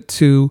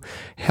to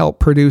help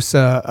produce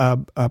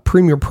a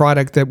premier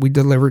product that we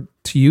deliver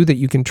to you that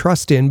you can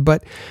trust in,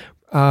 but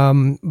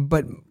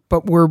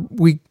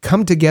we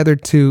come together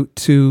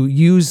to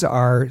use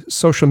our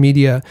social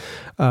media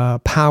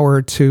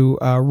power to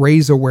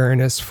raise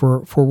awareness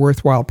for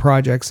worthwhile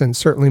projects, and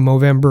certainly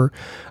Movember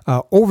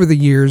over the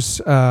years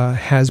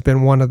has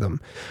been one of them.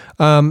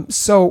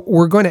 So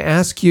we're going to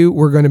ask you,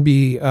 we're going to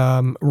be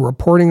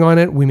reporting on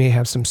it. We may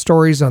have some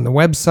stories on the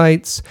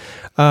websites.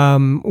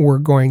 We're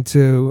going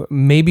to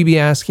maybe be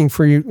asking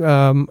for you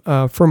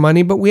for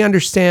money, but we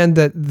understand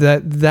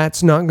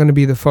that's not going to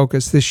be the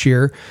focus this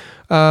year.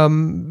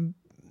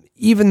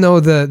 Even though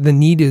the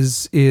need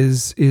is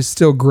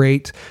still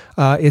great,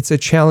 it's a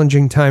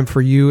challenging time for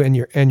you and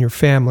your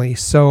family.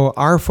 So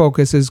our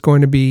focus is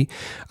going to be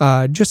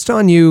just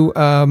on you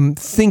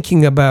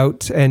thinking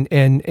about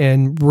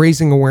and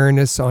raising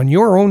awareness on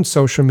your own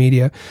social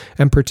media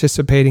and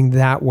participating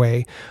that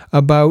way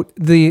about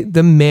the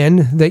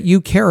men that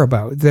you care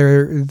about.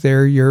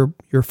 They're your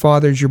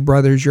fathers, your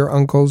brothers, your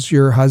uncles,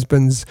 your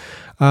husbands,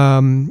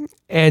 and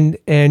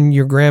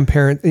your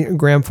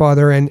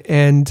grandfather,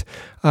 and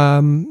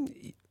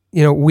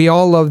we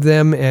all love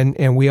them,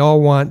 and we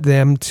all want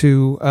them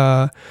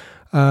to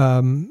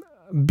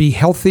be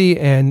healthy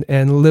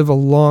and live a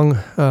long,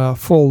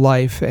 full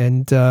life.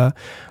 And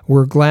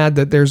we're glad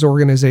that there's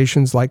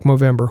organizations like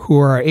Movember who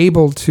are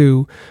able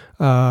to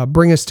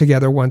bring us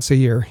together once a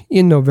year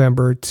in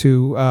November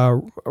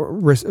to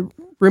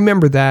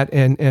remember that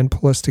and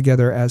pull us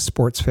together as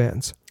sports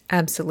fans.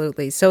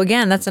 Absolutely. So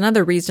again, that's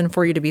another reason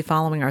for you to be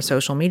following our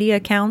social media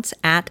accounts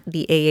at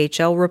the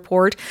AHL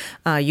Report.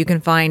 You can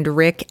find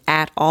Rick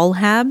at All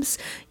Habs.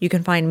 You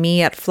can find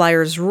me at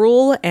Flyers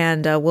Rule,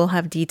 and we'll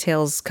have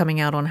details coming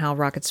out on how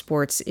Rocket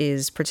Sports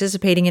is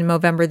participating in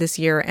Movember this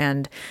year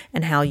and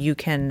how you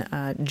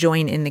can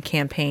join in the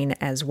campaign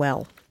as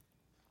well.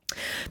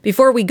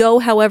 Before we go,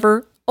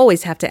 however,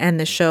 always have to end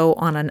the show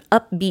on an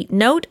upbeat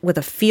note with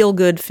a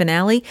feel-good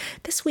finale.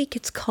 This week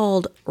it's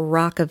called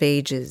Rock of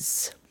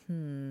Ages.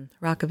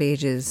 Rock of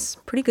Ages,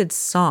 pretty good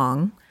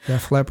song.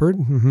 Def Leppard.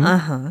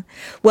 Mm-hmm.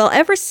 Well,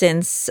 ever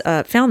since,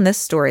 found this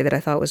story that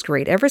I thought was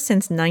great. Ever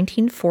since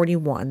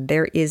 1941,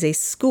 there is a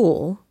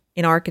school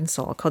in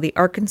Arkansas called the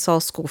Arkansas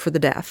School for the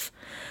Deaf.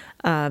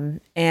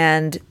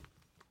 And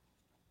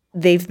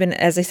they've been,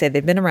 as I said,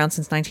 they've been around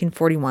since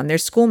 1941. Their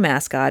school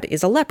mascot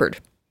is a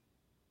leopard.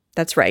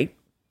 That's right.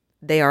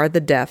 They are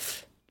the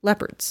Deaf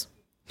Leopards.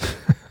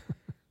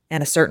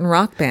 And a certain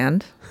rock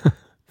band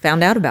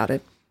found out about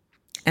it.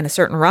 And a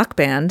certain rock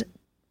band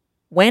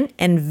went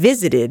and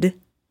visited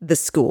the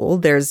school.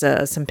 There's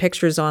some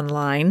pictures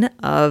online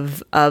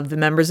of the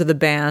members of the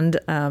band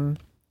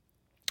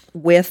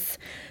with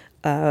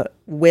some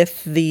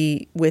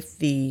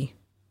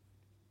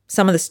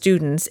of the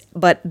students,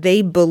 but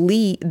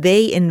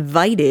they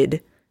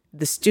invited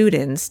the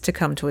students to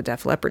come to a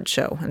Def Leppard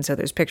show, and so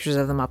there's pictures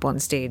of them up on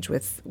stage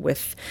with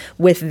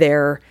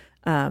their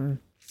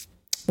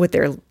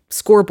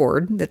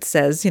scoreboard that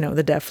says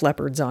the Def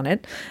Leopards on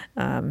it.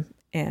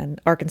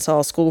 And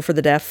Arkansas School for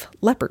the Deaf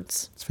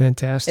Leopards. It's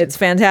fantastic. It's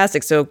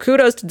fantastic. So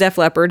kudos to Def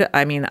Leppard.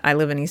 I mean, I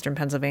live in Eastern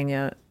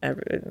Pennsylvania.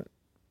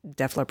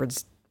 Def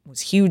Leppard's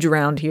was huge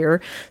around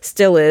here.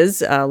 Still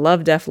is.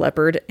 Love Def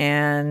Leppard,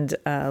 and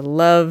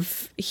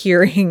love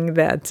hearing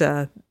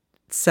that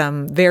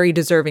some very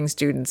deserving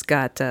students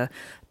got a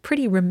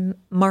pretty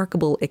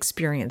remarkable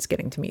experience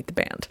getting to meet the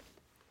band.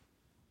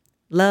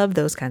 Love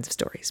those kinds of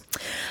stories.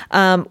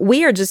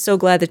 We are just so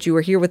glad that you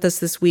were here with us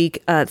this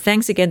week.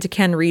 Thanks again to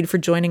Ken Reid for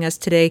joining us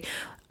today.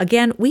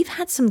 Again, we've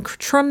had some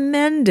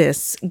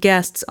tremendous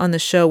guests on the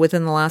show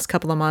within the last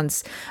couple of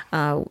months.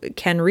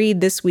 Ken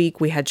Reid this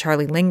week. We had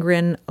Charlie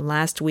Lindgren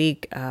last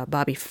week,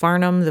 Bobby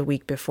Farnham the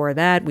week before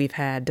that. We've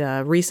had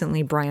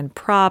recently Brian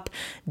Propp,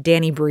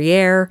 Danny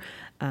Briere.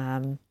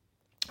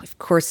 Of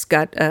course,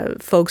 got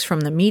folks from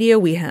the media.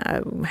 We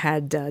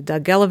had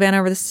Doug Gellivan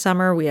over the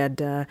summer. We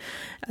had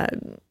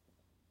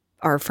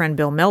our friend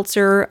Bill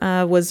Meltzer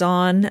was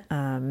on,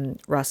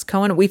 Russ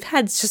Cohen. We've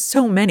had just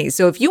so many.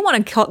 So if you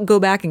want to go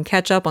back and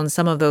catch up on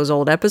some of those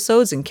old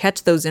episodes and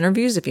catch those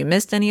interviews, if you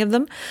missed any of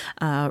them,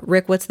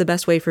 Rick, what's the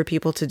best way for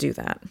people to do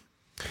that?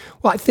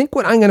 Well, I think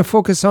what I'm going to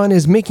focus on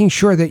is making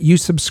sure that you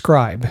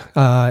subscribe.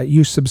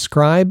 You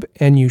subscribe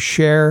and you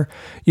share.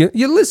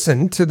 You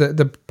listen to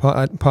the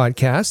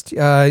podcast.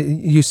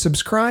 You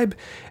subscribe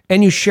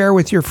and you share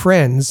with your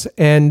friends.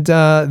 And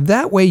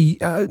that way, we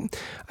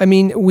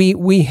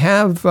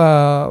have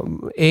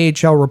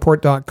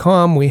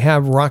ahlreport.com. We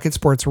have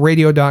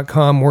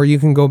rocketsportsradio.com where you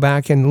can go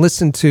back and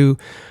listen to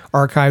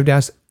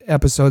archived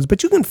episodes.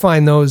 But you can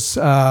find those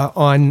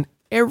on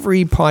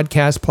every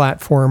podcast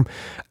platform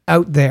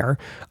out there.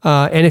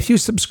 And if you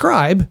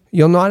subscribe,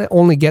 you'll not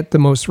only get the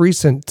most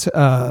recent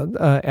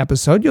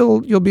episode,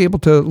 you'll be able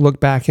to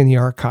look back in the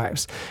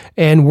archives.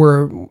 And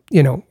we're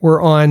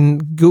on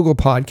Google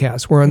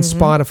Podcasts, we're on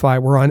Spotify,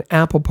 we're on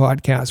Apple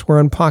Podcasts, we're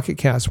on Pocket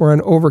Casts, we're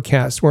on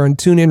Overcast, we're on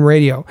TuneIn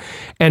Radio,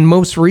 and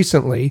most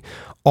recently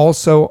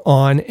also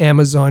on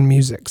Amazon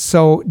Music.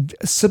 So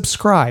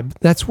subscribe.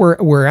 That's where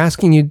we're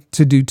asking you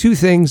to do two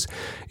things,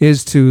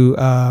 is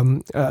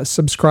to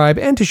subscribe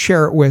and to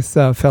share it with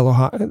fellow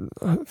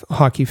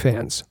hockey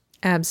fans.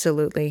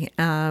 Absolutely.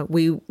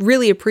 We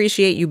really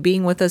appreciate you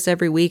being with us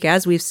every week.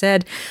 As we've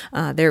said,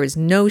 there is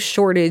no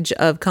shortage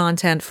of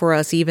content for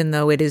us, even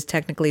though it is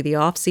technically the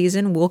off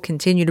season. We'll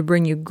continue to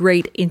bring you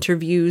great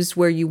interviews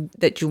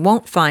that you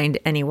won't find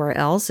anywhere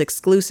else,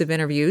 exclusive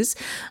interviews,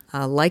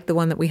 like the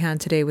one that we had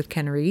today with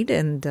Ken Reid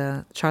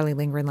and Charlie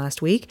Lindgren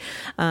last week.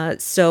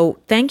 So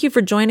thank you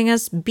for joining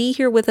us. Be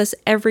here with us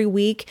every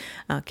week.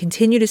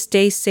 Continue to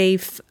stay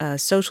safe,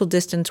 social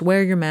distance,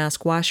 wear your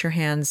mask, wash your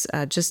hands,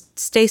 just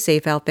stay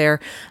safe out there.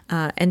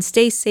 And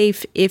stay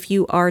safe if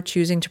you are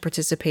choosing to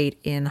participate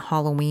in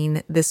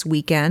Halloween this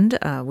weekend.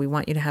 We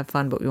want you to have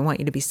fun, but we want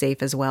you to be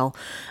safe as well.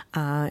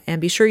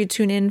 And be sure you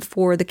tune in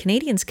for the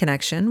Canadians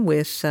Connection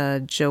with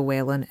Joe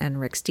Whalen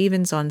and Rick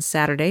Stevens on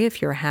Saturday if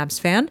you're a Habs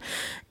fan.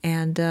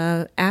 And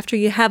after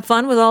you have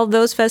fun with all of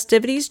those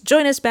festivities,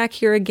 join us back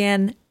here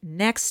again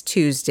next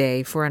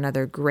Tuesday for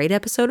another great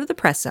episode of The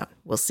Press Zone.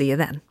 We'll see you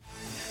then.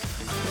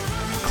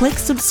 Click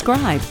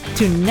subscribe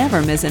to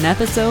never miss an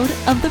episode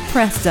of The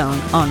Press Zone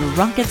on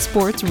Rocket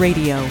Sports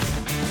Radio.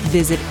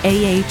 Visit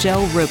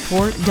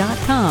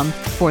ahlreport.com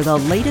for the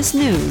latest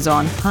news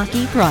on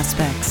hockey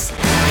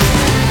prospects.